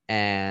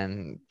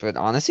 But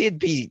honestly, it'd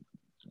be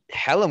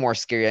hella more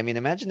scary. I mean,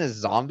 imagine a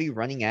zombie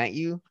running at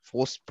you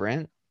full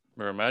sprint.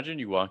 Or imagine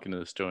you walk into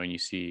the store and you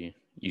see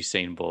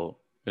Usain Bolt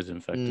is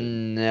infected.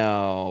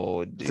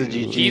 No, It's a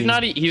dude. He's GG.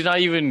 not. He's not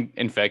even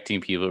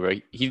infecting people,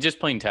 right? He's just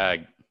playing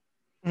tag.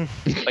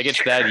 Like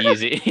it's that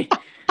easy.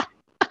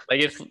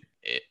 Like it,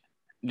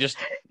 just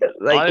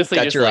Like, honestly,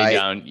 got just your lay eye.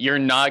 down. You're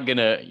not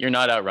gonna. You're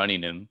not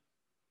outrunning him.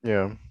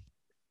 Yeah.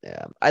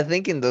 Yeah, I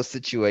think in those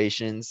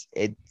situations,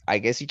 I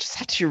guess you just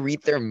have to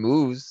read their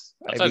moves.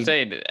 I That's what I'm mean,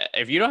 saying.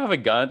 If you don't have a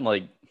gun,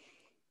 like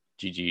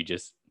GG,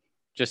 just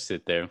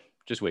sit there.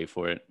 Just wait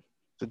for it.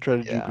 To try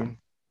to juke yeah, him.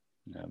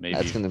 that's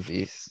Maybe gonna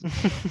be. pull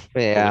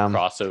a Yeah.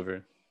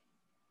 crossover.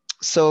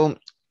 So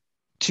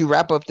to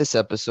wrap up this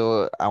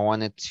episode, I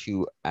wanted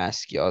to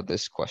ask y'all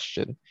this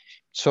question.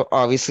 So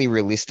obviously,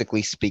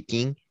 realistically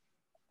speaking,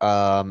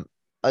 um,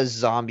 a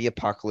zombie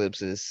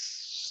apocalypse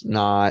is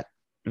not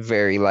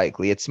very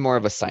likely. It's more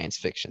of a science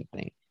fiction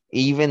thing.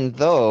 even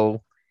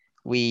though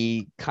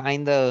we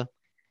kind of,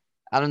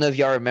 I don't know if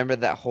y'all remember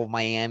that whole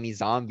Miami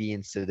zombie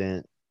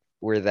incident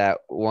where that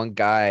one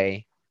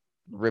guy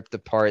ripped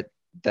apart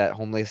that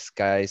homeless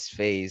guy's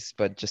face,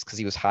 but just because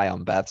he was high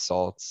on bath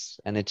salts,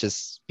 and it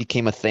just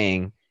became a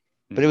thing.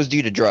 But it was Mhm.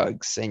 due to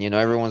drugs, and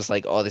everyone's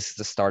like, "Oh, this is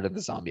the start of the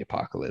zombie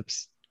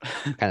apocalypse,"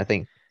 kind of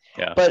thing.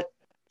 Yeah. But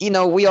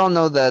we all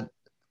know that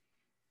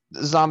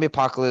the zombie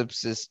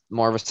apocalypse is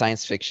more of a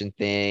science fiction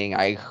thing.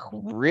 I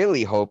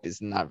really hope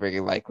is not very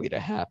likely to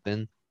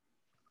happen.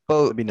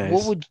 But That'd be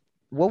what nice.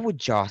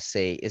 would y'all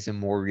say is a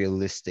more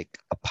realistic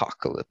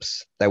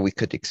apocalypse that we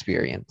could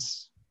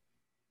experience?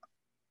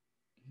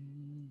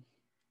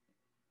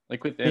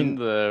 Like I within mean,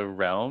 the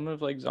realm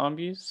of like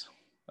zombies?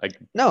 Like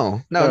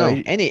No, no, no, no,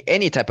 no.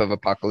 Any type of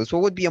apocalypse.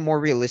 What would be a more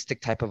realistic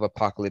type of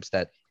apocalypse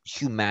that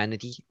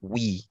humanity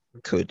we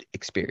could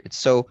experience?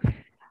 So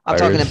I'm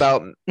talking virus.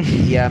 about,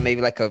 yeah,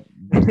 maybe like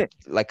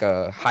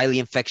a highly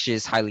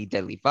infectious, highly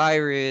deadly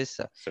virus,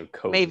 so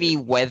maybe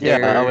COVID. Yeah,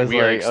 weather. We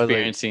are I was like,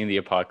 experiencing the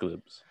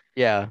apocalypse.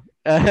 yeah.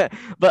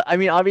 But I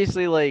mean,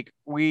 obviously, like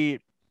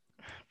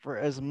for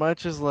as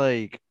much as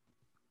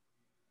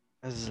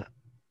as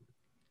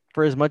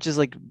for as much as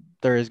like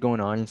there is going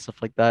on and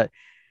stuff like that,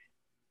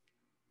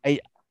 I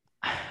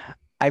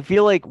I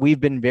feel like we've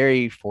been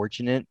very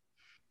fortunate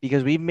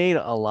because we've made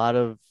a lot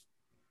of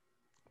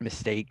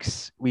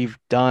mistakes. We've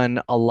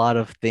done a lot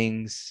of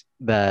things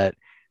that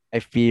I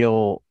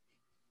feel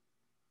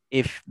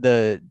if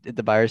the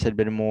virus had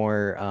been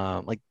more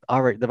like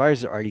all right, the virus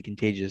is already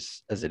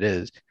contagious as it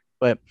is,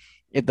 but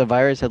if the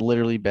virus had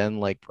literally been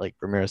like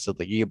Romero said,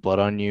 like you get blood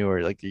on you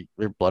or like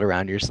your blood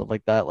around you or stuff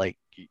like that, like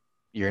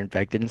you're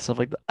infected and stuff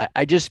like that.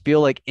 I just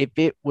feel like if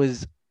it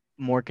was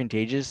more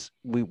contagious,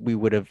 we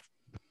would have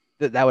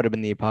that would have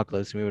been the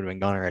apocalypse and we would have been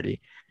gone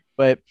already.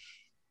 But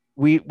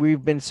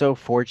we've been so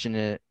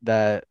fortunate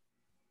that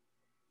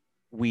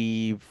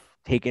we've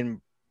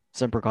taken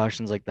some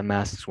precautions like the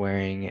masks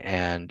wearing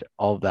and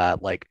all of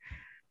that. Like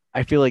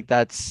I feel like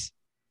that's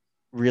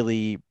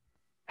really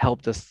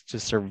helped us to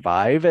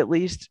survive at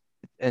least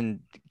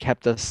and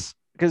kept us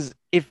because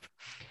if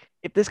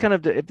this kind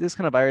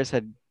of virus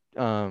had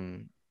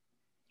um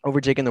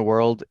overtaken the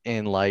world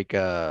in like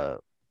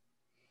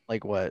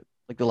what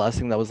like the last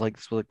thing that was like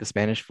the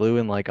Spanish flu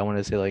and like I want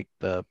to say like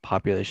the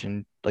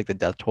population like the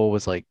death toll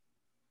was like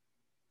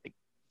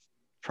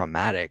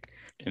traumatic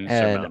and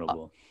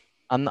Insurmountable.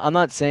 I'm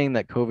not saying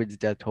that COVID's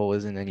death toll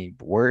isn't any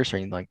worse or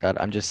anything like that.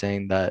 I'm just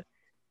saying that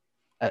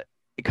uh,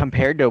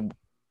 compared to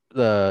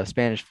the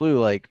Spanish flu,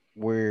 like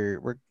we're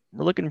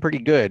looking pretty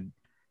good.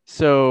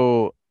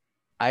 So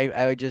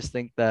I would just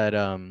think that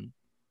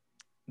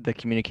the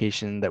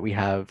communication that we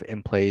have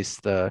in place,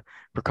 the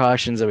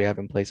precautions that we have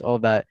in place, all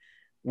of that,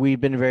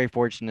 we've been very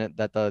fortunate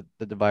that the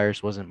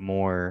virus wasn't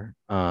more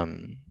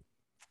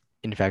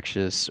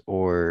infectious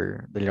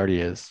or than it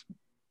already is.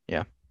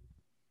 Yeah.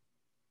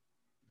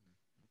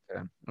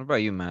 Okay. What about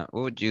you, Matt?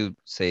 What would you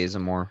say is a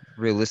more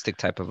realistic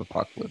type of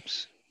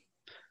apocalypse?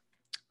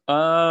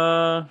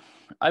 Uh,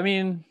 I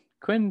mean,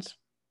 Quinn's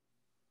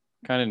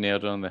kind of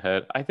nailed it on the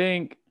head. I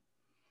think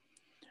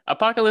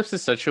apocalypse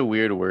is such a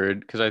weird word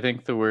because I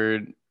think the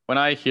word when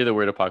I hear the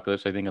word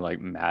apocalypse, I think of like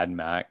Mad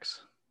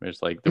Max, where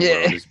it's like the Yeah.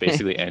 world is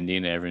basically ending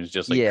and everyone's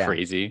just like Yeah.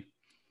 crazy.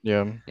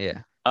 Yeah.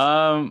 Yeah.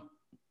 Um,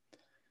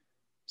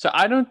 so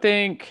I don't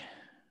think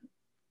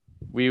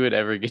we would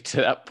ever get to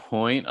that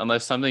point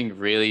unless something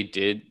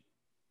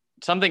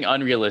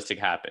unrealistic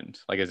happened,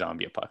 like a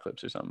zombie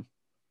apocalypse or something.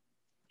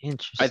 I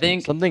Interesting.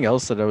 think. Something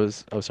else that I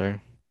was oh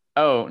sorry.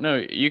 Oh no,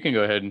 you can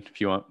go ahead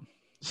if you want.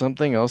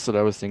 Something else that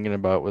I was thinking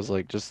about was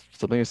like just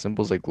something as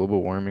simple as like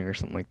global warming or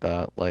something like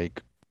that.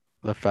 Like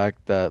the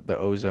fact that the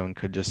ozone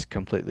could just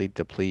completely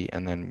deplete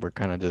and then we're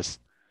kind of just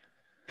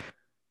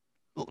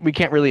we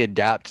can't really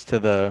adapt to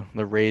the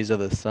rays of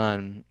the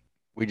sun.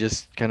 We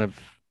just kind of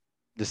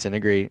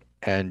disintegrate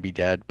and be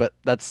dead. But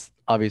that's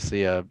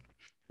obviously a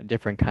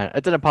different kind.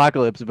 It's an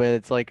apocalypse, but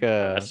it's like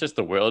That's a just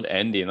the world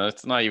ending.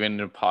 That's not even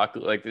an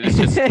apocalypse. Like it's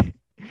just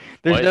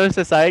there's what? no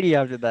society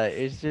after that.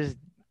 It's just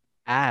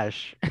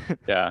ash.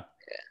 Yeah.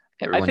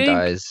 I Everyone think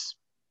dies.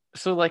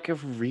 so. Like a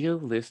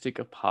realistic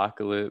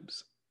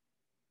apocalypse.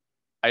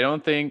 I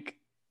don't think.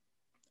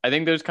 I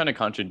think those kind of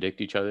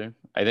contradict each other.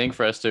 I think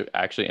for us to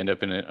actually end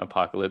up in an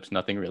apocalypse,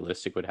 nothing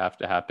realistic would have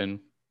to happen.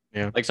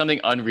 Yeah, Like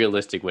something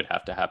unrealistic would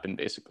have to happen,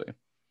 basically.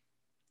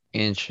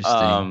 Interesting.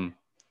 Um,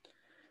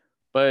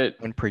 but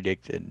when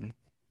predicted.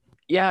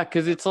 yeah,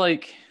 because it's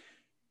like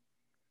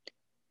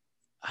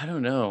I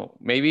don't know.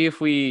 Maybe if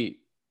we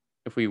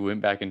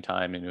went back in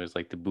time and it was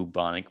like the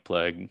bubonic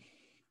plague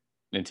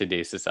in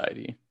today's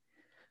society.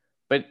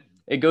 But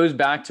it goes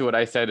back to what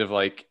I said of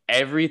like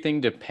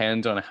everything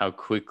depends on how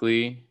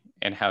quickly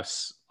and how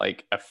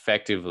like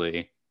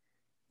effectively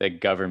the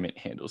government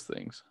handles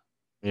things.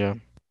 Yeah.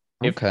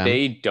 If Okay.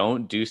 they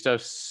don't do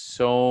stuff,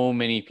 so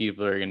many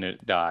people are going to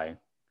die.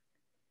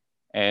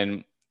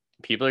 And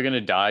people are going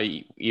to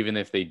die even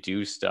if they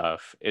do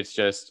stuff. It's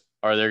just,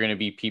 are there going to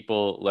be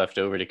people left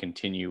over to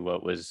continue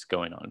what was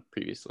going on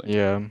previously?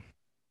 Yeah.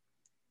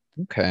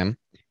 Okay.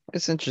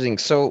 It's interesting.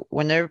 So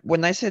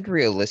when I said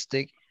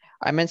realistic,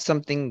 I meant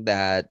something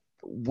that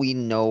we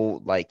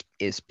know like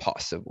is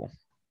possible,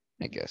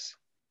 I guess.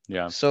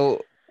 Yeah.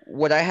 So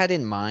what I had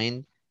in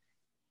mind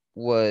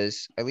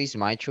was, at least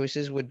my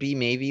choices would be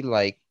maybe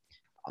like,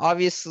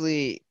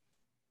 obviously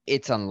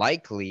it's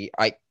unlikely.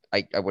 I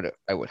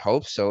would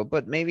hope so,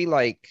 but maybe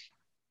like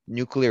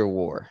nuclear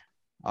war.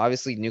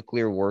 Obviously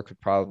nuclear war could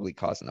probably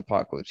cause an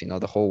apocalypse.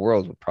 The whole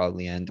world would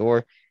probably end.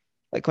 Or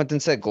like Quentin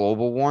said,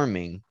 global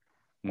warming,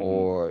 Hmm.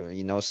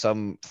 or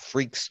some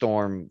freak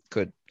storm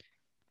could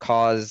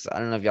cause, I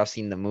don't know if y'all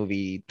seen the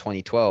movie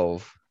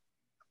 2012,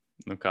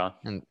 Okay.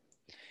 and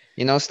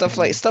stuff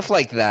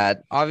like Mhm.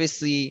 that.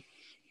 Obviously,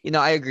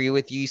 I agree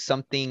with you.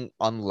 Something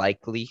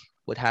unlikely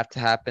would have to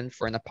happen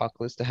for an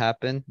apocalypse to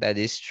happen. That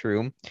is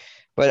true.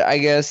 But I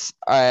guess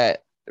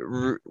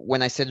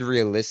when I said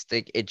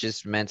realistic, it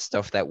just meant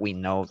stuff that we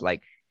know,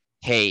 like,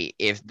 hey,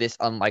 if this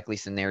unlikely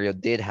scenario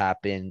did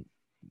happen,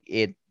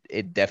 it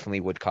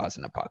definitely would cause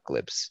an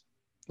apocalypse.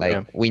 Yeah. Like,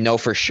 Yeah. we know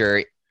for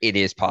sure it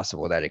is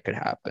possible that it could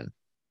happen.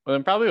 Well,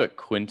 then probably what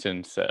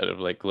Quentin said of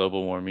like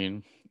global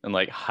warming and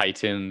like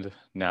heightened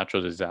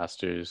natural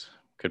disasters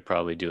could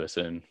probably do us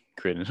in,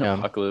 create an Yeah.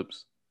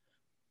 apocalypse.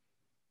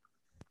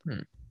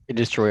 Hmm. It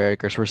destroy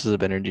like our sources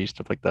of energy,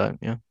 stuff like that.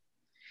 Yeah.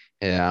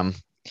 Yeah.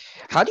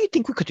 How do you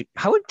think we could?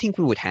 How would you think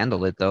we would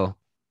handle it though?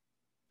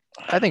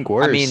 I think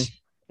I mean,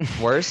 worse.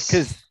 worse.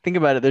 Because think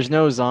about it, there's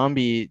no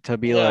zombie to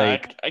be Yeah,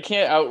 like, I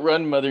can't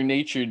outrun Mother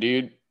Nature,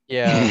 dude.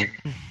 yeah,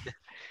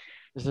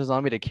 there's no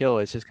zombie to kill.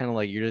 It's just kind of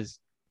like you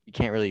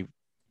can't really,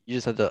 you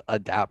just have to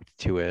adapt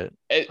to it.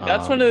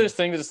 That's one of Um, those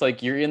things. It's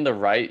like you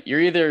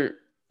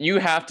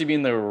have to be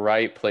in the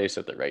right place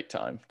at the right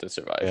time to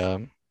survive. yeah.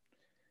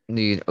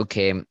 Dude,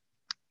 okay,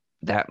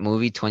 that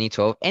movie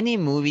 2012, any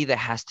movie that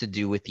has to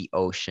do with the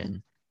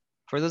ocean.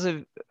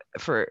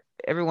 For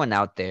everyone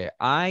out there,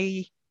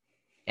 I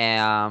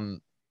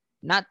am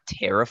not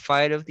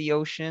terrified of the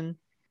ocean,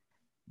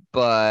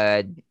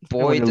 but I want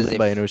boy to does live it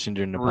by an ocean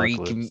during an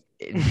apocalypse.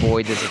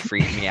 boy does it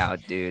freak me out,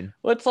 dude.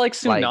 Well, it's like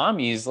Like,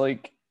 tsunamis.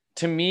 Like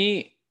to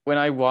me, when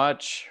I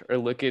watch or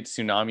look at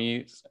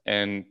tsunamis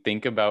and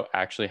think about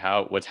actually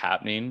how what's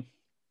happening,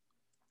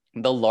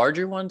 the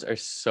larger ones are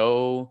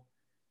so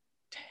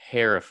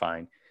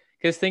terrifying.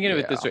 Because thinking of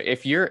it this yeah, way,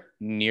 if you're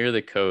near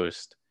the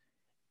coast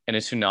and a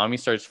tsunami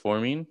starts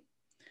forming,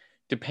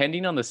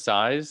 depending on the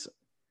size,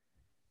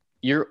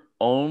 you're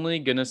only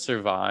gonna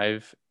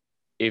survive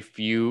if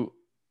you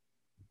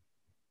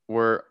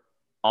were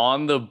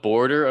on the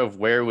border of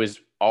where it was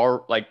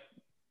all like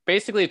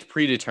basically it's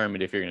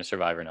predetermined if you're gonna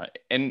survive or not.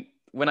 And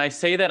when I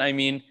say that, I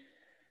mean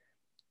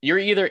you're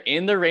either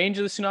in the range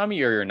of the tsunami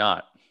or you're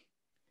not.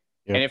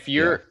 Yeah. And if yeah,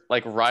 you're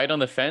like right on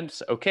the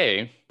fence,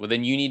 okay, well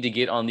then you need to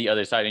get on the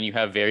other side and you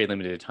have very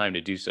limited time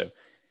to do so.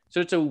 So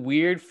it's a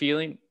weird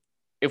feeling.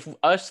 If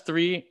us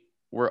three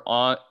were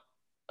on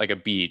like a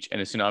beach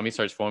and a tsunami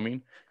starts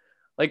forming,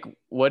 like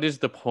what is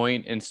the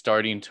point in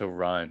starting to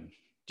run?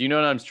 Do you know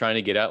what I'm trying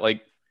to get at?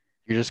 Like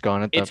You're just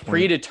gone at it's that point.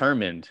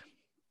 predetermined.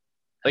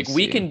 I Like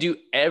we see. can do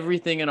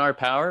everything in our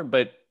power,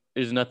 but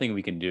there's nothing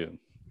we can do.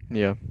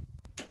 Yeah.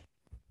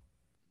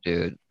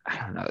 Dude, I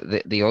don't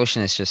know. The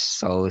ocean is just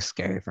so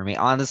scary for me.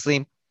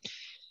 Honestly,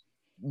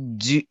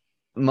 do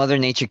Mother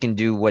Nature can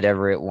do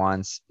whatever it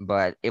wants,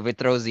 but if it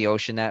throws the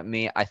ocean at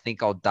me, I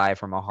think I'll die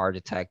from a heart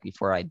attack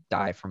before I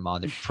die from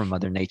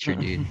Mother Nature,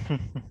 dude.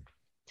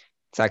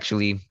 It's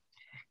actually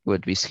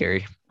would be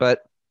scary.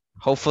 But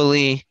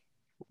hopefully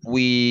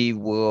we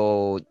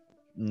will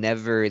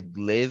never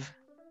live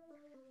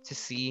to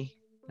see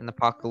an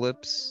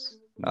apocalypse.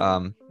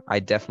 Yeah. I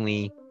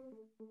definitely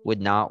would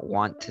not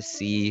want to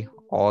see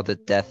all the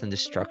death and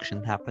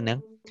destruction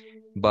happening.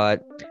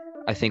 But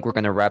I think we're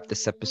gonna wrap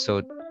this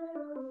episode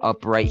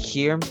up right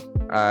here.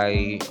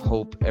 I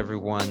hope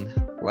everyone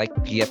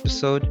liked the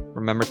episode.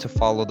 Remember to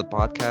follow the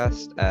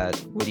podcast at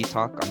WITY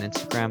Talk on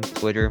Instagram,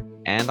 Twitter,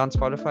 and on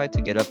Spotify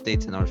to get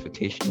updates and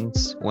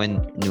notifications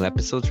when new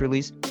episodes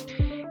release.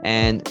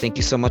 And thank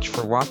you so much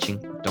for watching.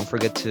 Don't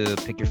forget to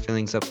pick your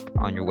feelings up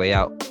on your way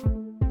out.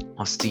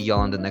 I'll see y'all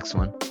on the next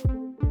one.